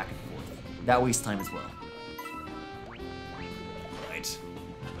forth. That wastes time as well. Right.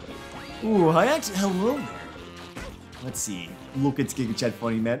 Ooh, hello there. Let's see. Look, it's Giga Chat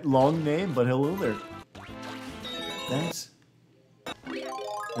funny, man. Long name, but hello there. That.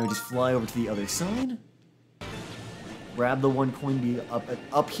 Then we just fly over to the other side. Grab the one coin be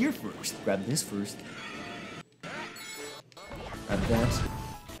up here first. Grab this first. Grab that.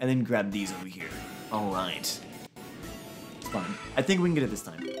 And then grab these over here. Alright. It's fine. I think we can get it this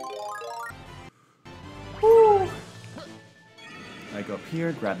time. Woo! I go up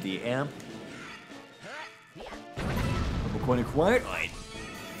here, grab the amp. Purple coin acquired. Alright.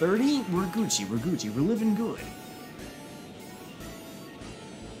 30? We're Gucci, we're living good.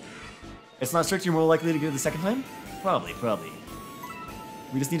 It's not strict, you're more likely to get it the second time? Probably.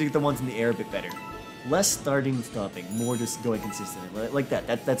 We just need to get the ones in the air a bit better. Less starting and stopping, more just going consistently. Like that.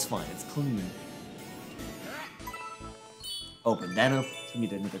 That's fine, it's clean. Open that up. So we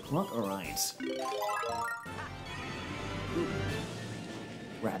need another clock. Alright.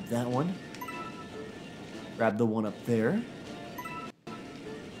 Grab that one. Grab the one up there.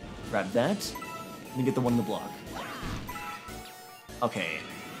 Grab that. And then get the one in the block. Okay.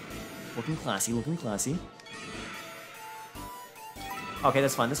 Looking classy. Okay,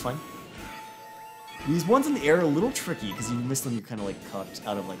 that's fine. These ones in the air are a little tricky, because you miss them, you're kind of like caught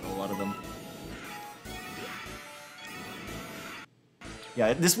out of like a lot of them.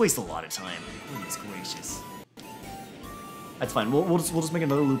 Yeah, this wastes a lot of time. Goodness gracious. That's fine. We'll just make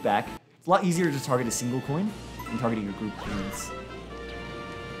another loop back. It's a lot easier to target a single coin than targeting a group of coins.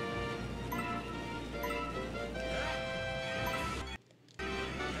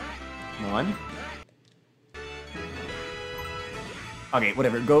 Come on. Okay,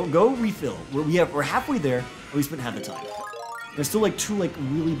 whatever. Go refill. We're halfway there. We spent half the time. There's still like 2 like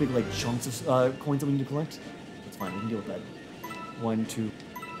really big like chunks of coins that we need to collect. That's fine. We can deal with that. 1, 2,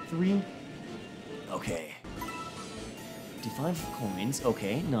 3. Okay. 55 coins.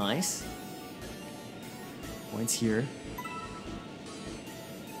 Okay, nice. Coins here.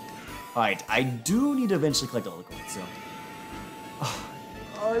 Alright, I do need to eventually collect all the coins, so.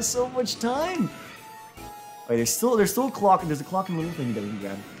 Oh, so much time! Alright, there's still a clock, and there's a clock and little thing that we can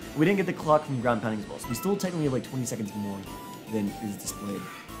grab. We didn't get the clock from ground pounding as well, so we still technically have like 20 seconds more than is displayed.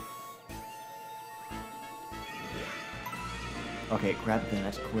 Okay, grab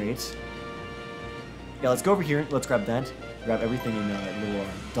that. Great. Yeah, let's go over here. Let's grab that. Grab everything in that little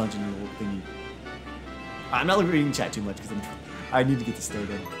dungeon little thingy. I'm not reading chat too much because I need to get this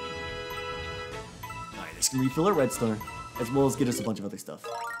started. Alright, this can refill our red star, as well as get us a bunch of other stuff.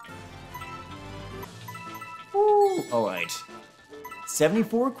 Alright.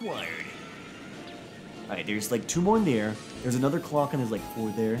 74 acquired. Alright, there's like 2 more in the air. There's another clock and there's like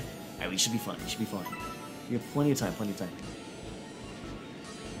 4 there. Alright, we should be fine. We should be fine. We have plenty of time, plenty of time.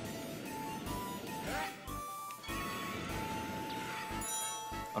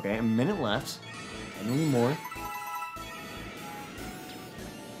 Okay, a minute left. And only more.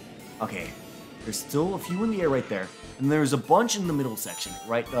 Okay. There's still a few in the air right there. And there's a bunch in the middle section,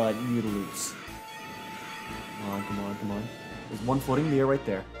 right near the loops. Come on, come on, come on. There's one floating in the air right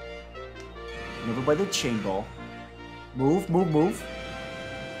there. And over by the chain ball. Move, move, move.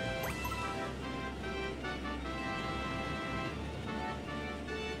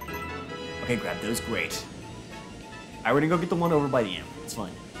 Okay, grab those. Great. Alright, we're gonna go get the one over by the amp. It's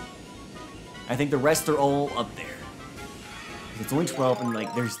fine. I think the rest are all up there. It's only 12, and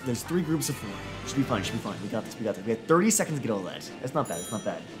like there's 3 groups of 4. Should be fine. Should be fine. We got this. We got this. We have 30 seconds to get all that. That's not bad. It's not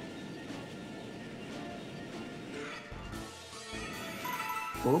bad.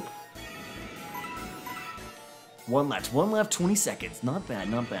 Boop. One left. 20 seconds. Not bad.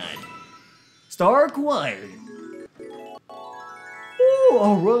 Not bad. Star acquired. Ooh,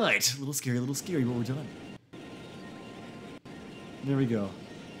 all right. A little scary, but we're done. There we go.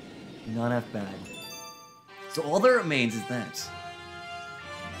 Not half bad. So all that remains is that.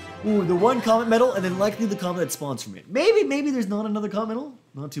 Ooh, the 1 comet medal, and then likely the comet that spawns from it. Maybe there's not another comet medal.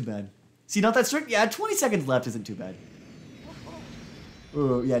 Not too bad. See, not that strict. Yeah, 20 seconds left isn't too bad.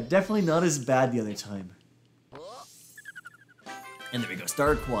 Ooh, yeah, definitely not as bad the other time. And there we go,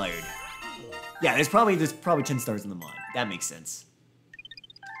 star acquired. Yeah, there's probably 10 stars in the mod. That makes sense.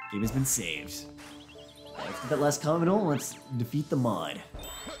 Game has been saved. Let's get that last comet medal. Let's defeat the mod.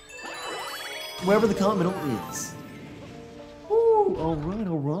 Wherever the comet medal is. Ooh, alright,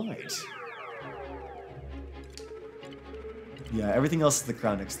 alright. Yeah, everything else is the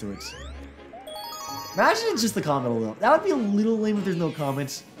crown next to it. Imagine it's just the comet medal though. That would be a little lame if there's no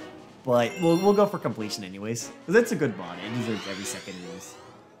comments. But we'll go for completion anyways. Because it's a good mod. It deserves every second it is.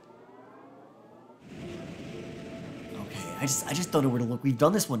 Okay, I just don't know where to look. We've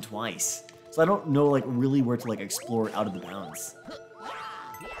done this one twice. So I don't know like really where to like explore out of the bounds.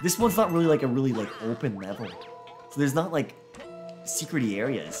 This one's not really like a open level. So there's not like secret-y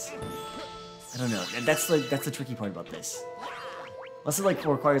areas. I don't know. And that's the tricky part about this. Unless it like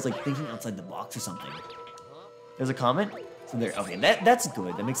requires like thinking outside the box or something. There's a comment? So there, okay, that's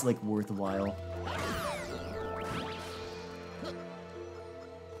good. That makes it like worthwhile.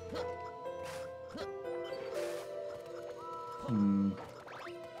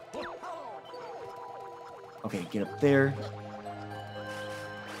 Okay, get up there.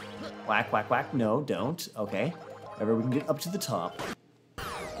 Whack, whack, whack. No, don't. Okay. Whatever, we can get up to the top.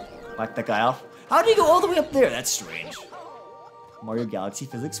 Whack that guy off. How did he go all the way up there? That's strange. Mario Galaxy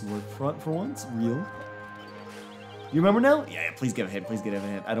physics work for once? Real? You remember now? Yeah, please get ahead. Please get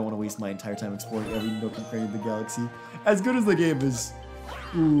ahead. I don't want to waste my entire time exploring every nook and cranny of the galaxy. As good as the game is.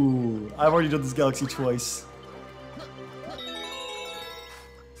 Ooh, I've already done this galaxy twice.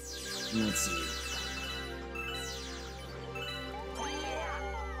 Let's see.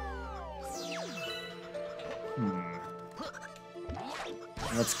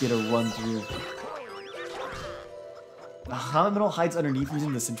 Let's get a run through. The comet medal hides underneath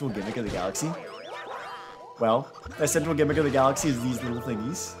using the central gimmick of the galaxy. Well, the central gimmick of the galaxy is these little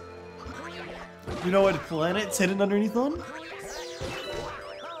thingies. You know what planet it's hidden underneath on?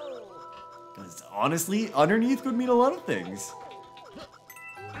 Because honestly, underneath could mean a lot of things.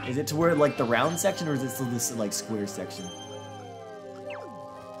 Is it to where like the round section, or is it still this like square section?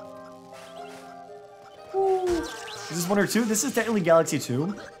 Is this 1 or 2? This is technically Galaxy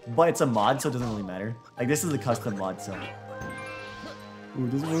 2, but it's a mod, so it doesn't really matter. Like, this is a custom mod, so... Ooh,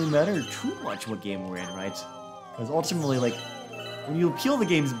 it doesn't really matter too much what game we're in, right? Because ultimately, like, when you peel the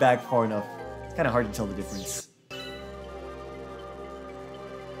games back far enough, it's kind of hard to tell the difference.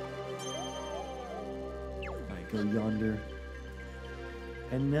 Alright, go yonder.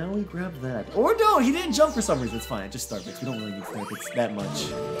 And now we grab that. Or no, he didn't jump for some reason. It's fine, just Starbits. We don't really need Starbits that much.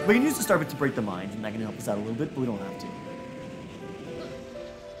 We can use the Starbits to break the mines, and that can help us out a little bit, but we don't have to.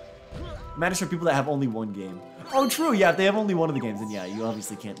 Matters for people that have only one game. Oh, true, yeah, if they have only one of the games, then yeah, you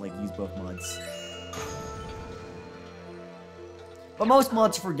obviously can't, like, use both mods. But most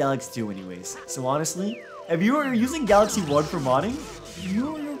mods are for Galaxy 2 anyways. So honestly, if you are using Galaxy 1 for modding,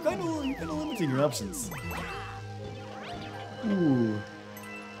 you're kind of limiting your options. Ooh.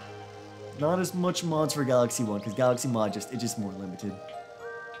 Not as much mods for Galaxy 1, because Galaxy Mod it's just more limited.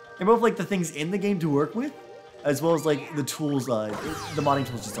 And both like the things in the game to work with, as well as like the tools, the modding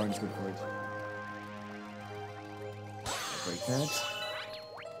tools just aren't as good for it. Break that.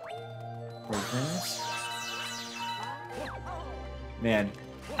 Break that. Man,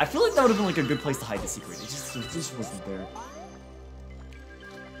 I feel like that would have been like a good place to hide the secret. It just wasn't there.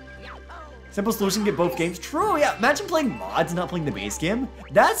 Simple solution, get both games. True, yeah. Imagine playing mods and not playing the base game.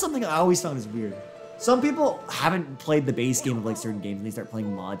 That's something I always found is weird. Some people haven't played the base game of like certain games and they start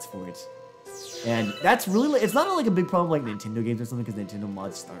playing mods for it. And that's really, it's not like a big problem like Nintendo games or something because Nintendo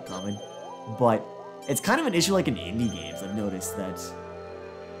mods aren't common. But it's kind of an issue like in indie games. I've noticed that.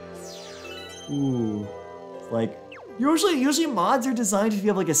 Ooh. Like, usually mods are designed if you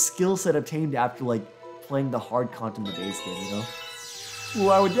have like a skill set obtained after like playing the hard content of the base game, you know?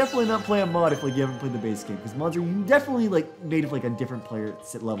 Well, I would definitely not play a mod if like you haven't played the base game, because mods are definitely like made of like a different player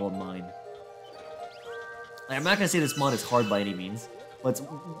level in mind. Like, I'm not gonna say this mod is hard by any means, but it's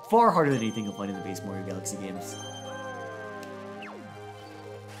far harder than anything you'll find in the base Mario Galaxy games.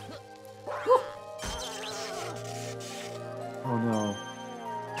 Woo! Oh no.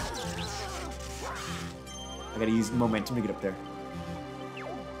 I gotta use momentum to get up there.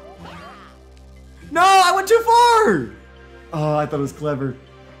 No, I went too far! Oh, I thought it was clever.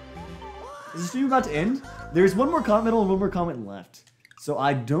 Is this stream about to end? There's one more comment medal and one more comment left. So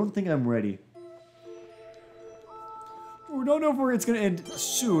I don't think I'm ready. We don't know if it's gonna end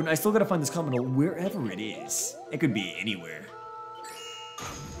soon. I still gotta find this comment medal wherever it is. It could be anywhere.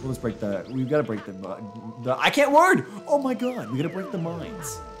 Well, let's break the, we've gotta break the, I can't word! Oh my god, we gotta break the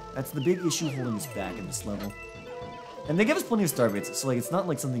mines. That's the big issue holding us back in this level. And they give us plenty of star bits, so like it's not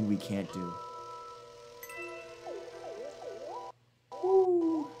like something we can't do.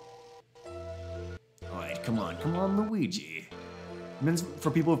 Come on, Luigi. Means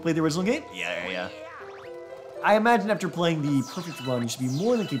for people who've played the original game? Yeah. I imagine after playing the perfect run, you should be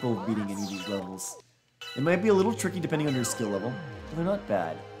more than capable of beating any of these levels. It might be a little tricky depending on your skill level, but they're not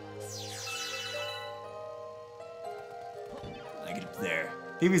bad. I get up there.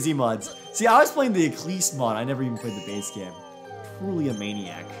 PvZ mods. See, I was playing the Eclipse mod. I never even played the base game. Truly a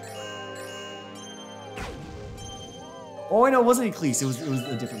maniac. Oh, I know, it wasn't Eclipse. It was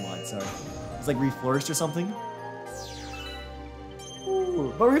a different mod, sorry. It's like Reflourished or something.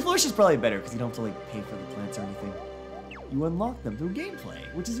 Ooh, but Reflourished is probably better because you don't have to like pay for the plants or anything. You unlock them through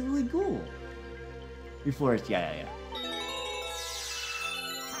gameplay, which is really cool. Reflourished, yeah.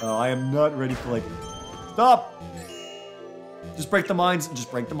 Oh, I am not ready for like... Stop! Just break the mines.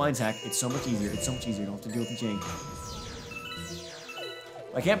 Just break the mines, Hack. It's so much easier. It's so much easier. You don't have to deal with the jank.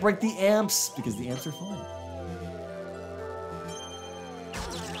 I can't break the amps because the amps are fun.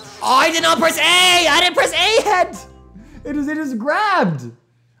 Oh, I did not press A! I didn't press A yet! It just grabbed!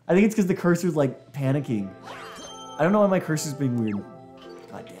 I think it's because the cursor's like panicking. I don't know why my cursor's being weird.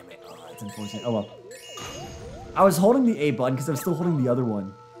 God damn it. Oh, that's unfortunate. Oh well. I was holding the A button because I was still holding the other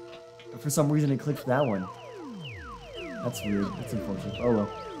one. But for some reason it clicked that one. That's weird. That's unfortunate. Oh well.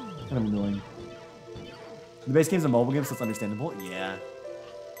 Kind of annoying. The base game's a mobile game, so it's understandable. Yeah.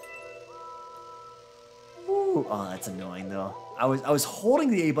 Ooh. Oh, that's annoying though. I was holding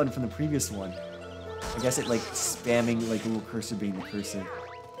the A button from the previous one. I guess it like spamming like a little cursor being the cursor.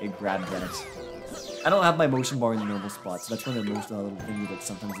 It grabbed that. I don't have my motion bar in the normal spot, so that's when the most little thing that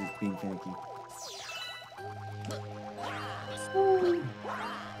sometimes is being finicky.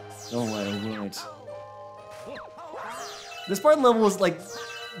 Alright. This part of the level is like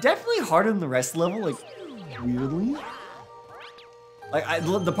definitely harder than the rest of the level, like weirdly. Like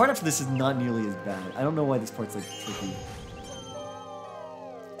the part after this is not nearly as bad. I don't know why this part's like tricky.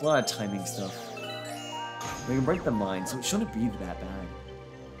 A lot of timing stuff. We can break the mine, so it shouldn't be that bad.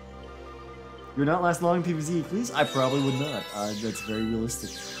 You would not last long in PvZ, please? I probably would not. That's very realistic.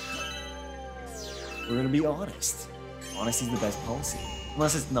 We're gonna be honest. Honesty is the best policy.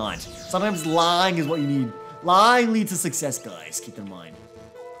 Unless it's not. Sometimes lying is what you need. Lying leads to success, guys. Keep that in mind.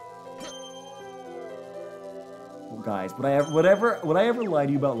 Well, guys, would I ever lie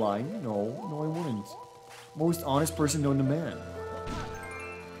to you about lying? No, I wouldn't. Most honest person known to man.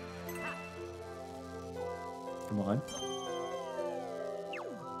 Come on.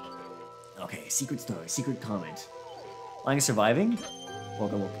 Okay, secret story, secret comment. Lying is surviving?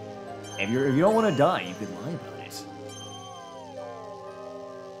 Well, if you don't want to die, you can lie about it.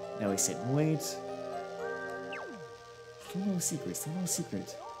 Now we sit and wait. Still no secret, still no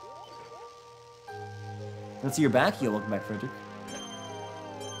secret. Let's see your back. Yo, welcome back, Frederick.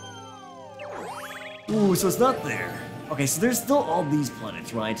 Ooh, so it's not there. Okay, so there's still all these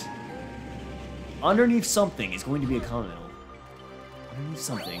planets, right? Underneath something is going to be a comment. Underneath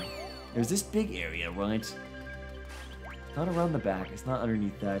something. There's this big area, right? Not around the back. It's not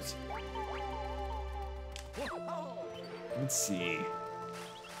underneath that. Let's see.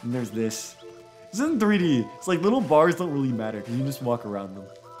 And there's this. This isn't 3D. It's like little bars don't really matter because you just walk around them.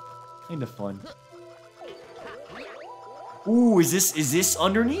 Kind of fun. Ooh, is this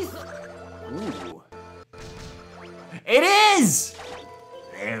underneath? Ooh. It is!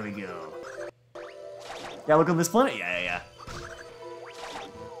 There we go. Yeah, look on this planet. Yeah.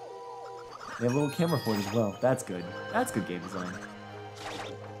 They have a little camera for it as well. That's good. That's good game design.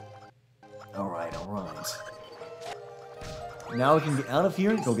 Alright. Now we can get out of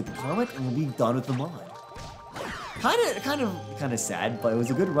here, go get the comet, and we'll be done with the mod. Kind of sad, but it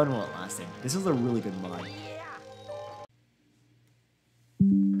was a good run while it lasted. This was a really good mod.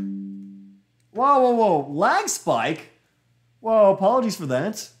 Whoa. Lag spike? Whoa, apologies for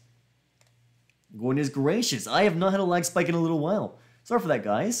that. Goodness gracious, I have not had a lag spike in a little while. Sorry for that,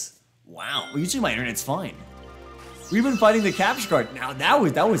 guys. Wow, well, usually my internet's fine. We've been fighting the capture card. Now,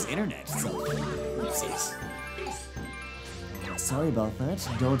 that was internet, so... Oopsies. Sorry about that.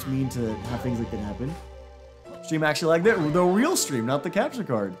 Don't mean to have things like that happen. Stream actually like that. The real stream, not the capture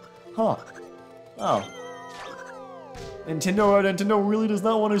card. Huh. Oh. Nintendo really does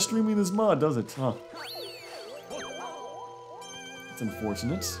not want to stream me this mod, does it? Huh. It's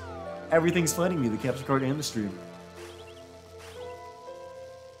unfortunate. Everything's fighting me, the capture card and the stream.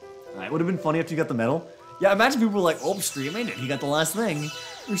 Alright, would have been funny if you got the medal. Yeah, imagine people were like, oh, streaming it, he got the last thing.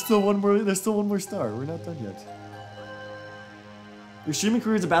 There's still one more star. We're not done yet. Your streaming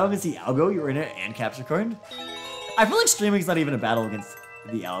career is a battle against the algo, your internet, and capture card? I feel like streaming's not even a battle against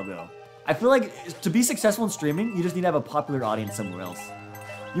the algo. I feel like to be successful in streaming, you just need to have a popular audience somewhere else.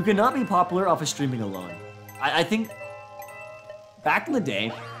 You cannot be popular off of streaming alone. I think back in the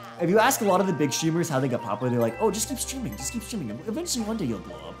day, if you ask a lot of the big streamers how they got popular, they're like, oh, just keep streaming. And eventually one day you'll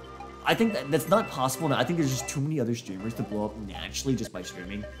blow up. I think that's not possible now. I think there's just too many other streamers to blow up naturally just by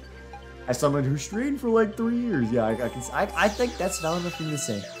streaming. As someone who streamed for like 3 years, yeah, I think that's not enough thing to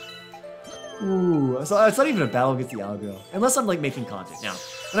say. Ooh, so it's not even a battle against the algo. Unless I'm like making content. Now,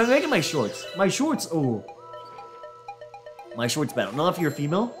 when I'm making my shorts battle. Not if you're a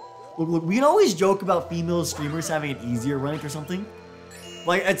female. Look, we can always joke about female streamers having an easier rank or something.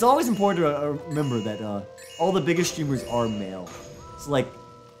 Like, it's always important to remember that all the biggest streamers are male. So like,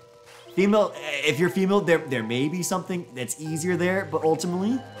 female, if you're female, there may be something that's easier there, but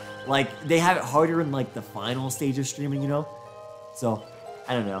ultimately, like, they have it harder in like the final stage of streaming, you know? So,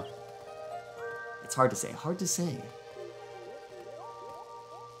 I don't know. It's hard to say. Hard to say.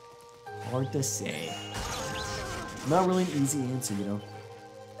 Not really an easy answer, you know?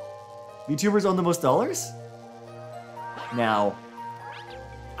 VTubers own the most dollars? Now,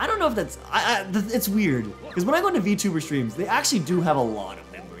 I don't know if that's... it's weird. Because when I go into VTuber streams, they actually do have a lot of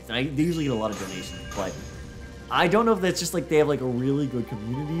members. And they usually get a lot of donations. But I don't know if that's just like they have like a really good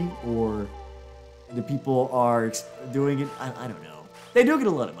community or the people are doing it. I don't know. They do get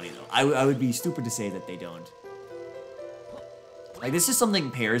a lot of money though. I would be stupid to say that they don't. Like, this is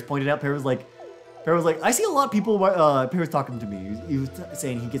something Pear's pointed out. Pear was like, I see a lot of people, Pear was talking to me. He was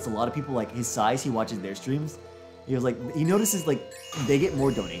saying he gets a lot of people like his size, he watches their streams. He was like, he notices like they get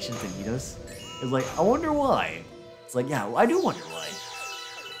more donations than he does. He was like, I wonder why. It's like, yeah, I do wonder why.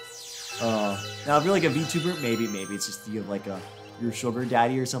 Now if you're like a VTuber, maybe it's just you have like your sugar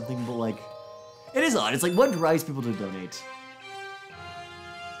daddy or something, but like, it is odd. It's like, what drives people to donate?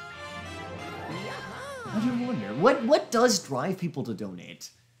 I do wonder, what does drive people to donate?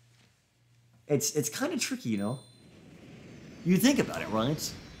 It's kind of tricky, you know? You think about it,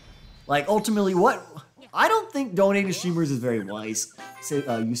 right? Like, ultimately, what... I don't think donating to streamers is very wise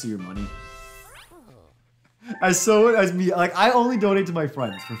use of your money. As me, like, I only donate to my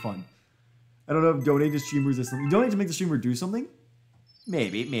friends for fun. I don't know if donating to streamers is something... You donate to make the streamer do something?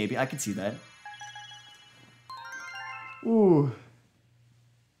 Maybe, I can see that. Ooh.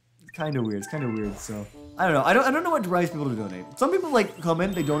 It's kind of weird, so... I don't know. I don't know what drives people to donate. Some people like come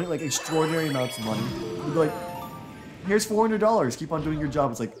in, they donate like extraordinary amounts of money. They'll be like, here's $400. Keep on doing your job.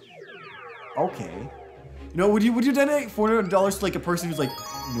 It's like, okay. You know, would you donate $400 to like a person who's like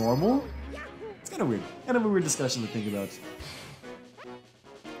normal? It's kind of weird. Kind of a weird discussion to think about.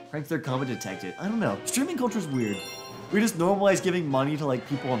 Rank their comment detected. I don't know. Streaming culture is weird. We just normalize giving money to like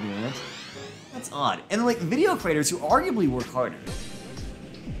people on the internet. That's odd. And like video creators who arguably work harder.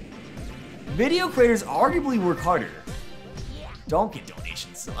 Video creators arguably work harder. Don't get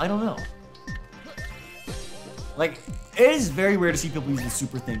donations, so I don't know. Like, it is very rare to see people use the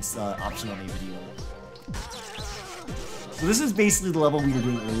super thanks option on a video. So this is basically the level we were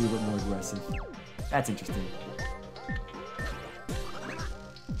doing earlier, but more aggressive. That's interesting.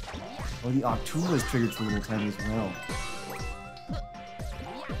 Oh, the Octoon was triggered for a little time as well.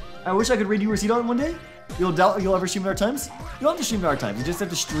 I wish I could read you receipt on it one day. You'll ever stream at our times? You don't have to stream at our times. You just have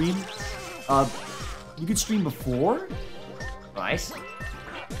to stream. You could stream before, right?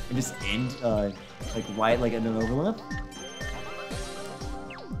 And just end, like right, like in an overlap.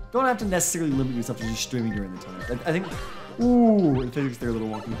 don't have to necessarily limit yourself to just streaming during the time. I think, ooh, the physics there are a little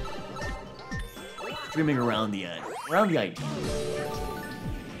wonky. Streaming around the idea.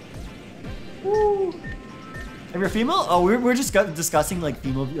 Woo. If you're female, oh, we're just discussing like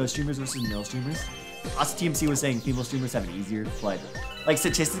female streamers versus male streamers. Us TMC was saying female streamers have it easier, but like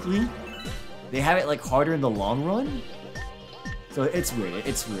statistically, they have it like harder in the long run. So it's weird.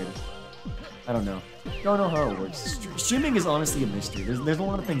 It's weird. I don't know. Don't know how it works. Streaming is honestly a mystery. There's a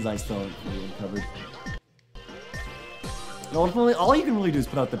lot of things I still haven't really uncovered. And ultimately, all you can really do is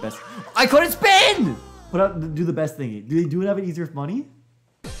put out the best. I couldn't spin. Do the best thing. Do they do it have it easier with money?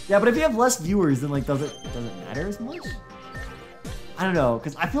 Yeah, but if you have less viewers, then like does it matter as much? I don't know,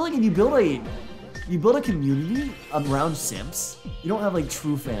 because I feel like if you build a community around simps, you don't have like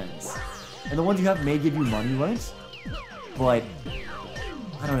true fans, and the ones you have may give you money, right? But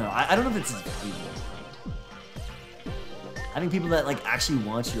I don't know. I don't know if it's as valuable. I think people that like actually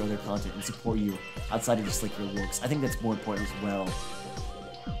watch your other content and support you outside of just like your looks, I think that's more important as well.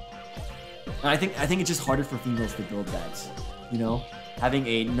 And I think it's just harder for females to build that, you know? Having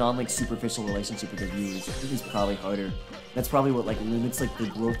a non-like superficial relationship with their viewers is probably harder. That's probably what like limits like the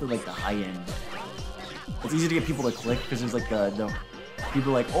growth of like the high end. It's easy to get people to click because there's like the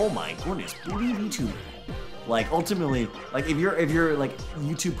people like, oh my goodness, booby VTuber. Like ultimately, like if you're like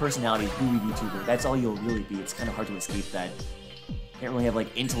YouTube personality, booby VTuber, that's all you'll really be. It's kind of hard to escape that. Can't really have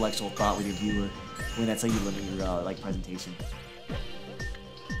like intellectual thought with your viewer when that's how you limit your like presentation.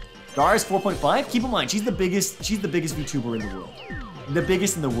 Dara's 4.5. Keep in mind, she's the biggest VTuber in the world. The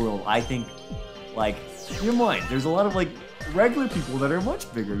biggest in the world, I think. Like, keep in mind, there's a lot of like regular people that are much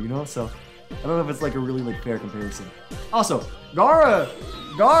bigger, you know. So I don't know if it's like a really like fair comparison. Also, Gara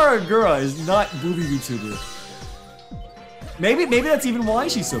is not booby VTuber. Maybe that's even why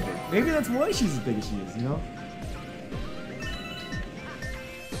she's so big. Maybe that's why she's as big as she is, you know.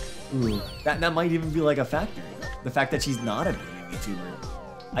 Ooh, that might even be like a factor. The fact that she's not a booby VTuber.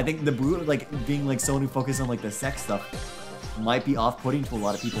 I think the like being like someone who focuses on like the sex stuff might be off-putting to a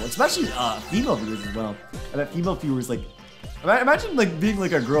lot of people, especially female viewers as well. I bet female viewers like imagine like being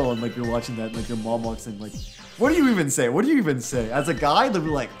like a girl and like you're watching that and like your mom walks in like, what do you even say? What do you even say? As a guy, they'll be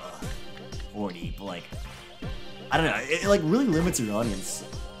like, 40, but like, I don't know. It like really limits your audience.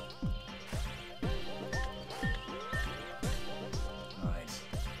 All right,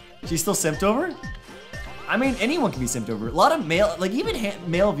 she's still simped over. I mean, anyone can be simped over. A lot of male, like even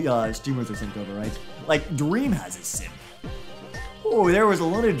male streamers are simped over, right? Like Dream has his simp. Oh, there was a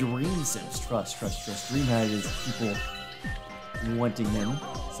lot of Dream simps. Trust. Dream had his people wanting him.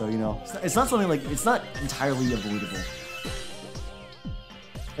 So, you know, it's not something like, it's not entirely avoidable.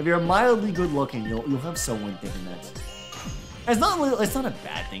 If you're mildly good looking, you'll have someone thinking that. It's not a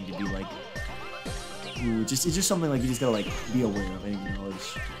bad thing to be like, ooh, it's just something like you just gotta like be aware of and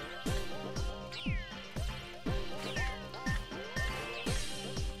acknowledge.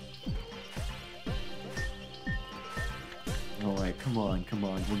 Alright, come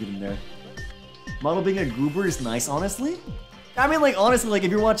on, we'll get in there. Model being a goober is nice, honestly. I mean, like, honestly, like, if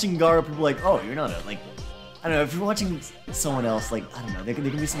you're watching Gara, people are like, oh, you're not a, like, I don't know, if you're watching someone else, like, I don't know, there can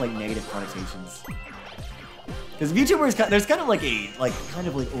be some, like, negative connotations. Because VTubers, there's kind of, like,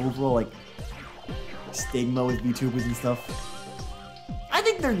 overall, like, stigma with VTubers and stuff. I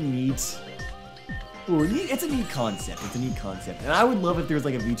think they're neat. Ooh, it's a neat concept, And I would love if there was,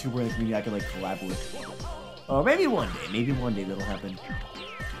 like, a VTuber in the community I could, like, collab with. Or maybe one day that'll happen.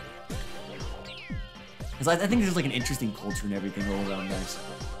 Because I think there's like an interesting culture and everything all around that.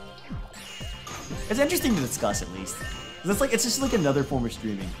 It's interesting to discuss at least. It's just like another form of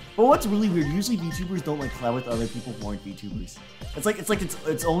streaming. But what's really weird, usually VTubers don't like collab with other people who aren't VTubers. It's like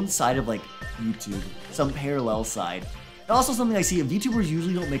its own side of like YouTube, some parallel side. And also something I see, VTubers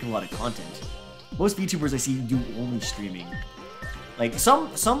usually don't make a lot of content. Most VTubers I see do only streaming. Like,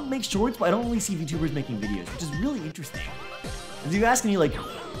 some make shorts, but I don't really see VTubers making videos, which is really interesting. If you ask any, like,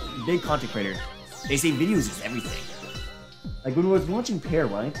 big content creator, they say videos is everything. Like, when we was watching Pear,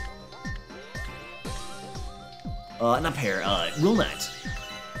 right? Not Pear, Wilnat.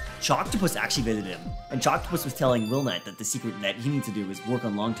 Choctopus actually visited him, and Choctopus was telling Wilnat that the secret that he needs to do is work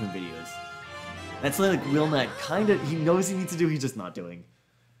on long-term videos. That's like Wilnat he knows he needs to do, he's just not doing.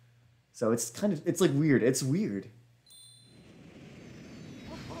 So it's like weird, it's weird.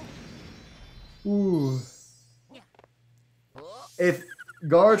 Ooh. If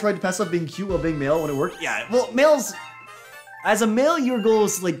Gar tried to pass up being cute while being male, would it work? Yeah, well, males, as a male, your goal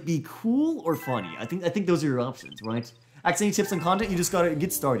is to like be cool or funny. I think those are your options, right? Ask any tips on content, you just gotta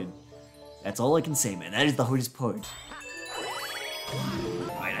get started. That's all I can say, man. That is the hardest part.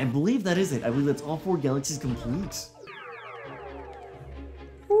 Alright, I believe that is it. I believe that's all 4 galaxies complete.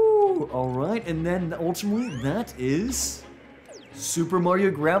 Woo. Alright, and then ultimately that is Super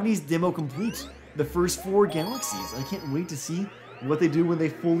Mario Gravity's demo complete. The first 4 galaxies. I can't wait to see what they do when they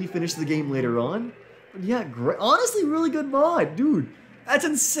fully finish the game later on. But yeah, great. Honestly, really good mod, dude. That's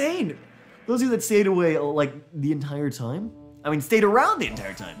insane. Those of you that stayed away like the entire time, stayed around the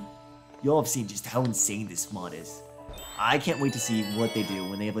entire time, y'all have seen just how insane this mod is. I can't wait to see what they do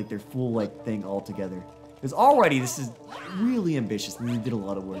when they have like their full like thing all together. Because already this is really ambitious and they did a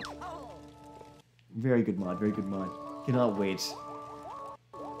lot of work. Very good mod, very good mod. Cannot wait.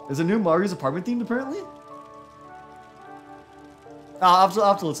 There's a new Mario's apartment theme apparently? I'll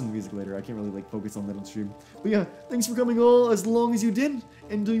have to listen to the music later. I can't really like focus on that on stream. But yeah, thanks for coming all as long as you did.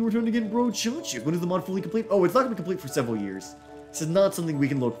 Until you return again, bro, Chachu. When is the mod fully complete? Oh, it's not going to be complete for several years. This is not something we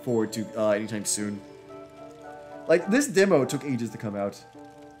can look forward to anytime soon. Like, this demo took ages to come out.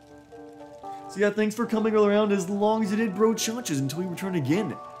 So yeah, thanks for coming all around as long as you did, bro, Chachos. Until we return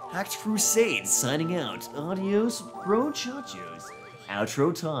again. HackedCrusade signing out. Adios, bro, Chachos.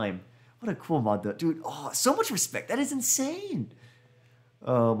 Outro time. What a cool mod though. Dude, oh, so much respect. That is insane.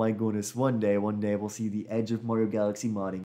 Oh my goodness. One day we'll see the edge of Mario Galaxy modding.